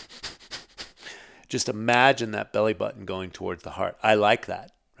 just imagine that belly button going towards the heart. I like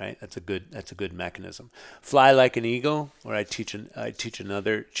that, right? That's a good mechanism. Fly like an eagle, or I teach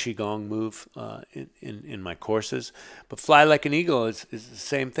another qigong move in my courses. But fly like an eagle is the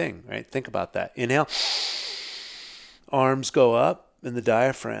same thing, right? Think about that. Inhale, arms go up, and the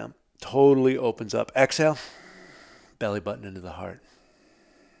diaphragm totally opens up. Exhale, belly button into the heart.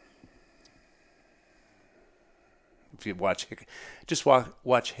 If you watch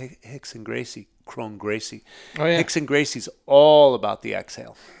Hicks and Gracie, Crone Gracie. Oh, yeah. Hicks and Gracie's all about the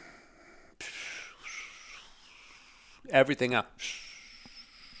exhale. Everything up.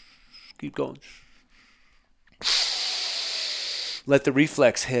 Keep going. Let the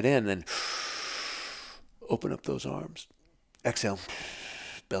reflex hit in, then open up those arms. Exhale.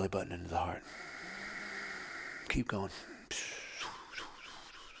 Belly button into the heart. Keep going.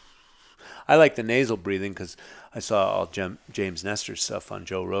 I like the nasal breathing because I saw all James Nestor's stuff on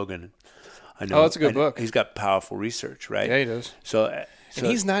Joe Rogan. I know, that's a good book. He's got powerful research, right? Yeah, he does. So and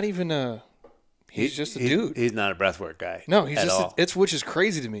he's not even he's just a dude. He's not a breathwork guy. No, he's at just all. It's which is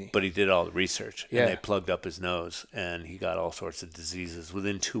crazy to me. But he did all the research, Yeah. and they plugged up his nose, and he got all sorts of diseases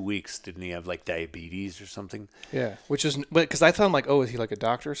within 2 weeks. Didn't he have like diabetes or something? Yeah, which is because I thought I'm like, oh, is he like a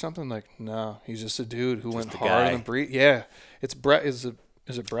doctor or something? Like, no, he's just a dude who went a hard guy. on the breathe. Yeah, it's breath.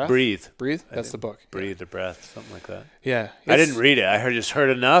 Is it breath? Breathe. That's the book. Breathe the breath, something like that. Yeah, I didn't read it. I just heard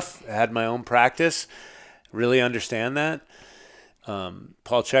enough. I had my own practice. Really understand that.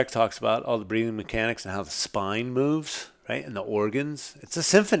 Paul Chek talks about all the breathing mechanics and how the spine moves, right? And the organs. It's a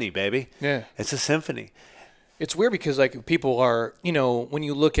symphony, baby. Yeah. It's a symphony. It's weird because like people are, when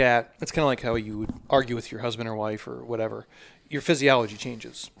you look at, it's kind of like how you would argue with your husband or wife or whatever. Your physiology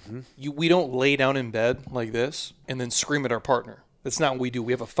changes. Mm-hmm. We don't lay down in bed like this and then scream at our partner. That's not what we do.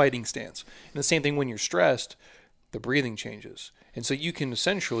 We have a fighting stance. And the same thing when you're stressed, the breathing changes. And so you can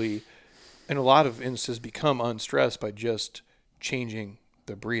essentially, in a lot of instances, become unstressed by just changing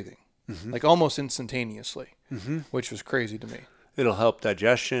the breathing, like almost instantaneously, which was crazy to me. It'll help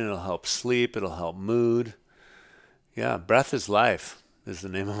digestion. It'll help sleep. It'll help mood. Yeah, breath is life is the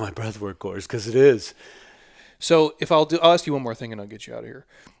name of my breathwork course because it is. So I'll ask you one more thing and I'll get you out of here.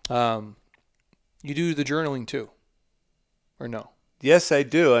 You do the journaling too, or no? Yes, I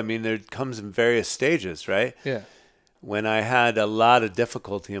do. I mean, it comes in various stages, right? Yeah. When I had a lot of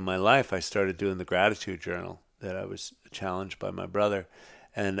difficulty in my life, I started doing the gratitude journal that I was challenged by my brother.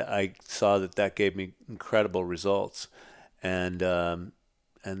 And I saw that gave me incredible results. And that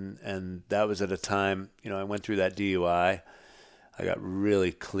was at a time, I went through that DUI. I got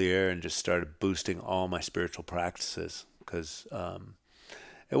really clear and just started boosting all my spiritual practices because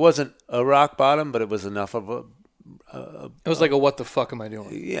it wasn't a rock bottom, but it was enough of a it was like what the fuck am I doing?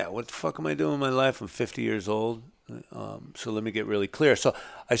 Yeah, what the fuck am I doing in my life? I'm 50 years old. So let me get really clear. So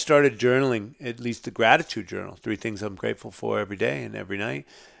I started journaling, at least the gratitude journal, 3 things I'm grateful for every day and every night.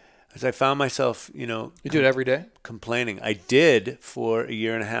 As I found myself, You do it every day? complaining. I did for a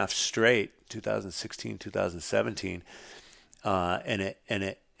year and a half straight, 2016, 2017. And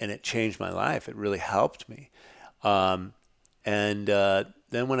it changed my life. It really helped me. Then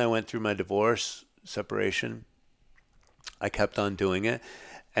when I went through my divorce, separation, I kept on doing it.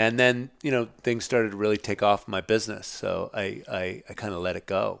 And then, things started to really take off in my business. So I kind of let it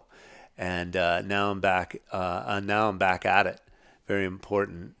go. And now I'm back. Now I'm back at it. Very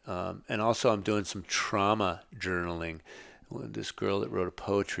important. And also I'm doing some trauma journaling. This girl that wrote a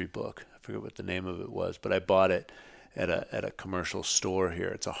poetry book, I forget what the name of it was, but I bought it at a commercial store here.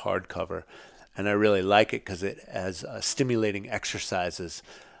 It's a hardcover. And I really like it because it has stimulating exercises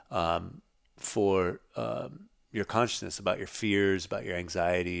for your consciousness, about your fears, about your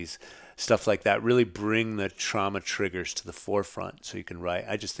anxieties, stuff like that. Really bring the trauma triggers to the forefront so you can write.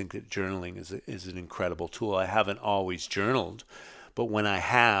 I just think that journaling is an incredible tool. I haven't always journaled, but when I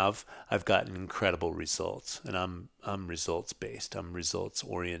have, I've gotten incredible results. And I'm results based. I'm results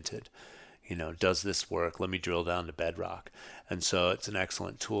oriented. Does this work? Let me drill down to bedrock. And so it's an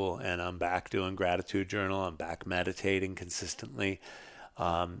excellent tool. And I'm back doing gratitude journal. I'm back meditating consistently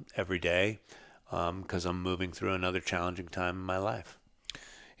every day because I'm moving through another challenging time in my life.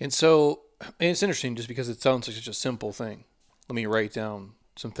 And so it's interesting just because it sounds like such a simple thing. Let me write down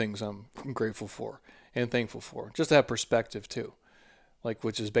some things I'm grateful for and thankful for, just to have perspective too,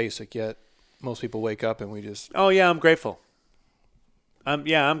 which is basic, yet most people wake up and we just... Oh, yeah, I'm grateful. I'm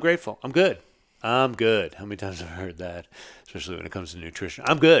grateful. I'm good. I'm good. How many times have I heard that, especially when it comes to nutrition?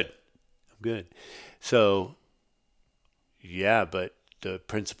 I'm good. So, yeah, but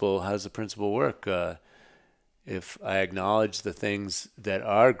how's the principle work? If I acknowledge the things that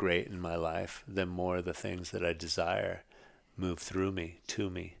are great in my life, then more of the things that I desire move through me, to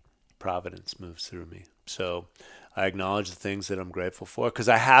me. Providence moves through me. So I acknowledge the things that I'm grateful for because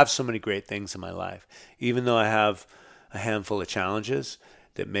I have so many great things in my life. Even though I have a handful of challenges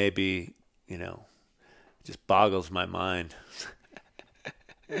that maybe, just boggles my mind.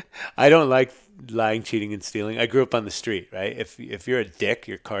 I don't like lying, cheating, and stealing. I grew up on the street, right? If you're a dick,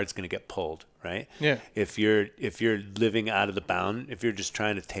 your card's going to get pulled, right? Yeah. If you're living out of the bound, if you're just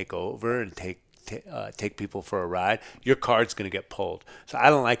trying to take over and take people for a ride, your card's going to get pulled. So I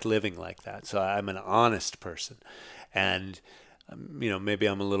don't like living like that. So I'm an honest person, and maybe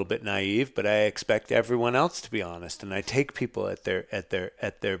I'm a little bit naive, but I expect everyone else to be honest, and I take people at their.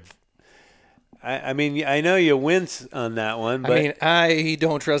 I mean, I know you wince on that one, but I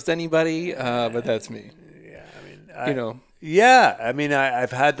don't trust anybody, but that's me. Yeah, Yeah,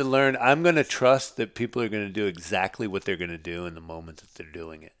 I've had to learn. I'm going to trust that people are going to do exactly what they're going to do in the moment that they're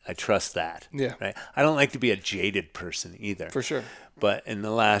doing it. I trust that. Yeah. Right. I don't like to be a jaded person either. For sure. But in the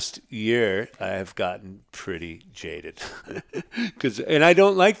last year, I have gotten pretty jaded, and I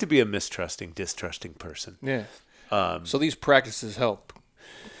don't like to be a distrusting person. Yeah. So these practices help.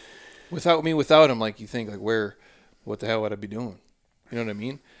 Without them, you think what the hell would I be doing? You know what I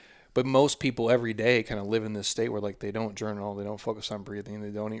mean? But most people every day kind of live in this state where they don't journal, they don't focus on breathing, they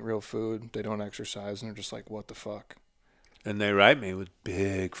don't eat real food, they don't exercise, and they're just like, what the fuck? And they write me with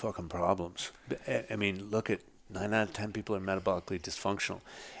big fucking problems. I mean, look at 9 out of 10 people are metabolically dysfunctional.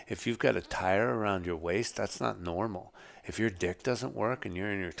 If you've got a tire around your waist, that's not normal. If your dick doesn't work and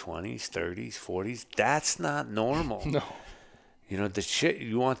you're in your 20s, 30s, 40s, that's not normal. No. The shit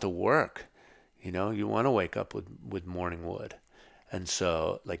you want to work. You want to wake up with morning wood. And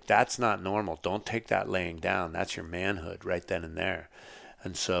so, that's not normal. Don't take that laying down. That's your manhood right then and there.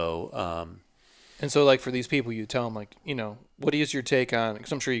 And so... for these people, you tell them, what is your take on...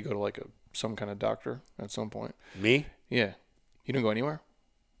 Because I'm sure you go to, some kind of doctor at some point. Me? Yeah. You don't go anywhere?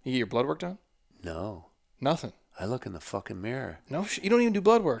 You get your blood work done? No. Nothing? I look in the fucking mirror. No, you don't even do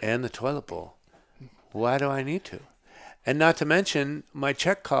blood work. And the toilet bowl. Why do I need to? And not to mention, my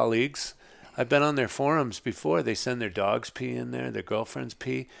Czech colleagues... I've been on their forums before. They send their dogs pee in there, their girlfriends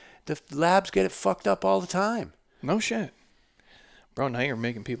pee. The labs get it fucked up all the time. No shit. Bro, now you're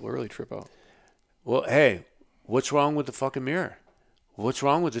making people really trip out. Well, hey, what's wrong with the fucking mirror? What's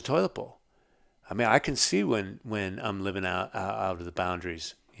wrong with the toilet bowl? I can see when I'm living out of the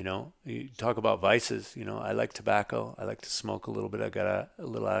boundaries. You talk about vices. I like tobacco. I like to smoke a little bit. I got a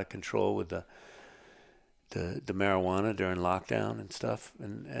little out of control with the marijuana during lockdown and stuff,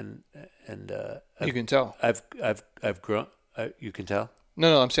 and you can tell. I've grown. You can tell.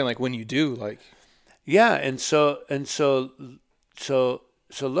 No, I'm saying when you do Yeah, and so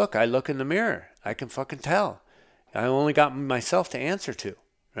look, I look in the mirror. I can fucking tell. I only got myself to answer to,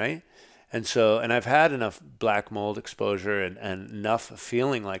 right? And I've had enough black mold exposure and enough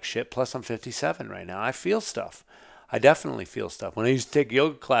feeling like shit. Plus, I'm 57 right now. I feel stuff. I definitely feel stuff. When I used to take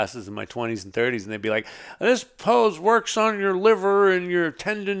yoga classes in my 20s and 30s, and they'd be like, this pose works on your liver and your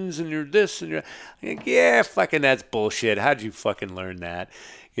tendons and your this and your... I'm like, yeah, fucking that's bullshit. How'd you fucking learn that?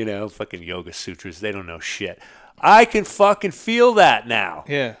 Fucking yoga sutras. They don't know shit. I can fucking feel that now.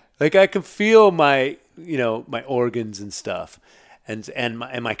 Yeah. I can feel my, my organs and stuff and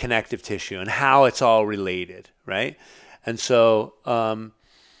my connective tissue and how it's all related, right? And so...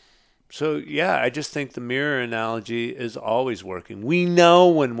 yeah, I just think the mirror analogy is always working. We know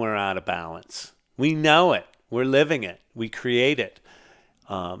when we're out of balance. We know it. We're living it. We create it.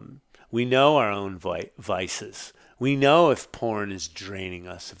 We know our own vices. We know if porn is draining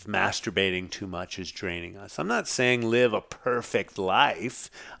us, if masturbating too much is draining us. I'm not saying live a perfect life.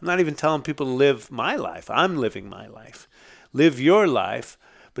 I'm not even telling people to live my life. I'm living my life. Live your life,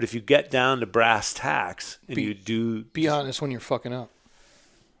 but if you get down to brass tacks and you do... Be honest when you're fucking up.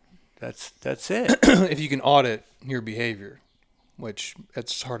 That's it. If you can audit your behavior, which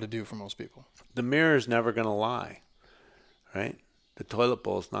it's hard to do for most people. The mirror is never going to lie, right? The toilet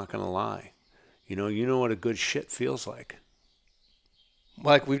bowl is not going to lie. You know what a good shit feels like.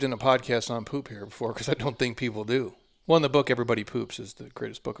 Like we've done a podcast on poop here before because I don't think people do. Well, in the book, Everybody Poops is the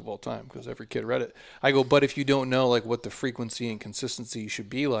greatest book of all time because every kid read it. I go, but if you don't know like what the frequency and consistency should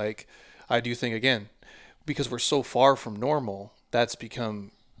be like, I do think, again, because we're so far from normal, that's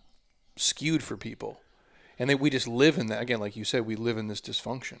become skewed for people. And then we just live in that. Again, like you said, we live in this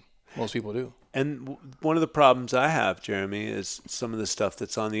dysfunction. Most people do. And one of the problems I have, Jeremy, is some of the stuff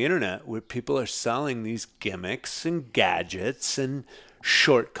that's on the internet where people are selling these gimmicks and gadgets and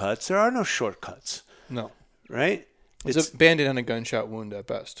shortcuts. There are no shortcuts. No. Right? It's a Band-Aid on a gunshot wound at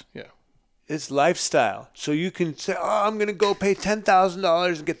best. Yeah. It's lifestyle. So you can say, oh, I'm going to go pay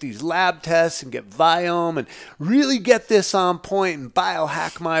 $10,000 and get these lab tests and get Viome and really get this on point and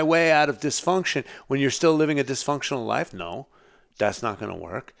biohack my way out of dysfunction when you're still living a dysfunctional life. No, that's not going to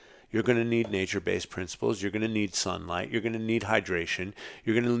work. You're going to need nature-based principles. You're going to need sunlight. You're going to need hydration.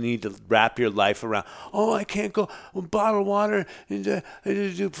 You're going to need to wrap your life around, oh, I can't go bottled water and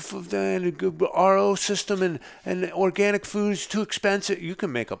RO system and organic food is too expensive. You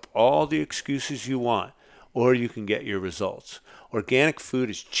can make up all the excuses you want, or you can get your results. Organic food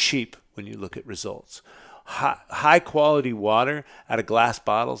is cheap when you look at results. High quality water out of glass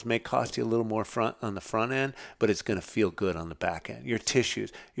bottles may cost you a little more on the front end, but it's going to feel good on the back end. Your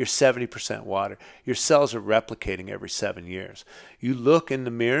tissues, you're 70% water. Your cells are replicating every 7 years. You look in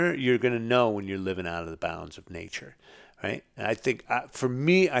the mirror, you're going to know when you're living out of the bounds of nature, right? And I think, for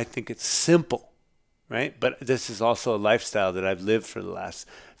me, I think it's simple, right? But this is also a lifestyle that I've lived for the last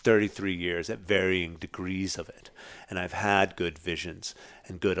 33 years at varying degrees of it. And I've had good visions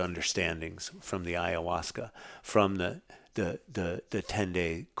and good understandings from the ayahuasca, from the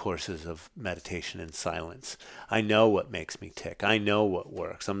 10-day courses of meditation and silence. I know what makes me tick. I know what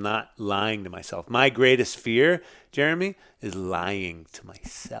works. I'm not lying to myself. My greatest fear, Jeremy, is lying to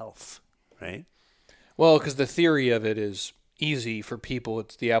myself, right? Well, because the theory of it is easy for people.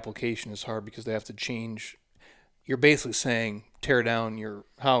 It's the application is hard because they have to change. You're basically saying tear down your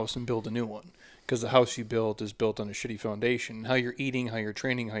house and build a new one because the house you built is built on a shitty foundation. How you're eating, how you're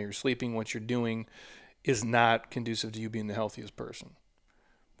training, how you're sleeping, what you're doing is not conducive to you being the healthiest person.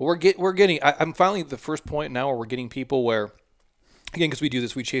 But we're getting. I'm finally at the first point now where we're getting people where, again, because we do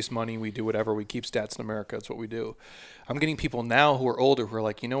this, we chase money, we do whatever, we keep stats in America. That's what we do. I'm getting people now who are older who are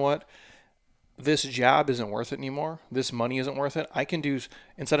like, you know what? This job isn't worth it anymore. This money isn't worth it. I can do,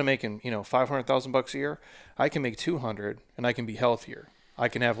 instead of making, $500,000 a year, I can make 200 and I can be healthier. I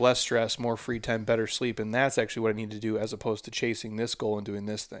can have less stress, more free time, better sleep. And that's actually what I need to do as opposed to chasing this goal and doing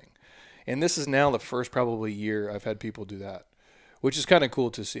this thing. And this is now the first probably year I've had people do that, which is kind of cool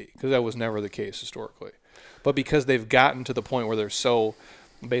to see because that was never the case historically. But because they've gotten to the point where they're so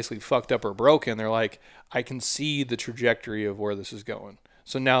basically fucked up or broken, they're like, I can see the trajectory of where this is going.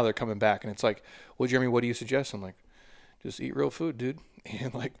 So now they're coming back, and it's like, well, Jeremy, what do you suggest? I'm like, just eat real food, dude,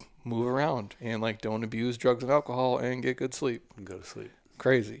 and like move around, and like don't abuse drugs and alcohol, and get good sleep. And go to sleep.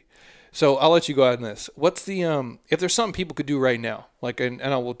 Crazy. So I'll let you go ahead on this. What's the if there's something people could do right now, like, and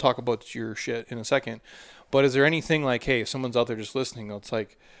I will talk about your shit in a second, but is there anything like, hey, if someone's out there just listening, it's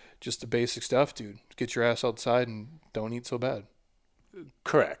like just the basic stuff, dude. Get your ass outside and don't eat so bad.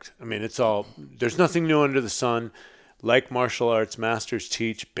 Correct. I mean, there's nothing new under the sun. Like martial arts masters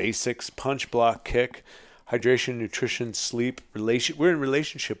teach, basics, punch, block, kick, hydration, nutrition, sleep, we're in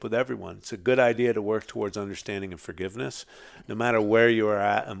relationship with everyone. It's a good idea to work towards understanding and forgiveness, no matter where you are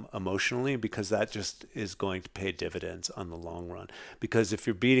at emotionally, because that just is going to pay dividends on the long run. Because if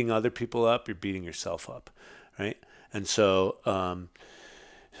you're beating other people up, you're beating yourself up, right? And so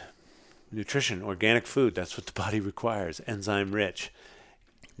nutrition, organic food, that's what the body requires, enzyme rich.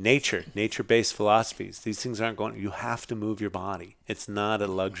 Nature-based philosophies. These things aren't going. You have to move your body. It's not a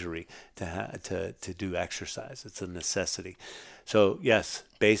luxury to do exercise. It's a necessity. So yes,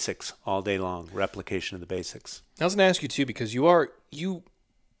 basics all day long. Replication of the basics. I was going to ask you too because you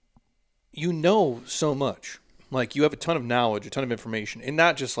know so much. Like you have a ton of knowledge, a ton of information, and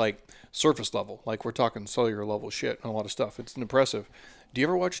not just like surface level. Like we're talking cellular level shit and a lot of stuff. It's impressive. Do you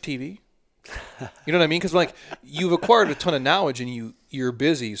ever watch TV? You know what I mean? Because like you've acquired a ton of knowledge and you're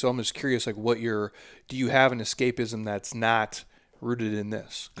busy. So I'm just curious, like do you have an escapism that's not rooted in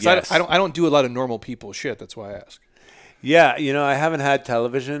this? Because yes. I don't do a lot of normal people shit. That's why I ask. Yeah, I haven't had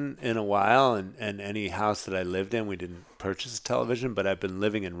television in a while, and any house that I lived in, we didn't purchase a television, but I've been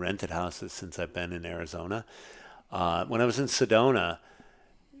living in rented houses since I've been in Arizona. When I was in Sedona,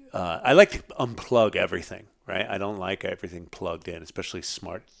 I like to unplug everything, right? I don't like everything plugged in, especially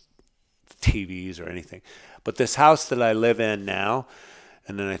smart TVs or anything. But this house that I live in now,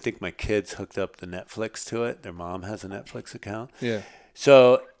 and then I think my kids hooked up the Netflix to it. Their mom has a Netflix account. Yeah.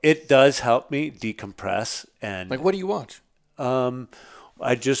 So it does help me decompress. And Like, what do you watch?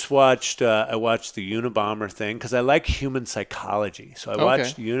 I just watched I watched the Unabomber thing because I like human psychology. So I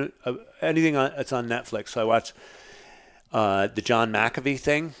watched anything that's on Netflix. So I watched the John McAfee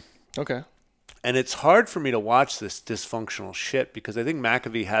thing. Okay. And it's hard for me to watch this dysfunctional shit because I think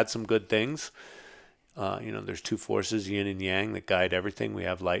McAfee had some good things. There's two forces, yin and yang, that guide everything. We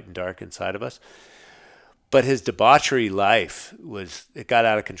have light and dark inside of us. But his debauchery life it got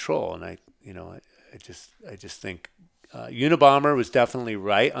out of control. And I just think Unabomber was definitely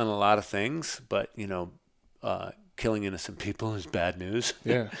right on a lot of things, but killing innocent people is bad news.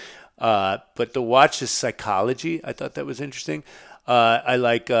 Yeah. But to watch his psychology, I thought that was interesting. I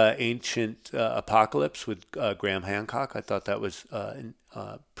like Ancient Apocalypse with Graham Hancock. I thought that was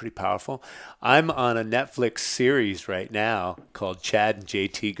pretty powerful. I'm on a Netflix series right now called Chad and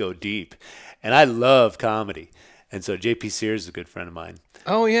JT Go Deep, and I love comedy. And so JP Sears is a good friend of mine.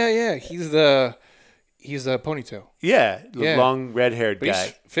 Oh yeah. He's the ponytail. Yeah, the Yeah. long red-haired But guy.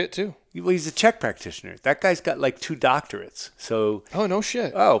 he's fit too. Well, he's a Czech practitioner. That guy's got like 2 doctorates. So, Oh no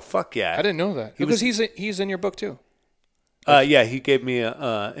shit. oh fuck yeah! I didn't know that. Because he's in your book too. Yeah, he gave me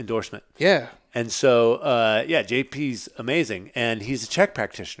a endorsement. Yeah. And so, JP's amazing. And he's a Czech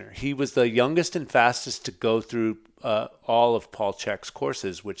practitioner. He was the youngest and fastest to go through all of Paul Chek's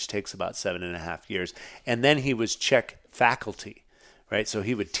courses, which takes about 7.5 years. And then he was Czech faculty, right? So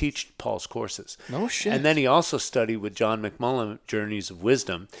he would teach Paul's courses. No shit. And then he also studied with John McMullen, Journeys of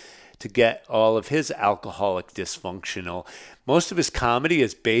Wisdom, to get all of his alcoholic dysfunctional. Most of his comedy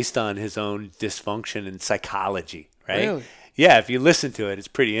is based on his own dysfunction and psychology, right? Really? Yeah, if you listen to it, it's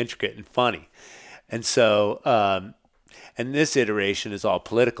pretty intricate and funny. And so, and this iteration is all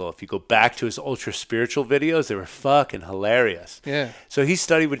political. If you go back to his ultra spiritual videos, they were fucking hilarious. Yeah. So he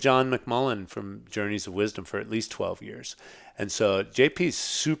studied with John McMullen from Journeys of Wisdom for at least 12 years. And so JP's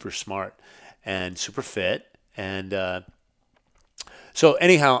super smart and super fit. And so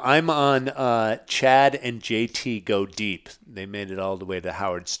anyhow, I'm on Chad and JT Go Deep. They made it all the way to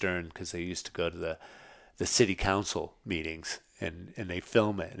Howard Stern because they used to go to the city council meetings and they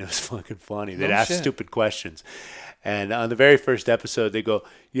film it, and it was fucking funny. They'd ask stupid questions. And on the very first episode, they go,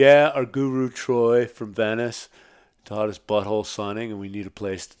 yeah, our guru Troy from Venice taught us butthole sunning, and we need a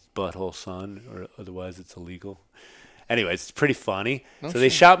place to butthole sun, or otherwise it's illegal. Anyways, it's pretty funny. So they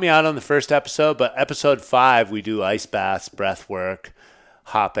shout me out on the first episode, but episode 5, we do ice baths, breath work,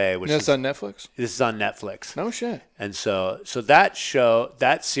 Hape, which That's on Netflix? This is on Netflix. No shit. And so that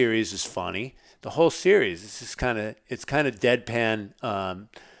series is funny. The whole series is just kind of deadpan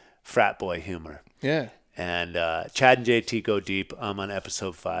frat boy humor. Yeah. And Chad and JT Go Deep. I'm on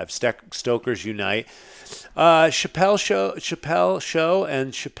episode 5. Stokers Unite. Chappelle show,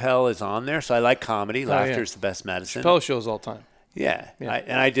 and Chappelle is on there. So I like comedy. Laughter is the best medicine. Chappelle shows all time. Yeah.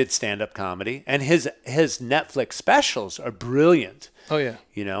 And I did stand-up comedy. And his Netflix specials are brilliant. Oh yeah.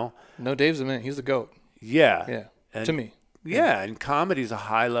 No, Dave's the man. He's the GOAT. Yeah. Yeah. And, to me. Yeah, and comedy is a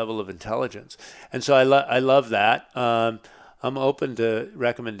high level of intelligence. And so I love that. I'm open to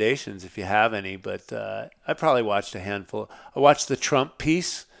recommendations if you have any, but I probably watched a handful. I watched the Trump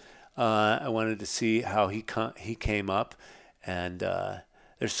piece. I wanted to see how he came up, and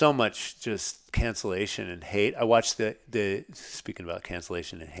there's so much just cancellation and hate. I watched the speaking about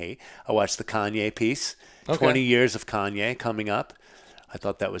cancellation and hate, I watched the Kanye piece, 20 years of Kanye coming up. I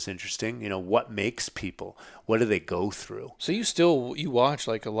thought that was interesting. What makes people? What do they go through? So you watch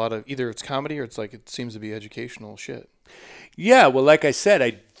like a lot of, either it's comedy or it's like it seems to be educational shit. Yeah, well, like I said,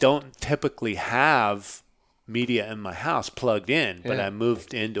 I don't typically have media in my house plugged in, but I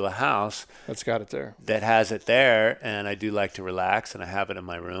moved into a house that's got it there, that has it there, and I do like to relax, and I have it in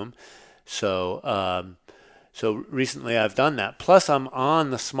my room. So, so recently I've done that. Plus, I'm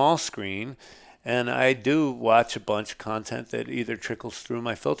on the small screen. And I do watch a bunch of content that either trickles through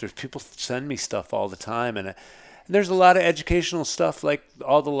my filters. People send me stuff all the time, and there's a lot of educational stuff, like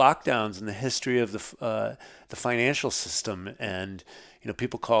all the lockdowns and the history of the financial system. And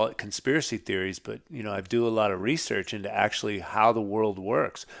people call it conspiracy theories, but I do a lot of research into actually how the world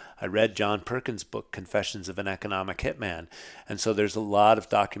works. I read John Perkins' book, Confessions of an Economic Hitman, and so there's a lot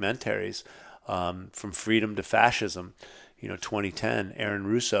of documentaries from freedom to fascism. 2010, Aaron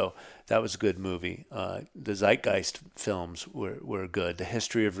Russo, that was a good movie. The Zeitgeist films were good. The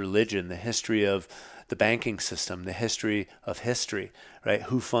history of religion, the history of the banking system, the history of history, right?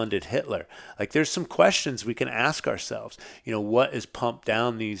 Who funded Hitler? Like, there's some questions we can ask ourselves. What is pumped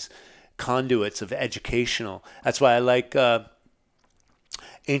down these conduits of educational? That's why I like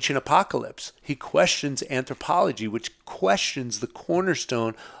Ancient Apocalypse. He questions anthropology, which questions the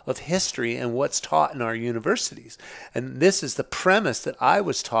cornerstone of history and what's taught in our universities. And this is the premise that I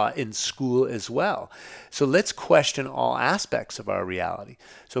was taught in school as well. So let's question all aspects of our reality.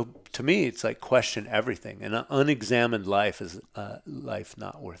 So to me, it's like question everything. An unexamined life is a life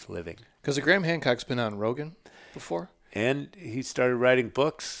not worth living. Because Graham Hancock's been on Rogan before. And he started writing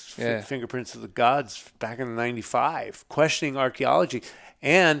books, Fingerprints of the Gods, back in '95, questioning archaeology.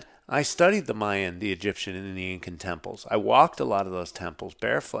 And I studied the Mayan, the Egyptian, and the Incan temples. I walked a lot of those temples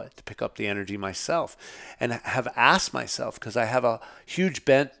barefoot to pick up the energy myself, and have asked myself, because I have a huge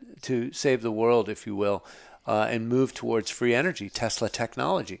bent to save the world, if you will, and move towards free energy, Tesla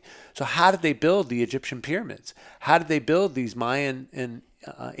technology. So how did they build the Egyptian pyramids? How did they build these Mayan and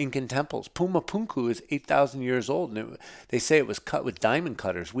Incan temples? Puma Punku is 8,000 years old, and they say it was cut with diamond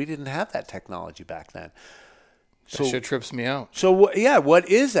cutters. We didn't have that technology back then. That shit trips me out. So, what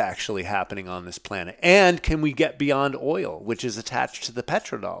is actually happening on this planet? And can we get beyond oil, which is attached to the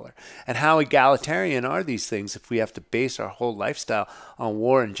petrodollar? And how egalitarian are these things if we have to base our whole lifestyle on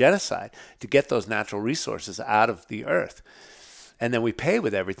war and genocide to get those natural resources out of the earth? And then we pay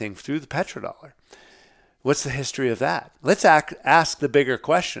with everything through the petrodollar. What's the history of that? Let's ask the bigger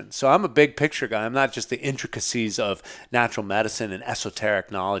questions. So I'm a big picture guy. I'm not just the intricacies of natural medicine and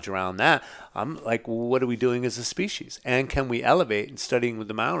esoteric knowledge around that. I'm like, well, what are we doing as a species? And can we elevate? And studying with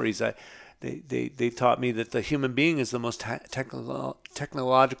the Maoris, they taught me that the human being is the most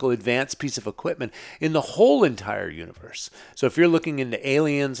technological advanced piece of equipment in the whole entire universe. So if you're looking into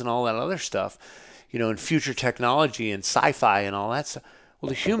aliens and all that other stuff, and future technology and sci-fi and all that stuff, well,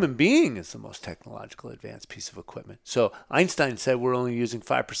 the human being is the most technological advanced piece of equipment. So Einstein said we're only using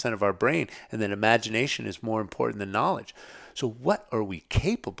 5% of our brain, and that imagination is more important than knowledge. So what are we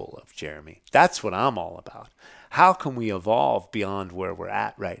capable of, Jeremy? That's what I'm all about. How can we evolve beyond where we're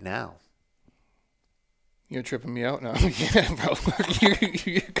at right now? You're tripping me out now. Yeah, bro.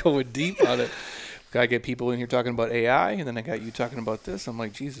 You're going deep on it. I get people in here talking about AI, and then I got you talking about this. I'm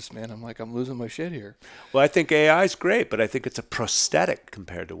like, Jesus, man. I'm losing my shit here. Well, I think AI is great, but I think it's a prosthetic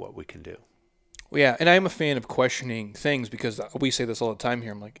compared to what we can do. Well, yeah, and I'm a fan of questioning things because we say this all the time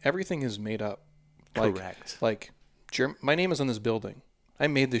here. I'm like, everything is made up. Correct. My name is on this building. I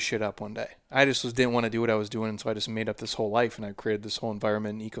made this shit up one day. I just didn't want to do what I was doing, and so I just made up this whole life, and I created this whole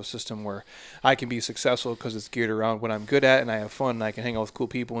environment and ecosystem where I can be successful because it's geared around what I'm good at, and I have fun, and I can hang out with cool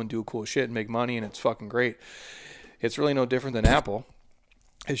people and do cool shit and make money, and it's fucking great. It's really no different than Apple.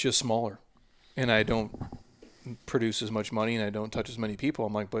 It's just smaller, and I don't produce as much money, and I don't touch as many people.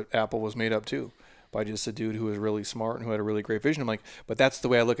 I'm like, but Apple was made up too by just a dude who was really smart and who had a really great vision. I'm like, but that's the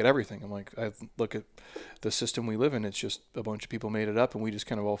way I look at everything. I'm like, I look at the system we live in. It's just a bunch of people made it up, and we just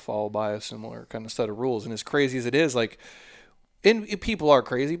kind of all follow by a similar kind of set of rules. And as crazy as it is, people are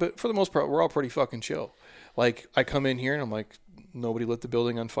crazy, but for the most part, we're all pretty fucking chill. Like, I come in here and I'm like, nobody lit the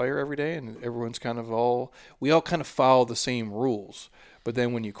building on fire every day, and everyone's we all kind of follow the same rules. But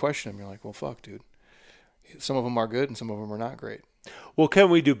then when you question them, you're like, well, fuck, dude. Some of them are good and some of them are not great. Well,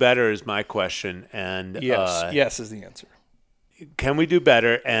 can we do better is my question. And yes is the answer. Can we do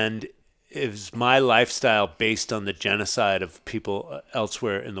better? And is my lifestyle based on the genocide of people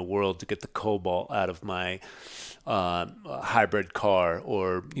elsewhere in the world to get the cobalt out of my hybrid car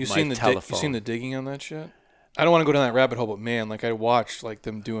or my telephone? You seen the digging on that shit? I don't want to go down that rabbit hole, but man, I watched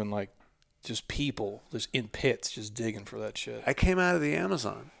them doing just people just in pits just digging for that shit. I came out of the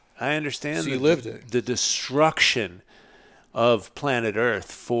Amazon. I understand. So you lived it. The destruction of planet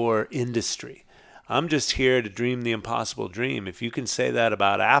Earth for industry. I'm just here to dream the impossible dream. If you can say that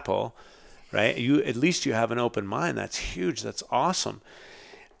about Apple, right? At least you have an open mind. That's huge. That's awesome.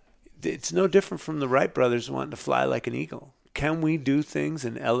 It's no different from the Wright brothers wanting to fly like an eagle. Can we do things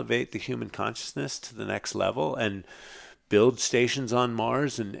and elevate the human consciousness to the next level and build stations on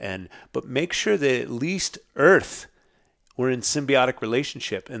Mars but make sure that at least Earth, we're in symbiotic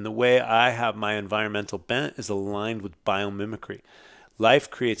relationship, and the way I have my environmental bent is aligned with biomimicry.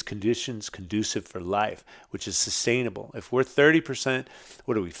 Life creates conditions conducive for life, which is sustainable. If we're 30%,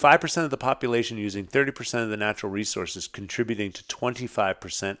 5% of the population using 30% of the natural resources, contributing to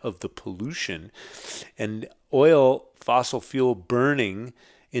 25% of the pollution, and oil, fossil fuel burning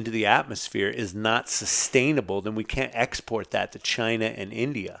into the atmosphere is not sustainable, then we can't export that to China and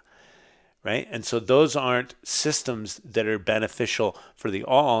India. right? And so those aren't systems that are beneficial for the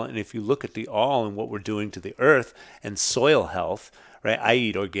all. And if you look at the all and what we're doing to the earth and soil health, right? I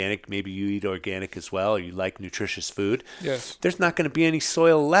eat organic. Maybe you eat organic as well, or you like nutritious food. Yes. There's not going to be any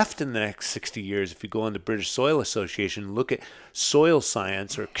soil left in the next 60 years. If you go on the British Soil Association and look at soil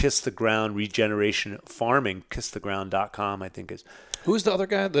science or Kiss the Ground regeneration farming, kisstheground.com, I think is. Who's the other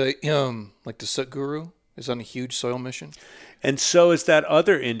guy? The like the Sut Guru is on a huge soil mission. And so is that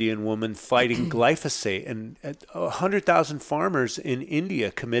other Indian woman fighting glyphosate. And 100,000 farmers in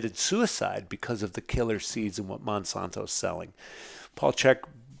India committed suicide because of the killer seeds and what Monsanto's selling. Paul Chek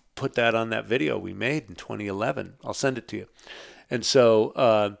put that on that video we made in 2011. I'll send it to you. And so,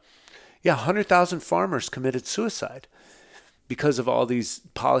 100,000 farmers committed suicide because of all these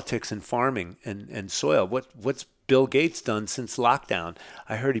politics and farming and soil. What's Bill Gates done since lockdown?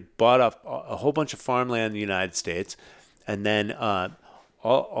 I heard he bought up a whole bunch of farmland in the United States, and then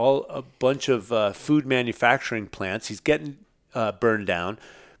all a bunch of food manufacturing plants. He's getting burned down.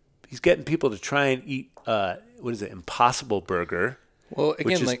 He's getting people to try and eat Impossible Burger. Well, again,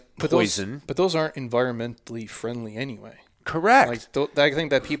 which is like poison. But those aren't environmentally friendly anyway. Correct. Like I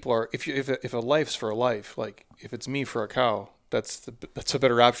think that people are if a life's for a life, like if it's me for a cow, that's a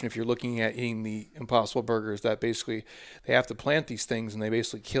better option. If you're looking at eating the Impossible Burgers, that basically they have to plant these things and they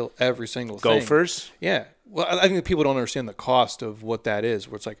basically kill every single thing. Gophers. Yeah. Well, I think that people don't understand the cost of what that is.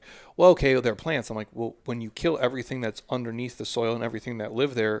 Where it's like, well, okay, they're plants. I'm like, well, when you kill everything that's underneath the soil and everything that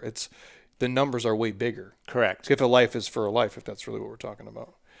live there, the numbers are way bigger. Correct. If a life is for a life, if that's really what we're talking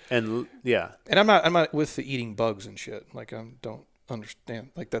about. And yeah. And I'm not with the eating bugs and shit. Like I don't understand.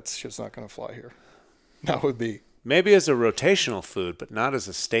 Like that shit's not gonna fly here. That would be. Maybe as a rotational food, but not as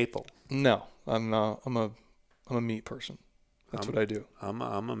a staple. No, I'm a meat person. That's what I do. I'm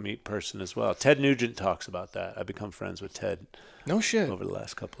a meat person as well. Ted Nugent talks about that. I've become friends with Ted. No shit. Over the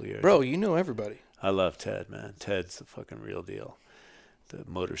last couple of years. Bro, you know everybody. I love Ted, man. Ted's the fucking real deal. The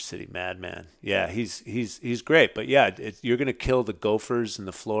Motor City madman. Yeah, he's great. But yeah, you're going to kill the gophers and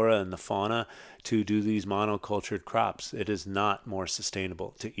the flora and the fauna to do these monocultured crops. It is not more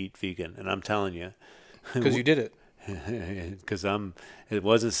sustainable to eat vegan. And I'm telling you. Because you did it. Because it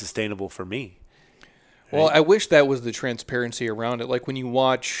wasn't sustainable for me. Right? Well, I wish that was the transparency around it. Like when you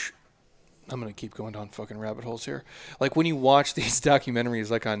watch, I'm going to keep going down fucking rabbit holes here. Like when you watch these documentaries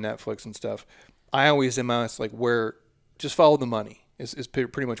like on Netflix and stuff, I always am honest, like just follow the money. Is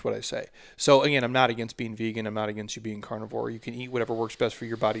pretty much what I say. So again, I'm not against being vegan. I'm not against you being carnivore. You can eat whatever works best for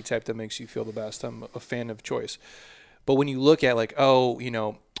your body type that makes you feel the best. I'm a fan of choice. But when you look at like,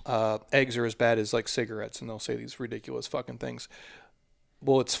 eggs are as bad as like cigarettes, and they'll say these ridiculous fucking things.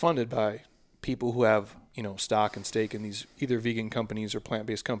 Well, it's funded by people who have, stock and stake in these either vegan companies or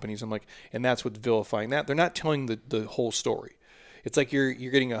plant-based companies. I'm like, and that's what's vilifying that. They're not telling the whole story. It's like you're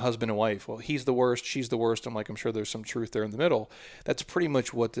getting a husband and wife. Well, he's the worst, she's the worst. I'm like, I'm sure there's some truth there in the middle. That's pretty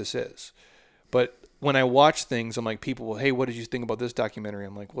much what this is. But when I watch things, I'm like, people, well, hey, what did you think about this documentary?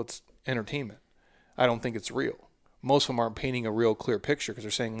 I'm like, well, it's entertainment. I don't think it's real. Most of them aren't painting a real clear picture because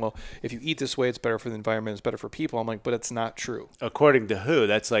they're saying, well, if you eat this way, it's better for the environment, it's better for people. I'm like, but it's not true. According to who?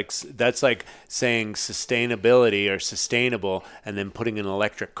 That's like saying sustainability or sustainable and then putting an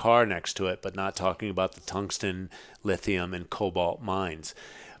electric car next to it, but not talking about the tungsten, lithium, and cobalt mines.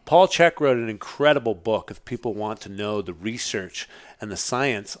 Paul Chek wrote an incredible book if people want to know the research and the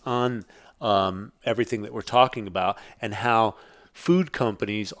science on everything that we're talking about and how food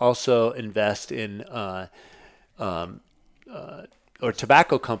companies also invest in or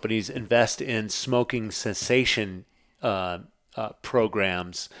tobacco companies invest in smoking cessation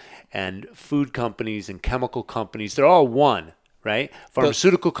programs, and food companies and chemical companies. They're all one, right?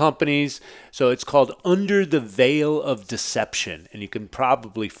 Pharmaceutical companies. So it's called Under the Veil of Deception, and you can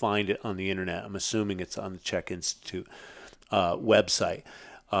probably find it on the internet. I'm assuming it's on the Chek Institute website.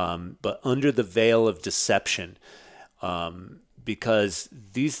 But Under the Veil of Deception. Because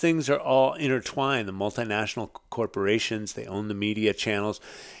these things are all intertwined. The multinational corporations, they own the media channels.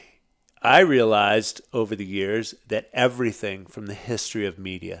 I realized over the years that everything from the history of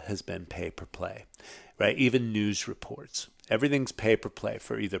media has been pay-per-play, right? Even news reports. Everything's pay-per-play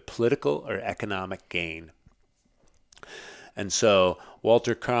for either political or economic gain. And so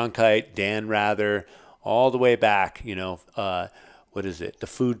Walter Cronkite, Dan Rather, all the way back, what is it? The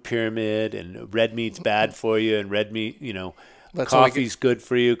food pyramid, and red meat's bad for you, and red meat, coffee's good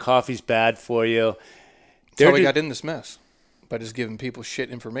for you, coffee's bad for you. That's how we got in this mess, by just giving people shit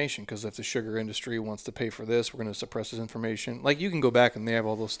information, because if the sugar industry wants to pay for this, we're going to suppress this information. Like, you can go back and they have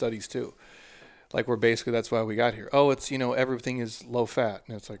all those studies too. Like, we're basically, that's why we got here. Oh, it's, everything is low fat.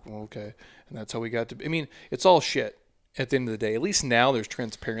 And it's like, well, okay. And that's how we got to, it's all shit. at the end of the day. At least now there's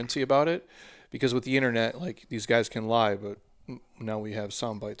transparency about it, because with the internet, like, these guys can lie, but now we have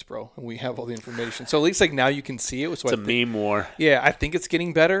sound bites, bro, and we have all the information. So at least like now you can see it. So It's a meme war. Yeah, I think it's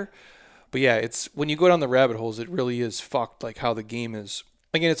getting better. But yeah, it's when you go down the rabbit holes, it really is fucked, like how the game is.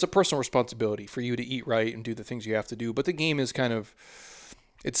 Again, it's a personal responsibility for you to eat right and do the things you have to do. But the game is kind of,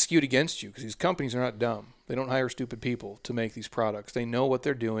 it's skewed against you because these companies are not dumb. They don't hire stupid people to make these products. They know what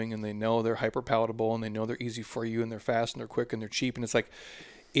they're doing, and they know they're hyper palatable, and they know they're easy for you, and they're fast, and they're quick, and they're cheap. And it's like,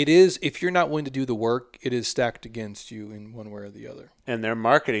 it is, if you're not willing to do the work, it is stacked against you in one way or the other. And their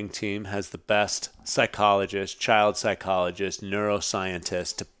marketing team has the best psychologists, child psychologists,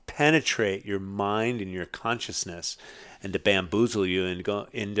 neuroscientists to penetrate your mind and your consciousness and to bamboozle you and go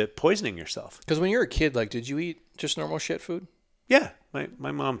into poisoning yourself. Because when you're a kid, like, did you eat just normal shit food? Yeah.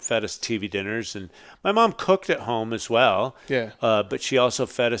 My mom fed us TV dinners, and my mom cooked at home as well. Yeah. But she also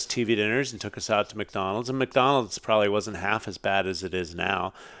fed us TV dinners and took us out to McDonald's. And McDonald's probably wasn't half as bad as it is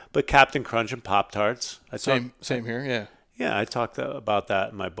now. But Captain Crunch and Pop-Tarts. Same here, yeah. Yeah, I talked about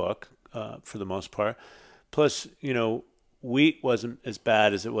that in my book for the most part. Plus, wheat wasn't as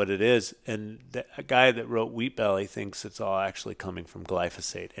bad as what it is. And a guy that wrote Wheat Belly thinks it's all actually coming from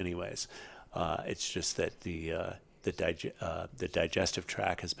glyphosate anyways. It's just that the digestive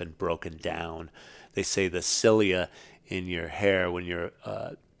tract has been broken down. They say the cilia in your hair, when you're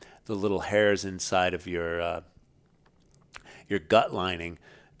the little hairs inside of your gut lining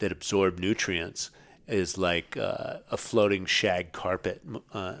that absorb nutrients, is like a floating shag carpet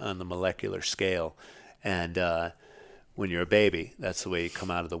on the molecular scale. And when you're a baby, that's the way you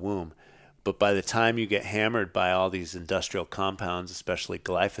come out of the womb. But by the time you get hammered by all these industrial compounds, especially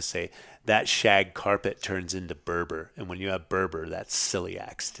glyphosate, that shag carpet turns into Berber. And when you have Berber, that's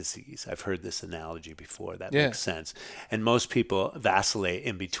celiac disease. I've heard this analogy before. That makes sense. And most people vacillate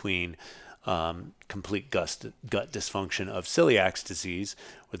in between complete gut dysfunction of celiac disease,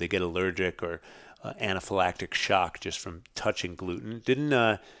 where they get allergic or anaphylactic shock just from touching gluten.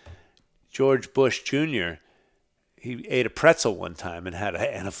 Didn't George Bush Jr., he ate a pretzel one time and had an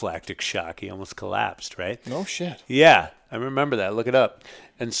anaphylactic shock. He almost collapsed, right? No shit. Yeah, I remember that. Look it up.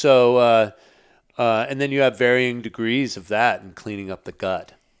 And so, and then you have varying degrees of that and cleaning up the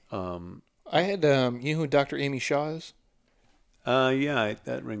gut. I had, you know who Dr. Amy Shaw is? Yeah,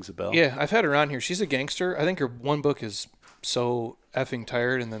 that rings a bell. Yeah, I've had her on here. She's a gangster. I think her one book is So Effing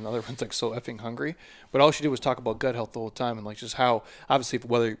Tired, and then the other one's like So Effing Hungry. But all she did was talk about gut health the whole time, and like just how, obviously,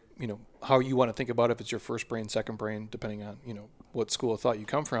 whether, how you want to think about it, if it's your first brain, second brain, depending on, what school of thought you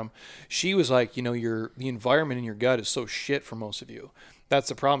come from. She was like, the environment in your gut is so shit for most of you. That's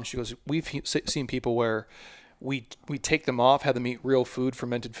the problem. She goes, we've seen people where we take them off, have them eat real food,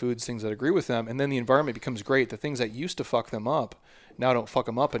 fermented foods, things that agree with them, and then the environment becomes great. The things that used to fuck them up now don't fuck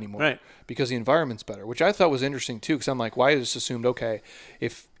them up anymore, right? Because the environment's better, which I thought was interesting too. Because I'm like, why is this assumed? Okay,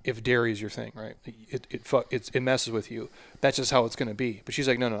 if dairy is your thing, right? It messes with you. That's just how it's going to be. But she's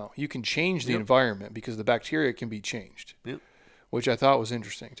like, no. You can change the environment because the bacteria can be changed, which I thought was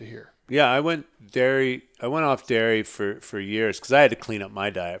interesting to hear. Yeah, I went off dairy for years because I had to clean up my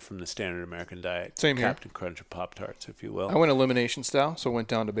diet from the standard American diet. Same here. Captain Crunch or Pop-Tarts, if you will. I went elimination style, so I went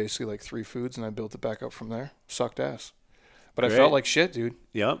down to basically like 3 foods, and I built it back up from there. Sucked ass. But Great. I felt like shit, dude.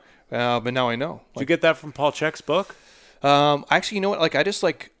 Yep. But now I know. Did you get that from Paul Chek's book? Actually, you know what? Like,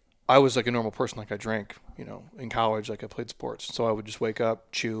 I was like a normal person. Like, I drank, in college, like I played sports. So I would just wake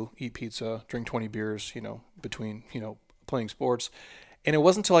up, chew, eat pizza, drink 20 beers, between, playing sports. And it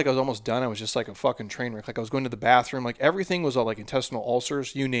wasn't until like I was almost done, I was just like a fucking train wreck. Like, I was going to the bathroom, like everything was all like intestinal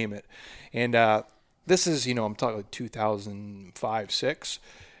ulcers, you name it. And this is, I'm talking like 2005, 6.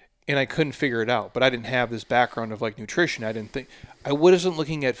 And I couldn't figure it out, but I didn't have this background of like nutrition. I wasn't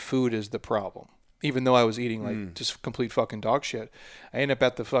looking at food as the problem, even though I was eating like just complete fucking dog shit. I ended up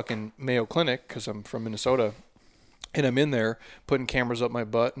at the fucking Mayo Clinic because I'm from Minnesota, and I'm in there putting cameras up my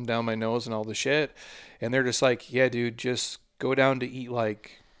butt and down my nose and all the shit. And they're just like, yeah, dude, just go down to eat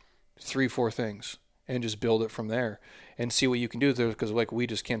like 3-4 things and just build it from there and see what you can do there, because like we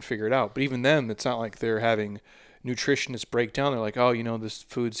just can't figure it out. But even them, it's not like they're having nutritionists break down. They're like, oh, this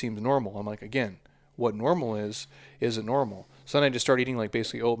food seems normal. I'm like, again, what normal isn't normal. So then I just started eating like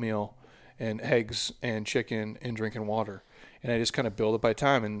basically oatmeal and eggs and chicken and drinking water. And I just kind of build it by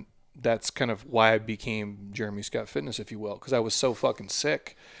time. And that's kind of why I became Jeremy Scott Fitness, if you will, because I was so fucking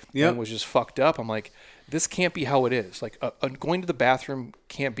sick and was just fucked up. I'm like, this can't be how it is. Like going to the bathroom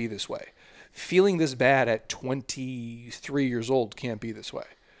can't be this way. Feeling this bad at 23 years old can't be this way.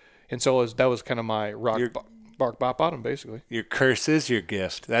 And so that was kind of my rock bottom, basically. Your curse is your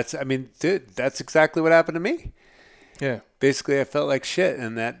gift. That's exactly what happened to me. Yeah. Basically, I felt like shit,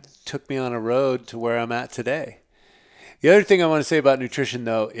 and that took me on a road to where I'm at today. The other thing I want to say about nutrition,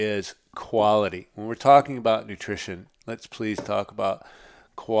 though, is quality. When we're talking about nutrition, let's please talk about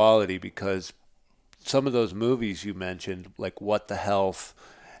quality, because some of those movies you mentioned, like What the Health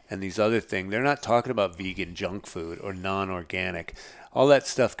and these other things, they're not talking about vegan junk food or non-organic. All that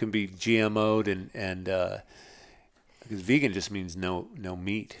stuff can be GMO'd and because vegan just means no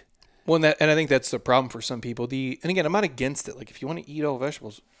meat. Well, and I think that's the problem for some people. And again, I'm not against it. Like, if you want to eat all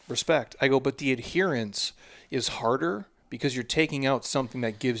vegetables, respect. I go, but the adherence is harder because you're taking out something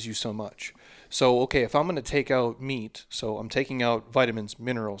that gives you so much. So, okay, if I'm going to take out meat, so I'm taking out vitamins,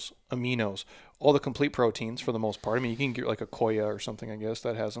 minerals, aminos, all the complete proteins for the most part. I mean, you can get like a Koya or something, I guess,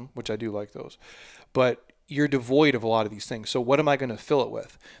 that has them, which I do like those. But you're devoid of a lot of these things. So what am I going to fill it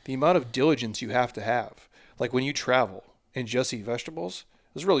with? The amount of diligence you have to have. Like when you travel and just eat vegetables,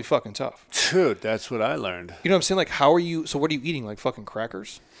 it's really fucking tough. Dude, that's what I learned. You know what I'm saying? Like, how are you? So what are you eating? Like fucking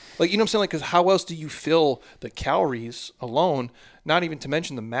crackers? Like, you know what I'm saying? Like, because how else do you fill the calories alone? Not even to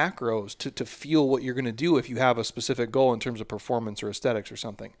mention the macros to feel what you're going to do if you have a specific goal in terms of performance or aesthetics or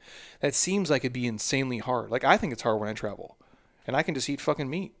something. That seems like it'd be insanely hard. Like, I think it's hard when I travel. And I can just eat fucking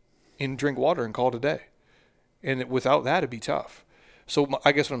meat and drink water and call it a day. And without that, it'd be tough. So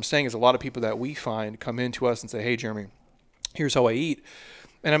I guess what I'm saying is a lot of people that we find come into us and say, hey, Jeremy, here's how I eat.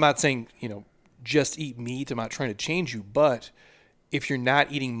 And I'm not saying, just eat meat. I'm not trying to change you. But if you're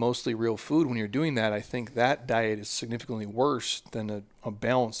not eating mostly real food when you're doing that, I think that diet is significantly worse than a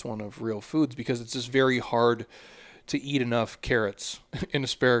balanced one of real foods, because it's just very hard to eat enough carrots and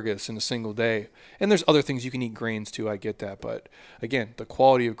asparagus in a single day. And there's other things you can eat, grains too. I get that. But again, the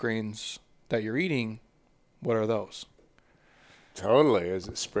quality of grains that you're eating, what are those? Totally. Is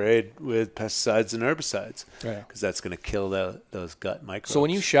it sprayed with pesticides and herbicides? Yeah. Because that's going to kill those gut microbes. So when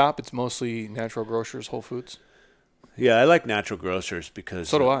you shop, it's mostly Natural Grocers, Whole Foods? Yeah, I like Natural Grocers because...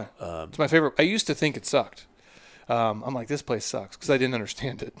 So do I. It's my favorite. I used to think it sucked. I'm like, this place sucks because I didn't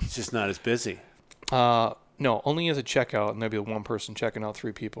understand it. It's just not as busy. No, only as a checkout, and there'll be one person checking out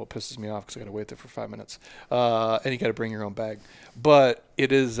 3 people. It pisses me off because I got to wait there for 5 minutes. And you got to bring your own bag. But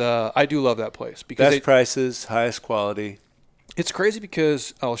it is, I do love that place. Because Best prices, highest quality. It's crazy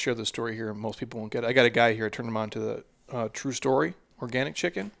because I'll share the story here, and most people won't get it. I got a guy here, I turned him on to the True Story organic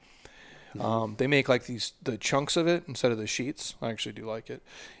chicken. They make like the chunks of it instead of the sheets. I actually do like it.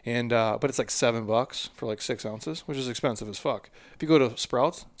 And but it's like $7 for like 6 ounces, which is expensive as fuck. If you go to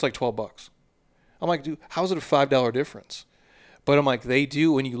Sprouts, it's like $12. I'm like, dude, how's it a $5 difference? But I'm like, they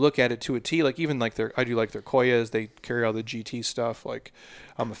do, when you look at it to a T, like even like I do like their Koyas, they carry all the GT stuff. Like,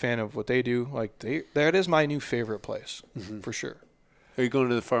 I'm a fan of what they do. Like, that is my new favorite place, for sure. Are you going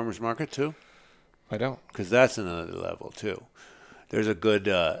to the farmer's market too? I don't. Because that's another level too. There's a good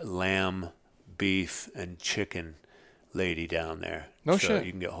lamb, beef, and chicken lady down there. No so shit.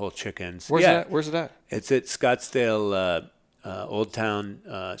 You can get whole chickens. Where's it at? Where's it at? It's at Scottsdale, Old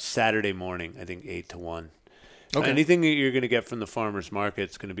Town, Saturday morning, I think 8 to 1. Okay. Anything that you're going to get from the farmer's market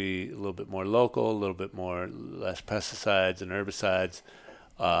is going to be a little bit more local, a little bit less pesticides and herbicides,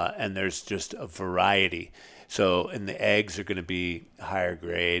 and there's just a variety. So, and the eggs are going to be higher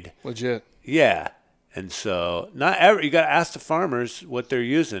grade. Legit. Yeah, and so you got to ask the farmers what they're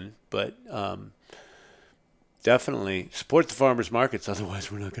using, but definitely support the farmers markets. Otherwise,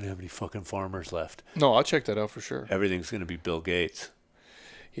 we're not going to have any fucking farmers left. No, I'll check that out for sure. Everything's going to be Bill Gates.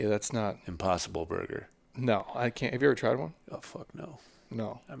 Yeah, that's not. Impossible Burger. No, I can't. Have you ever tried one? Oh, fuck no.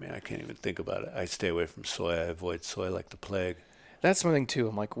 No. I mean, I can't even think about it. I stay away from soy. I avoid soy like the plague. That's something too.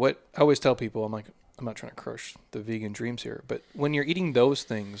 I'm like, what? I always tell people, I'm like, I'm not trying to crush the vegan dreams here, but when you're eating those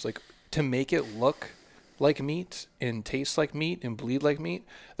things, like to make it look like meat and taste like meat and bleed like meat,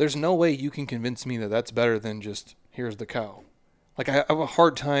 there's no way you can convince me that that's better than just here's the cow. Like, I have a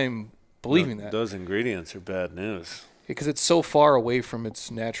hard time believing that. Those ingredients are bad news. Because it's so far away from its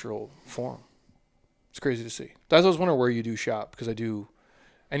natural form. It's crazy to see. That's what I was wondering where you do shop, because I do.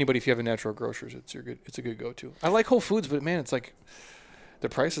 Anybody, if you have a Natural Grocers, it's a good go-to. I like Whole Foods, but man, it's like the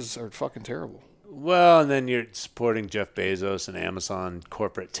prices are fucking terrible. Well, and then you're supporting Jeff Bezos and Amazon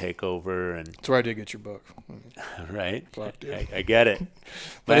corporate takeover, and That's where I did get your book. right. Fuck, dude. I get it.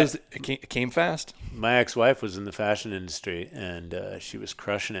 But it came fast. My ex-wife was in the fashion industry, and she was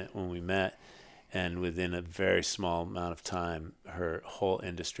crushing it when we met. And within a very small amount of time, her whole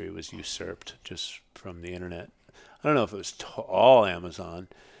industry was usurped just from the internet. I don't know if it was all Amazon.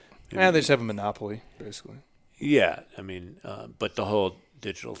 Yeah, they just have a monopoly, basically. Yeah, I mean, but the whole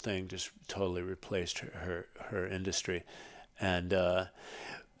digital thing just totally replaced her industry. And the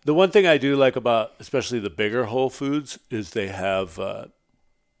one thing I do like about especially the bigger Whole Foods is they have,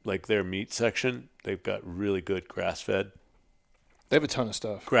 like their meat section, they've got really good grass-fed. They have a ton of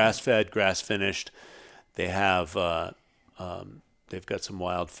stuff. Grass-fed, grass-finished. They have They've got some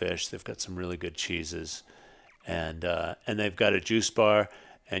wild fish. They've got some really good cheeses, and they've got a juice bar.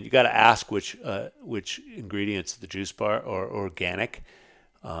 And you got to ask which ingredients of the juice bar are organic.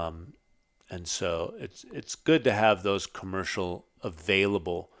 And so it's good to have those commercial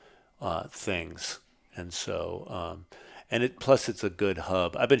available things. And so plus it's a good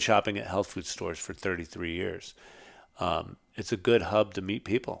hub. I've been shopping at health food stores for 33 years. It's a good hub to meet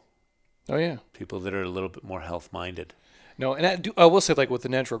people. Oh yeah, people that are a little bit more health minded. No, and I will say, like with the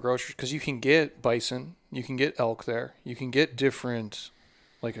natural grocers, because you can get bison, you can get elk there, you can get different,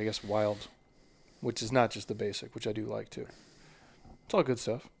 like I guess wild, which is not just the basic, which I do like too. It's all good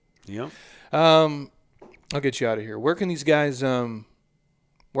stuff. Yep. I'll get you out of here. Where can these guys?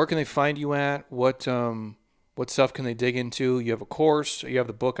 Where can they find you at? What stuff can they dig into? You have a course. You have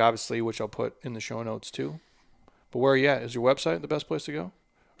the book, obviously, which I'll put in the show notes too. But where are you at? Is your website the best place to go?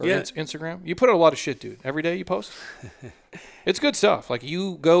 Or Yeah. Instagram? You put out a lot of shit, dude. Every day you post. It's good stuff. Like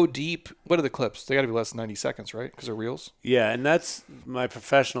you go deep. What are the clips? They got to be less than 90 seconds, right? Because they're reels. Yeah, and that's my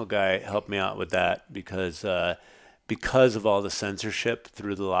professional guy helped me out with that because of all the censorship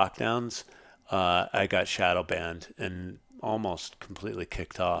through the lockdowns, I got shadow banned and almost completely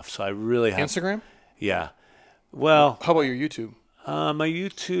kicked off. So I really have Instagram? Yeah. Well, How about your YouTube? my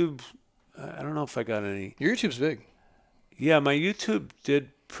YouTube, I don't know if I got any. Your YouTube's big. Yeah, my YouTube did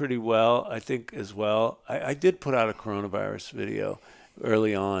pretty well, I think, as well. I did put out a coronavirus video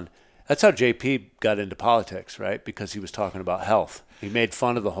early on. That's how JP got into politics, right? Because he was talking about health. He made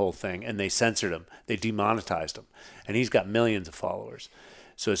fun of the whole thing, and they censored him. They demonetized him. And he's got millions of followers.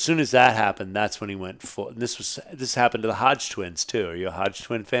 So as soon as that happened, that's when he went full. And this happened to the Hodge twins, too. Are you a Hodge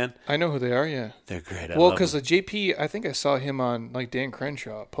twin fan? I know who they are, yeah. They're great. Well, because the JP, I think I saw him on, like Dan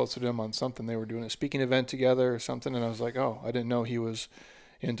Crenshaw posted him on something. They were doing a speaking event together or something, and I was like, oh, I didn't know he was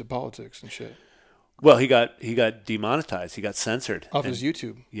into politics and shit. Well, he got demonetized. He got censored. Off his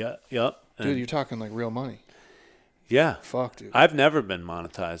YouTube. Yeah, yep. Dude, you're talking like real money. Yeah. Fuck, dude. I've never been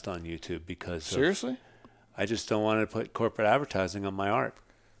monetized on YouTube because Seriously? I just don't want to put corporate advertising on my art.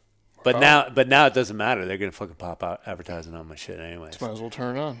 But now it doesn't matter. They're gonna fucking pop out advertising on my shit anyways. Might as well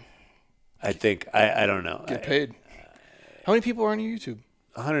turn it on. I think I don't know. Get paid. How many people are on your YouTube?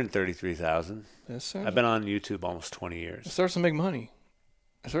 133,000. Yes, I've been on YouTube almost 20 It years. starts to make money.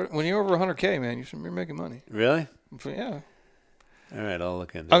 When you're over 100K, man, you should be making money. Really? Yeah. All right, I'll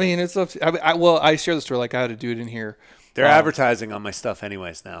look into it. I mean, it's up to, I share the story like I had a dude in here. They're advertising on my stuff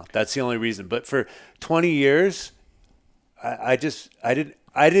anyways now. That's the only reason. But for 20 years, I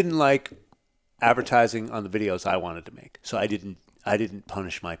didn't like advertising on the videos I wanted to make. So I didn't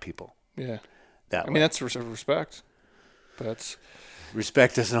punish my people. Yeah. That I way. mean, that's respect. But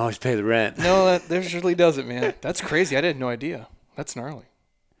Respect doesn't always pay the rent. no, that surely doesn't, man. That's crazy. I had no idea. That's gnarly.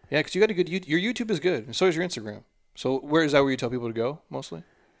 Yeah, because you got a good your YouTube is good, and so is your Instagram. So where you tell people to go mostly?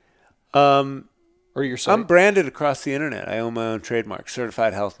 Or your site? I'm branded across the internet. I own my own trademark,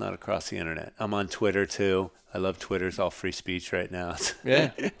 Certified Health Nut across the internet. I'm on Twitter too. I love Twitter. It's all free speech right now.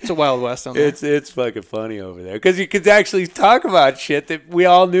 Yeah, it's a Wild West on there. It's fucking funny over there because you could actually talk about shit that we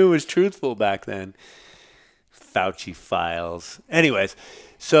all knew was truthful back then. Fauci files. Anyways,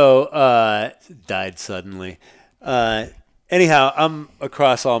 so died suddenly. Anyhow, I'm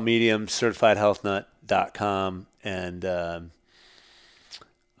across all mediums, certifiedhealthnut.com, and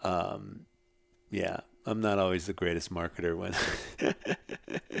yeah, I'm not always the greatest marketer when.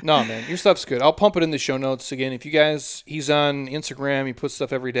 No, man, your stuff's good. I'll pump it in the show notes again. If you guys, he's on Instagram. He puts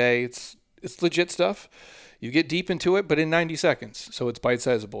stuff every day. It's legit stuff. You get deep into it, but in 90 seconds. So it's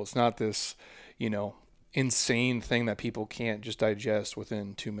bite-sizable. It's not this, insane thing that people can't just digest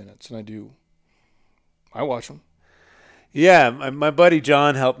within 2 minutes. And I watch them. Yeah, my buddy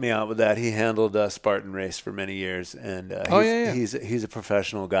John helped me out with that. He handled Spartan Race for many years, and he's a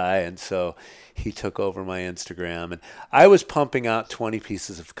professional guy, and so he took over my Instagram. And I was pumping out 20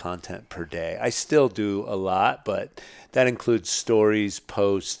 pieces of content per day. I still do a lot, but that includes stories,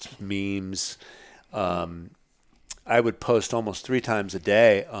 posts, memes. I would post almost 3 times a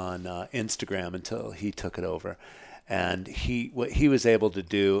day on Instagram until he took it over. And what he was able to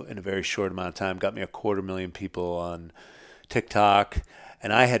do in a very short amount of time got me 250,000 people on TikTok,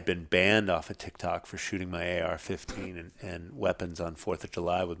 and I had been banned off of TikTok for shooting my AR-15 and weapons on 4th of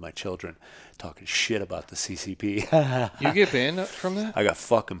July with my children, talking shit about the CCP. You get banned from that? I got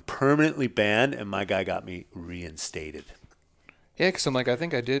fucking permanently banned, and my guy got me reinstated. Yeah, because I'm like, I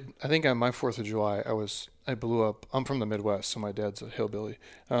think on my 4th of July, I blew up. I'm from the Midwest, so my dad's a hillbilly.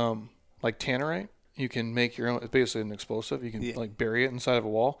 Like tannerite, you can make your own. It's basically an explosive. You can like bury it inside of a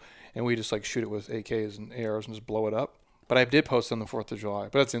wall, and we just like shoot it with AKs and ARs and just blow it up. But I did post on the 4th of July,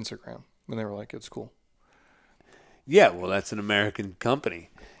 but that's Instagram. And they were like, it's cool. Yeah, well, that's an American company,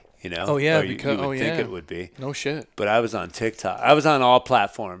 you know. Oh, yeah, Or you because would think it would be. No shit. But I was on TikTok. I was on all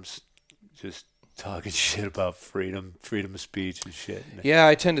platforms, just talking shit about freedom of speech and shit. Yeah,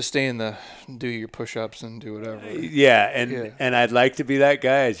 I tend to stay in the do your push-ups and do whatever. Yeah, and I'd like to be that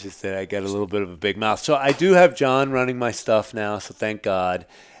guy. It's just that I got a little bit of a big mouth. So I do have John running my stuff now. So thank God,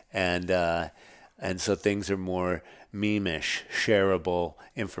 and so things are more meme-ish, shareable,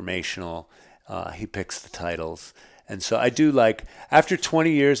 informational. He picks the titles, and so I do like. After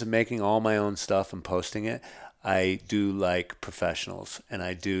 20 years of making all my own stuff and posting it, I do like professionals, and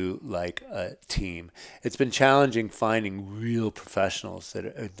I do like a team. It's been challenging finding real professionals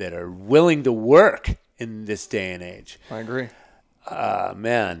that are willing to work in this day and age. I agree.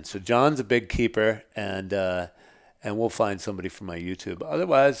 Man, so John's a big keeper, and we'll find somebody for my YouTube.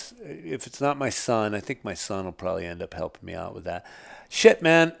 Otherwise, if it's not my son, I think my son will probably end up helping me out with that. Shit,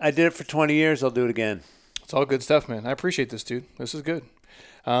 man, I did it for 20 years. I'll do it again. It's all good stuff, man. I appreciate this, dude. This is good.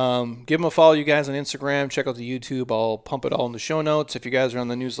 Give them a follow, you guys, on Instagram. Check out the YouTube. I'll pump it all in the show notes. If you guys are on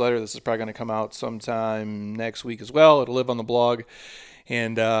the newsletter, this is probably going to come out sometime next week as well. It'll live on the blog,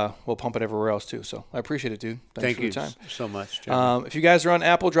 and we'll pump it everywhere else too. So I appreciate it, dude. Thanks for your time. So much. If you guys are on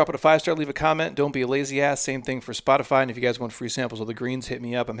Apple, drop it a 5-star, leave a comment. Don't be a lazy ass. Same thing for Spotify. And if you guys want free samples of the greens, hit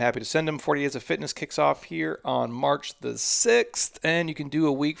me up. I'm happy to send them. 40 Days of Fitness kicks off here on March the 6th, and you can do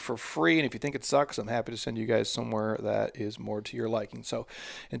a week for free. And if you think it sucks, I'm happy to send you guys somewhere that is more to your liking. So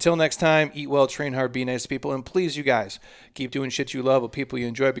until next time, eat well, train hard, be nice to people, and please, you guys, keep doing shit you love with people you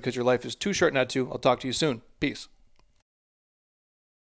enjoy because your life is too short not to. I'll talk to you soon. Peace.